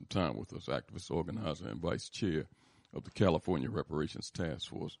spent some time with us, activist, organizer, and vice chair of the California Reparations Task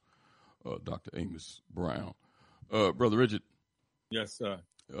Force, Dr. Amos Brown. Brother Richard. Yes, sir.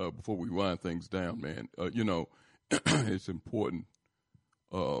 Before we wind things down, man, it's important.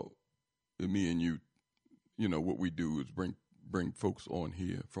 Me and you, what we do is bring folks on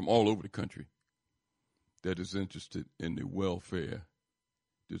here from all over the country that is interested in the welfare,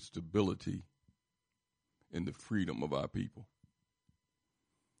 the stability, and the freedom of our people.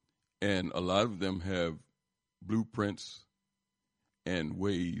 And a lot of them have blueprints and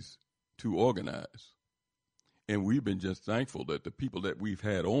ways to organize. And we've been just thankful that the people that we've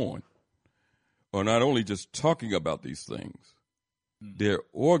had on are not only just talking about these things, they're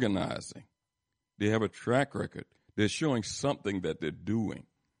organizing. They have a track record. They're showing something that they're doing.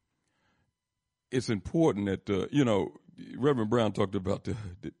 It's important that, Reverend Brown talked about the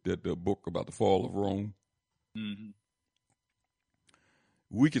book about the fall of Rome. Mm-hmm.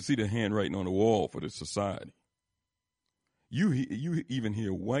 We can see the handwriting on the wall for this society. You even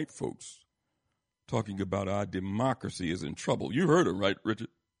hear white folks talking about our democracy is in trouble. You heard it, right, Richard?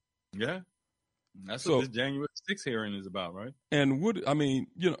 Yeah. That's what this January 6th hearing is about, right? And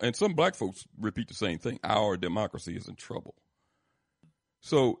and some black folks repeat the same thing. Our democracy is in trouble.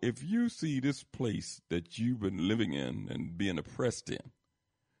 So if you see this place that you've been living in and being oppressed in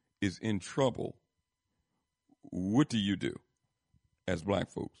is in trouble, what do you do as black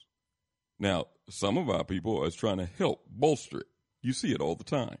folks? Now, some of our people are trying to help bolster it. You see it all the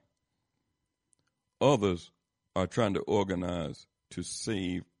time. others are trying to organize to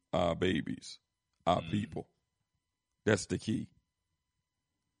save our babies, our people. That's the key.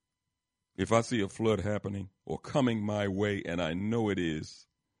 If I see a flood happening or coming my way, and I know it is,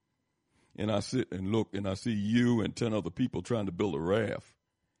 and I sit and look and I see you and 10 other people trying to build a raft,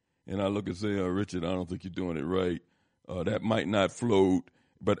 and I look and say, Richard, I don't think you're doing it right. That might not float,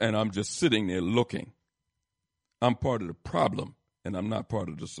 and I'm just sitting there looking. I'm part of the problem, and I'm not part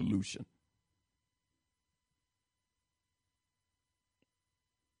of the solution.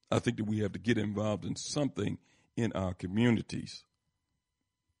 I think that we have to get involved in something in our communities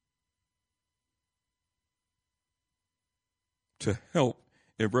to help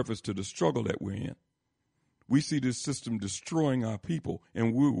in reference to the struggle that we're in. We see this system destroying our people,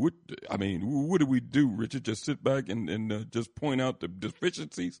 and what do we do, Richard? Just sit back and just point out the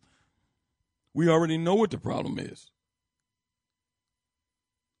deficiencies? We already know what the problem is.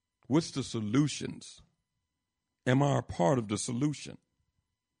 What's the solutions? Am I a part of the solution?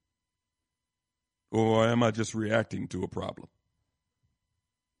 Or am I just reacting to a problem?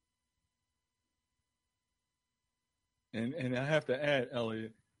 And I have to add,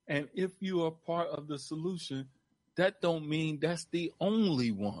 Elliot, and if you are part of the solution, that don't mean that's the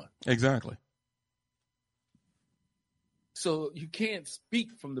only one. Exactly. So you can't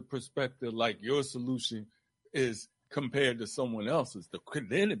speak from the perspective like your solution is compared to someone else's.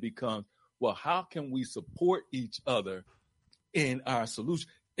 Then it becomes, well, how can we support each other in our solution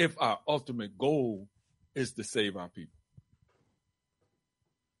if our ultimate goal is to save our people?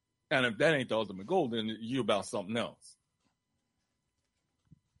 And if that ain't the ultimate goal, then you're about something else.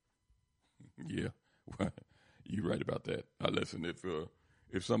 Yeah, you're right about that. Listen,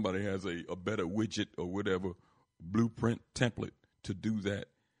 if somebody has a better widget or whatever, blueprint template to do that,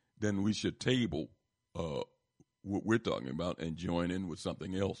 then we should table what we're talking about and join in with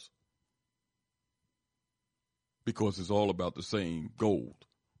something else. Because it's all about the same goal.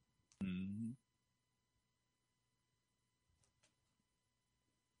 Mm-hmm.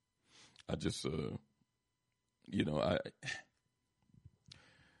 I just,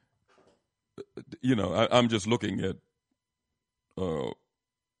 I'm just looking at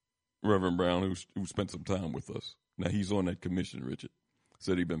Reverend Brown, who spent some time with us. Now, he's on that commission, Richard.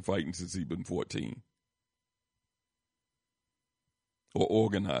 Said he's been fighting since he's been 14. Or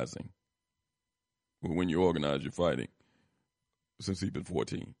organizing. Well, when you organize, you're fighting. Since he's been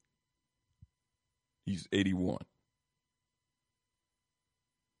 14. He's 81.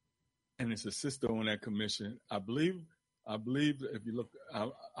 And it's a sister on that commission. I believe if you look,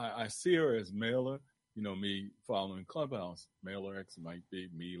 I see her as Mailer. You know, me following Clubhouse. Mailer X might be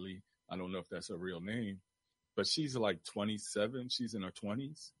Mealy. I don't know if that's her real name. But she's like 27. She's in her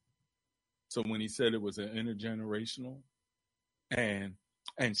 20s. So when he said it was an intergenerational, and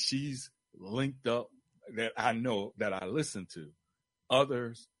she's linked up that I know that I listen to,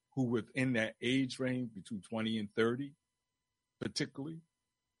 others who within that age range between 20 and 30, particularly.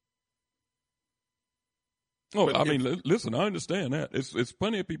 Oh, but listen, I understand that. It's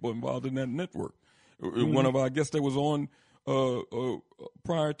plenty of people involved in that network. Mm-hmm. One of our guests that was on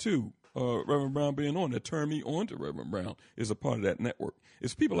prior to Reverend Brown being on, that turned me on to Reverend Brown, is a part of that network.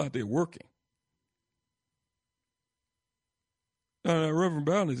 It's people out there working. Reverend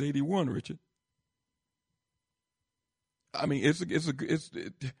Brown is 81, Richard. I mean,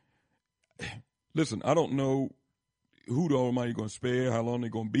 listen, I don't know who the Almighty going to spare, how long they're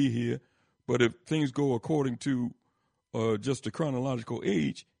going to be here. But if things go according to just the chronological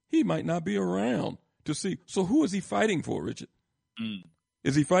age, he might not be around to see. So who is he fighting for, Richard? Mm.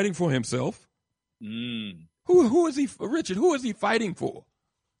 Is he fighting for himself? Mm. Who is he, Richard? Who is he fighting for?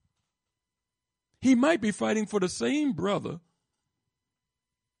 He might be fighting for the same brother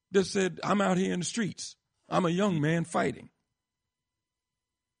that said, I'm out here in the streets. I'm a young man fighting.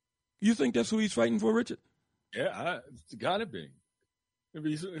 You think that's who he's fighting for, Richard? Yeah, it's got to be. If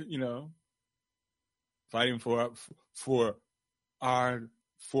he's, fighting for our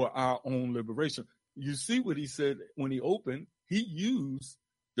own liberation. You see what he said when he opened. He used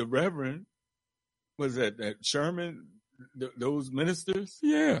the Reverend, was that Sherman, those ministers?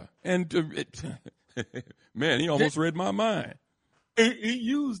 Yeah, and man, he almost read my mind. He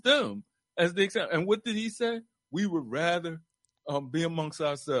used them as the example. And what did he say? We would rather be amongst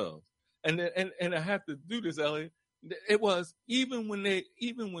ourselves. And I have to do this, Elliot. It was even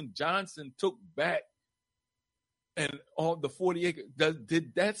when Johnson took back and all the 40 acres,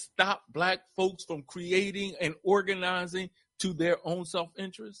 did that stop black folks from creating and organizing to their own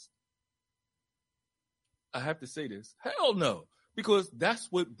self-interest? I have to say this. Hell no. Because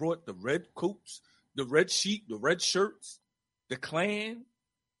that's what brought the red coats, the red sheep, the red shirts, the Klan.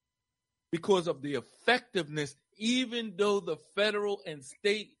 because of the effectiveness, even though the federal and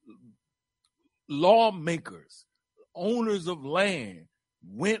state lawmakers, owners of land,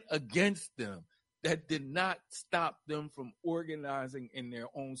 went against them, that did not stop them from organizing in their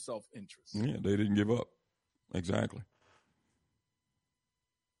own self-interest. Yeah, they didn't give up. Exactly.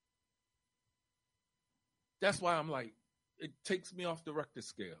 That's why I'm like, it takes me off the Richter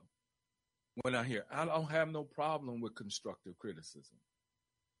scale when I hear, I don't have no problem with constructive criticism.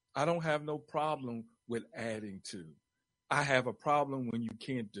 I don't have no problem with adding to. I have a problem when you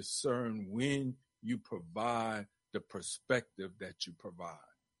can't discern when you provide the perspective that you provide.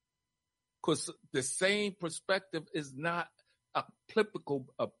 Because the same perspective is not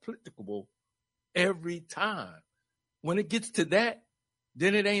applicable every time. When it gets to that,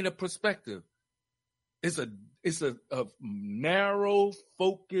 then it ain't a perspective. It's a narrow,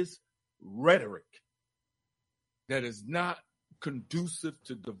 focused rhetoric that is not conducive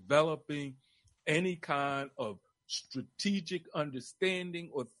to developing any kind of strategic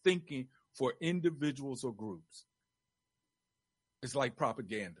understanding or thinking for individuals or groups. It's like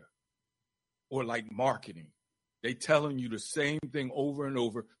propaganda or like marketing. They telling you the same thing over and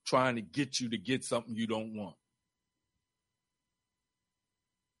over, trying to get you to get something you don't want.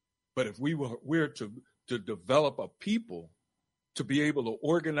 But if we're to develop a people to be able to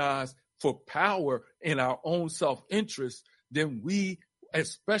organize for power in our own self-interest, then we,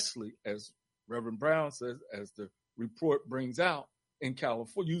 especially as Reverend Brown says, as the report brings out in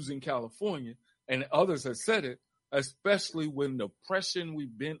California, using California, and others have said it, especially when the oppression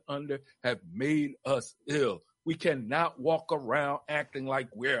we've been under have made us ill. We cannot walk around acting like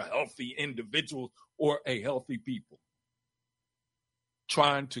we're healthy individuals or a healthy people,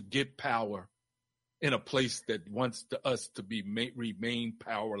 trying to get power in a place that wants us to remain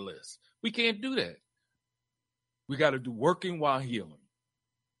powerless. We can't do that. We got to do working while healing.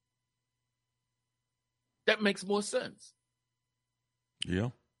 That makes more sense. Yeah.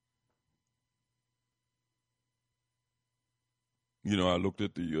 You know, I looked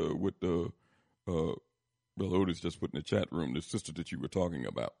at what Brother Otis just put in the chat room, the sister that you were talking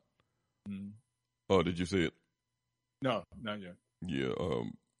about. Mm-hmm. Oh, did you see it? No, not yet. Yeah.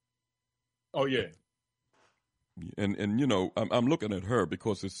 Oh, yeah. And you know, I'm looking at her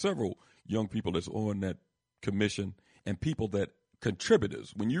because there's several young people that's on that commission and people that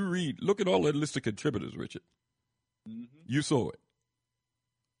contributors. When you look at all that list of contributors, Richard. Mm-hmm. You saw it.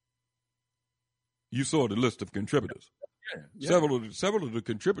 You saw the list of contributors. Yeah. Several of the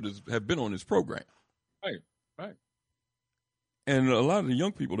contributors have been on this program. Right. And a lot of the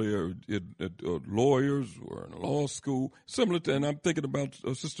young people there are lawyers or in law school, similar to, and I'm thinking about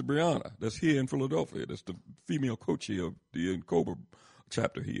Sister Brianna that's here in Philadelphia. That's the female coach here of the Cobra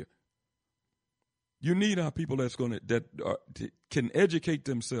chapter here. You need our people that can educate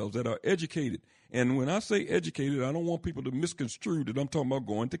themselves, that are educated. And when I say educated, I don't want people to misconstrue that I'm talking about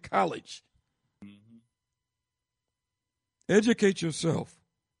going to college. Mm-hmm. Educate yourself.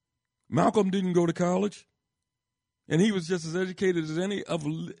 Malcolm didn't go to college. And he was just as educated as any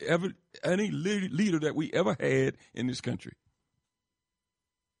leader that we ever had in this country.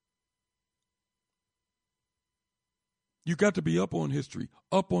 You got to be up on history,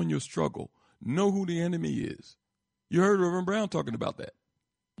 up on your struggle, know who the enemy is. You heard Reverend Brown talking about that.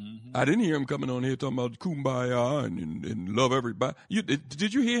 Mm-hmm. I didn't hear him coming on here talking about kumbaya and love everybody.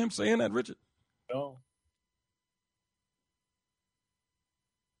 Did you hear him saying that, Richard? No.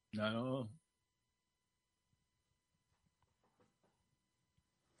 No.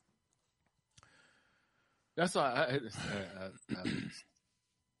 That's why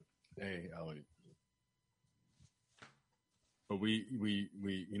hey, Ellie. But we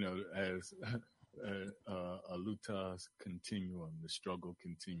you know, as a Luther's continuum, the struggle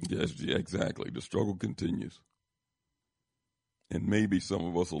continues. Yes, exactly. The struggle continues. And maybe some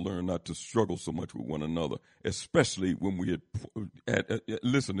of us will learn not to struggle so much with one another, especially when we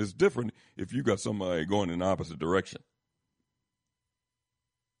listen, it's different if you got somebody going in the opposite direction.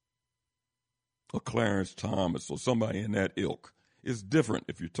 Or Clarence Thomas or somebody in that ilk. It's different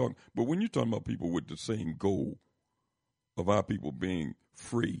if you're talking. But when you're talking about people with the same goal of our people being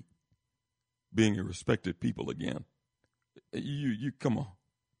free, being a respected people again, you come on,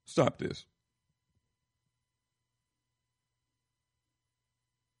 stop this.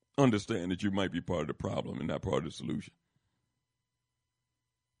 Understand that you might be part of the problem and not part of the solution.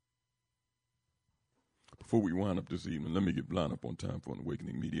 Before we wind up this evening, let me get line up on Time for an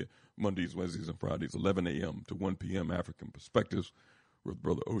Awakening Media. Mondays, Wednesdays, and Fridays, 11 a.m. to 1 p.m. African Perspectives with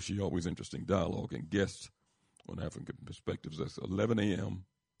Brother Oshie. Always interesting dialogue and guests on African Perspectives. That's 11 a.m.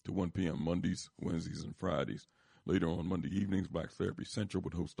 to 1 p.m. Mondays, Wednesdays, and Fridays. Later on Monday evenings, Black Therapy Central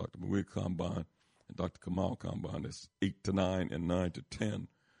with host Dr. Muir Kamban and Dr. Kamal Kamban. That's 8 to 9 and 9 to 10.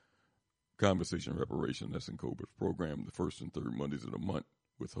 Conversation Reparation, that's in Cobra's program, the first and third Mondays of the month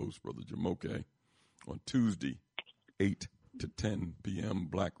with host Brother Jamoke. On Tuesday, 8 to 10 p.m.,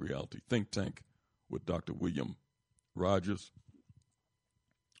 Black Reality Think Tank with Dr. William Rogers.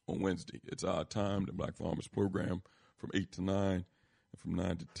 On Wednesday, it's our time, the Black Farmers Program, from 8 to 9, and from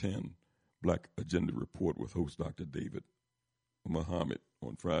 9 to 10, Black Agenda Report with host Dr. David Muhammad.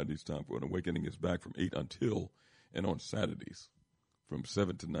 On Fridays, Time for an Awakening is back from 8 until, and on Saturdays, from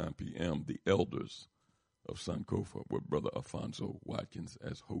 7 to 9 p.m., the Elders of Sankofa with Brother Alfonso Watkins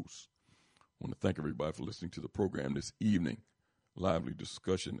as host. I want to thank everybody for listening to the program this evening. Lively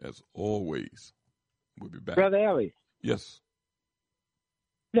discussion as always. We'll be back. Brother Elliot. Yes.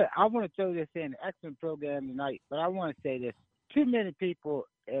 Look, I want to throw this in. Excellent program tonight, but I want to say this. Too many people,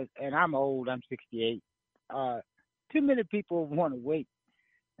 and I'm old, I'm 68, too many people want to wait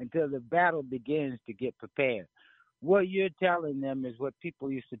until the battle begins to get prepared. What you're telling them is what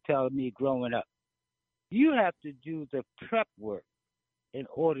people used to tell me growing up. You have to do the prep work in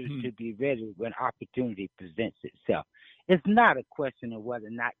order to be ready when opportunity presents itself. It's not a question of whether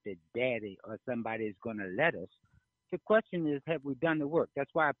or not the daddy or somebody is going to let us. The question is, have we done the work? That's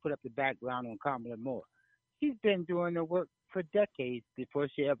why I put up the background on Kamala Moore. She's been doing the work for decades before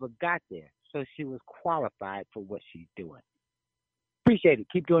she ever got there, so she was qualified for what she's doing. Appreciate it.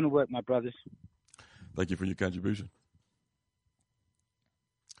 Keep doing the work, my brothers. Thank you for your contribution.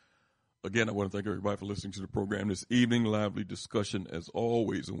 Again, I want to thank everybody for listening to the program this evening. Lively discussion as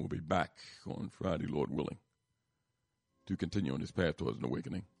always, and we'll be back on Friday, Lord willing, to continue on this path towards an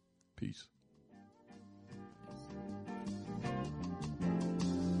awakening. Peace.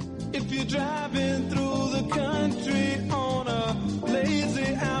 If you're driving through the country on a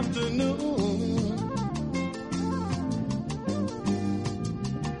lazy afternoon,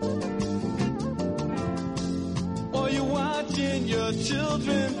 or you're watching your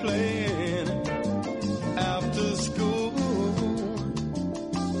children playing after school,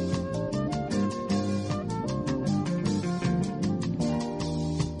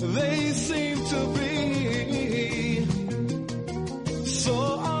 they seem to be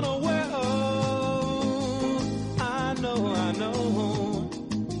so unaware of, I know,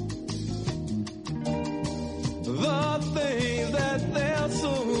 the things that they'll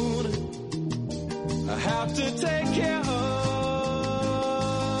soon have to take care of.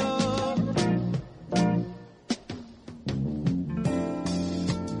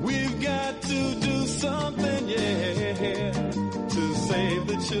 We've got to do something, yeah, to save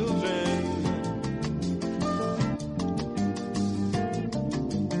the children.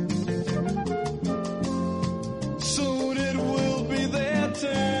 Soon it will be their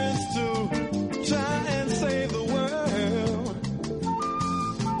turns to try and save the world.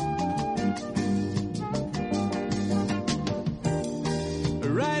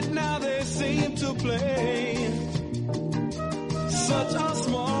 Right now they seem to play such a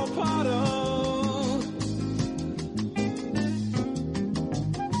small part of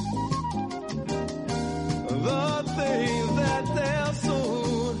the things that they'll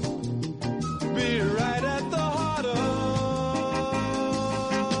soon be right at the heart of.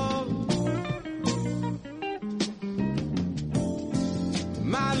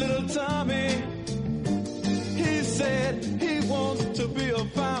 My little Tommy, he said he wants to be a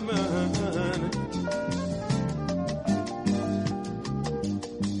fireman.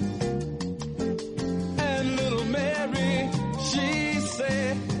 And little Mary, she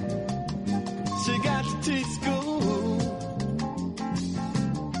said she got to teach school.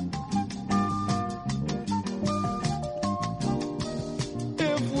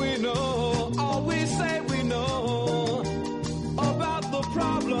 If we know all we say we know about the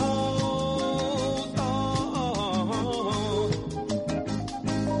problems,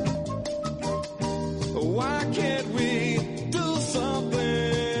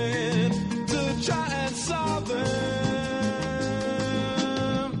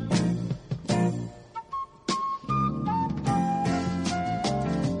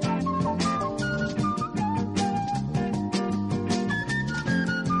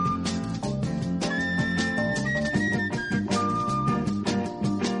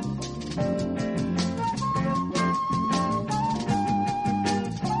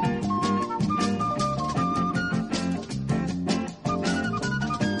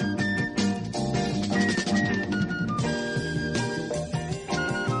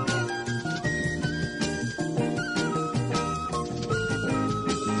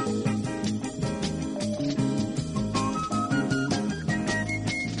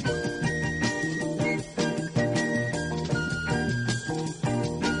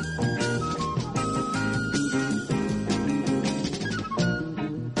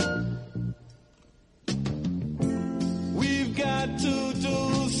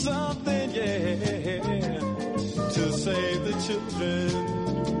 children.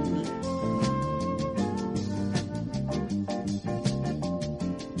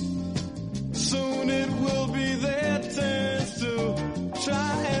 Soon it will be their turns to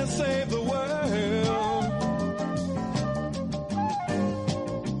try and save the world.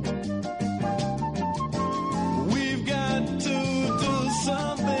 We've got to do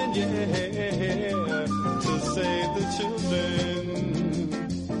something, yeah, to save the children.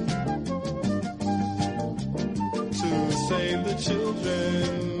 To save the children.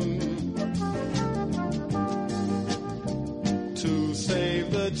 To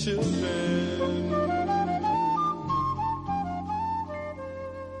save the children.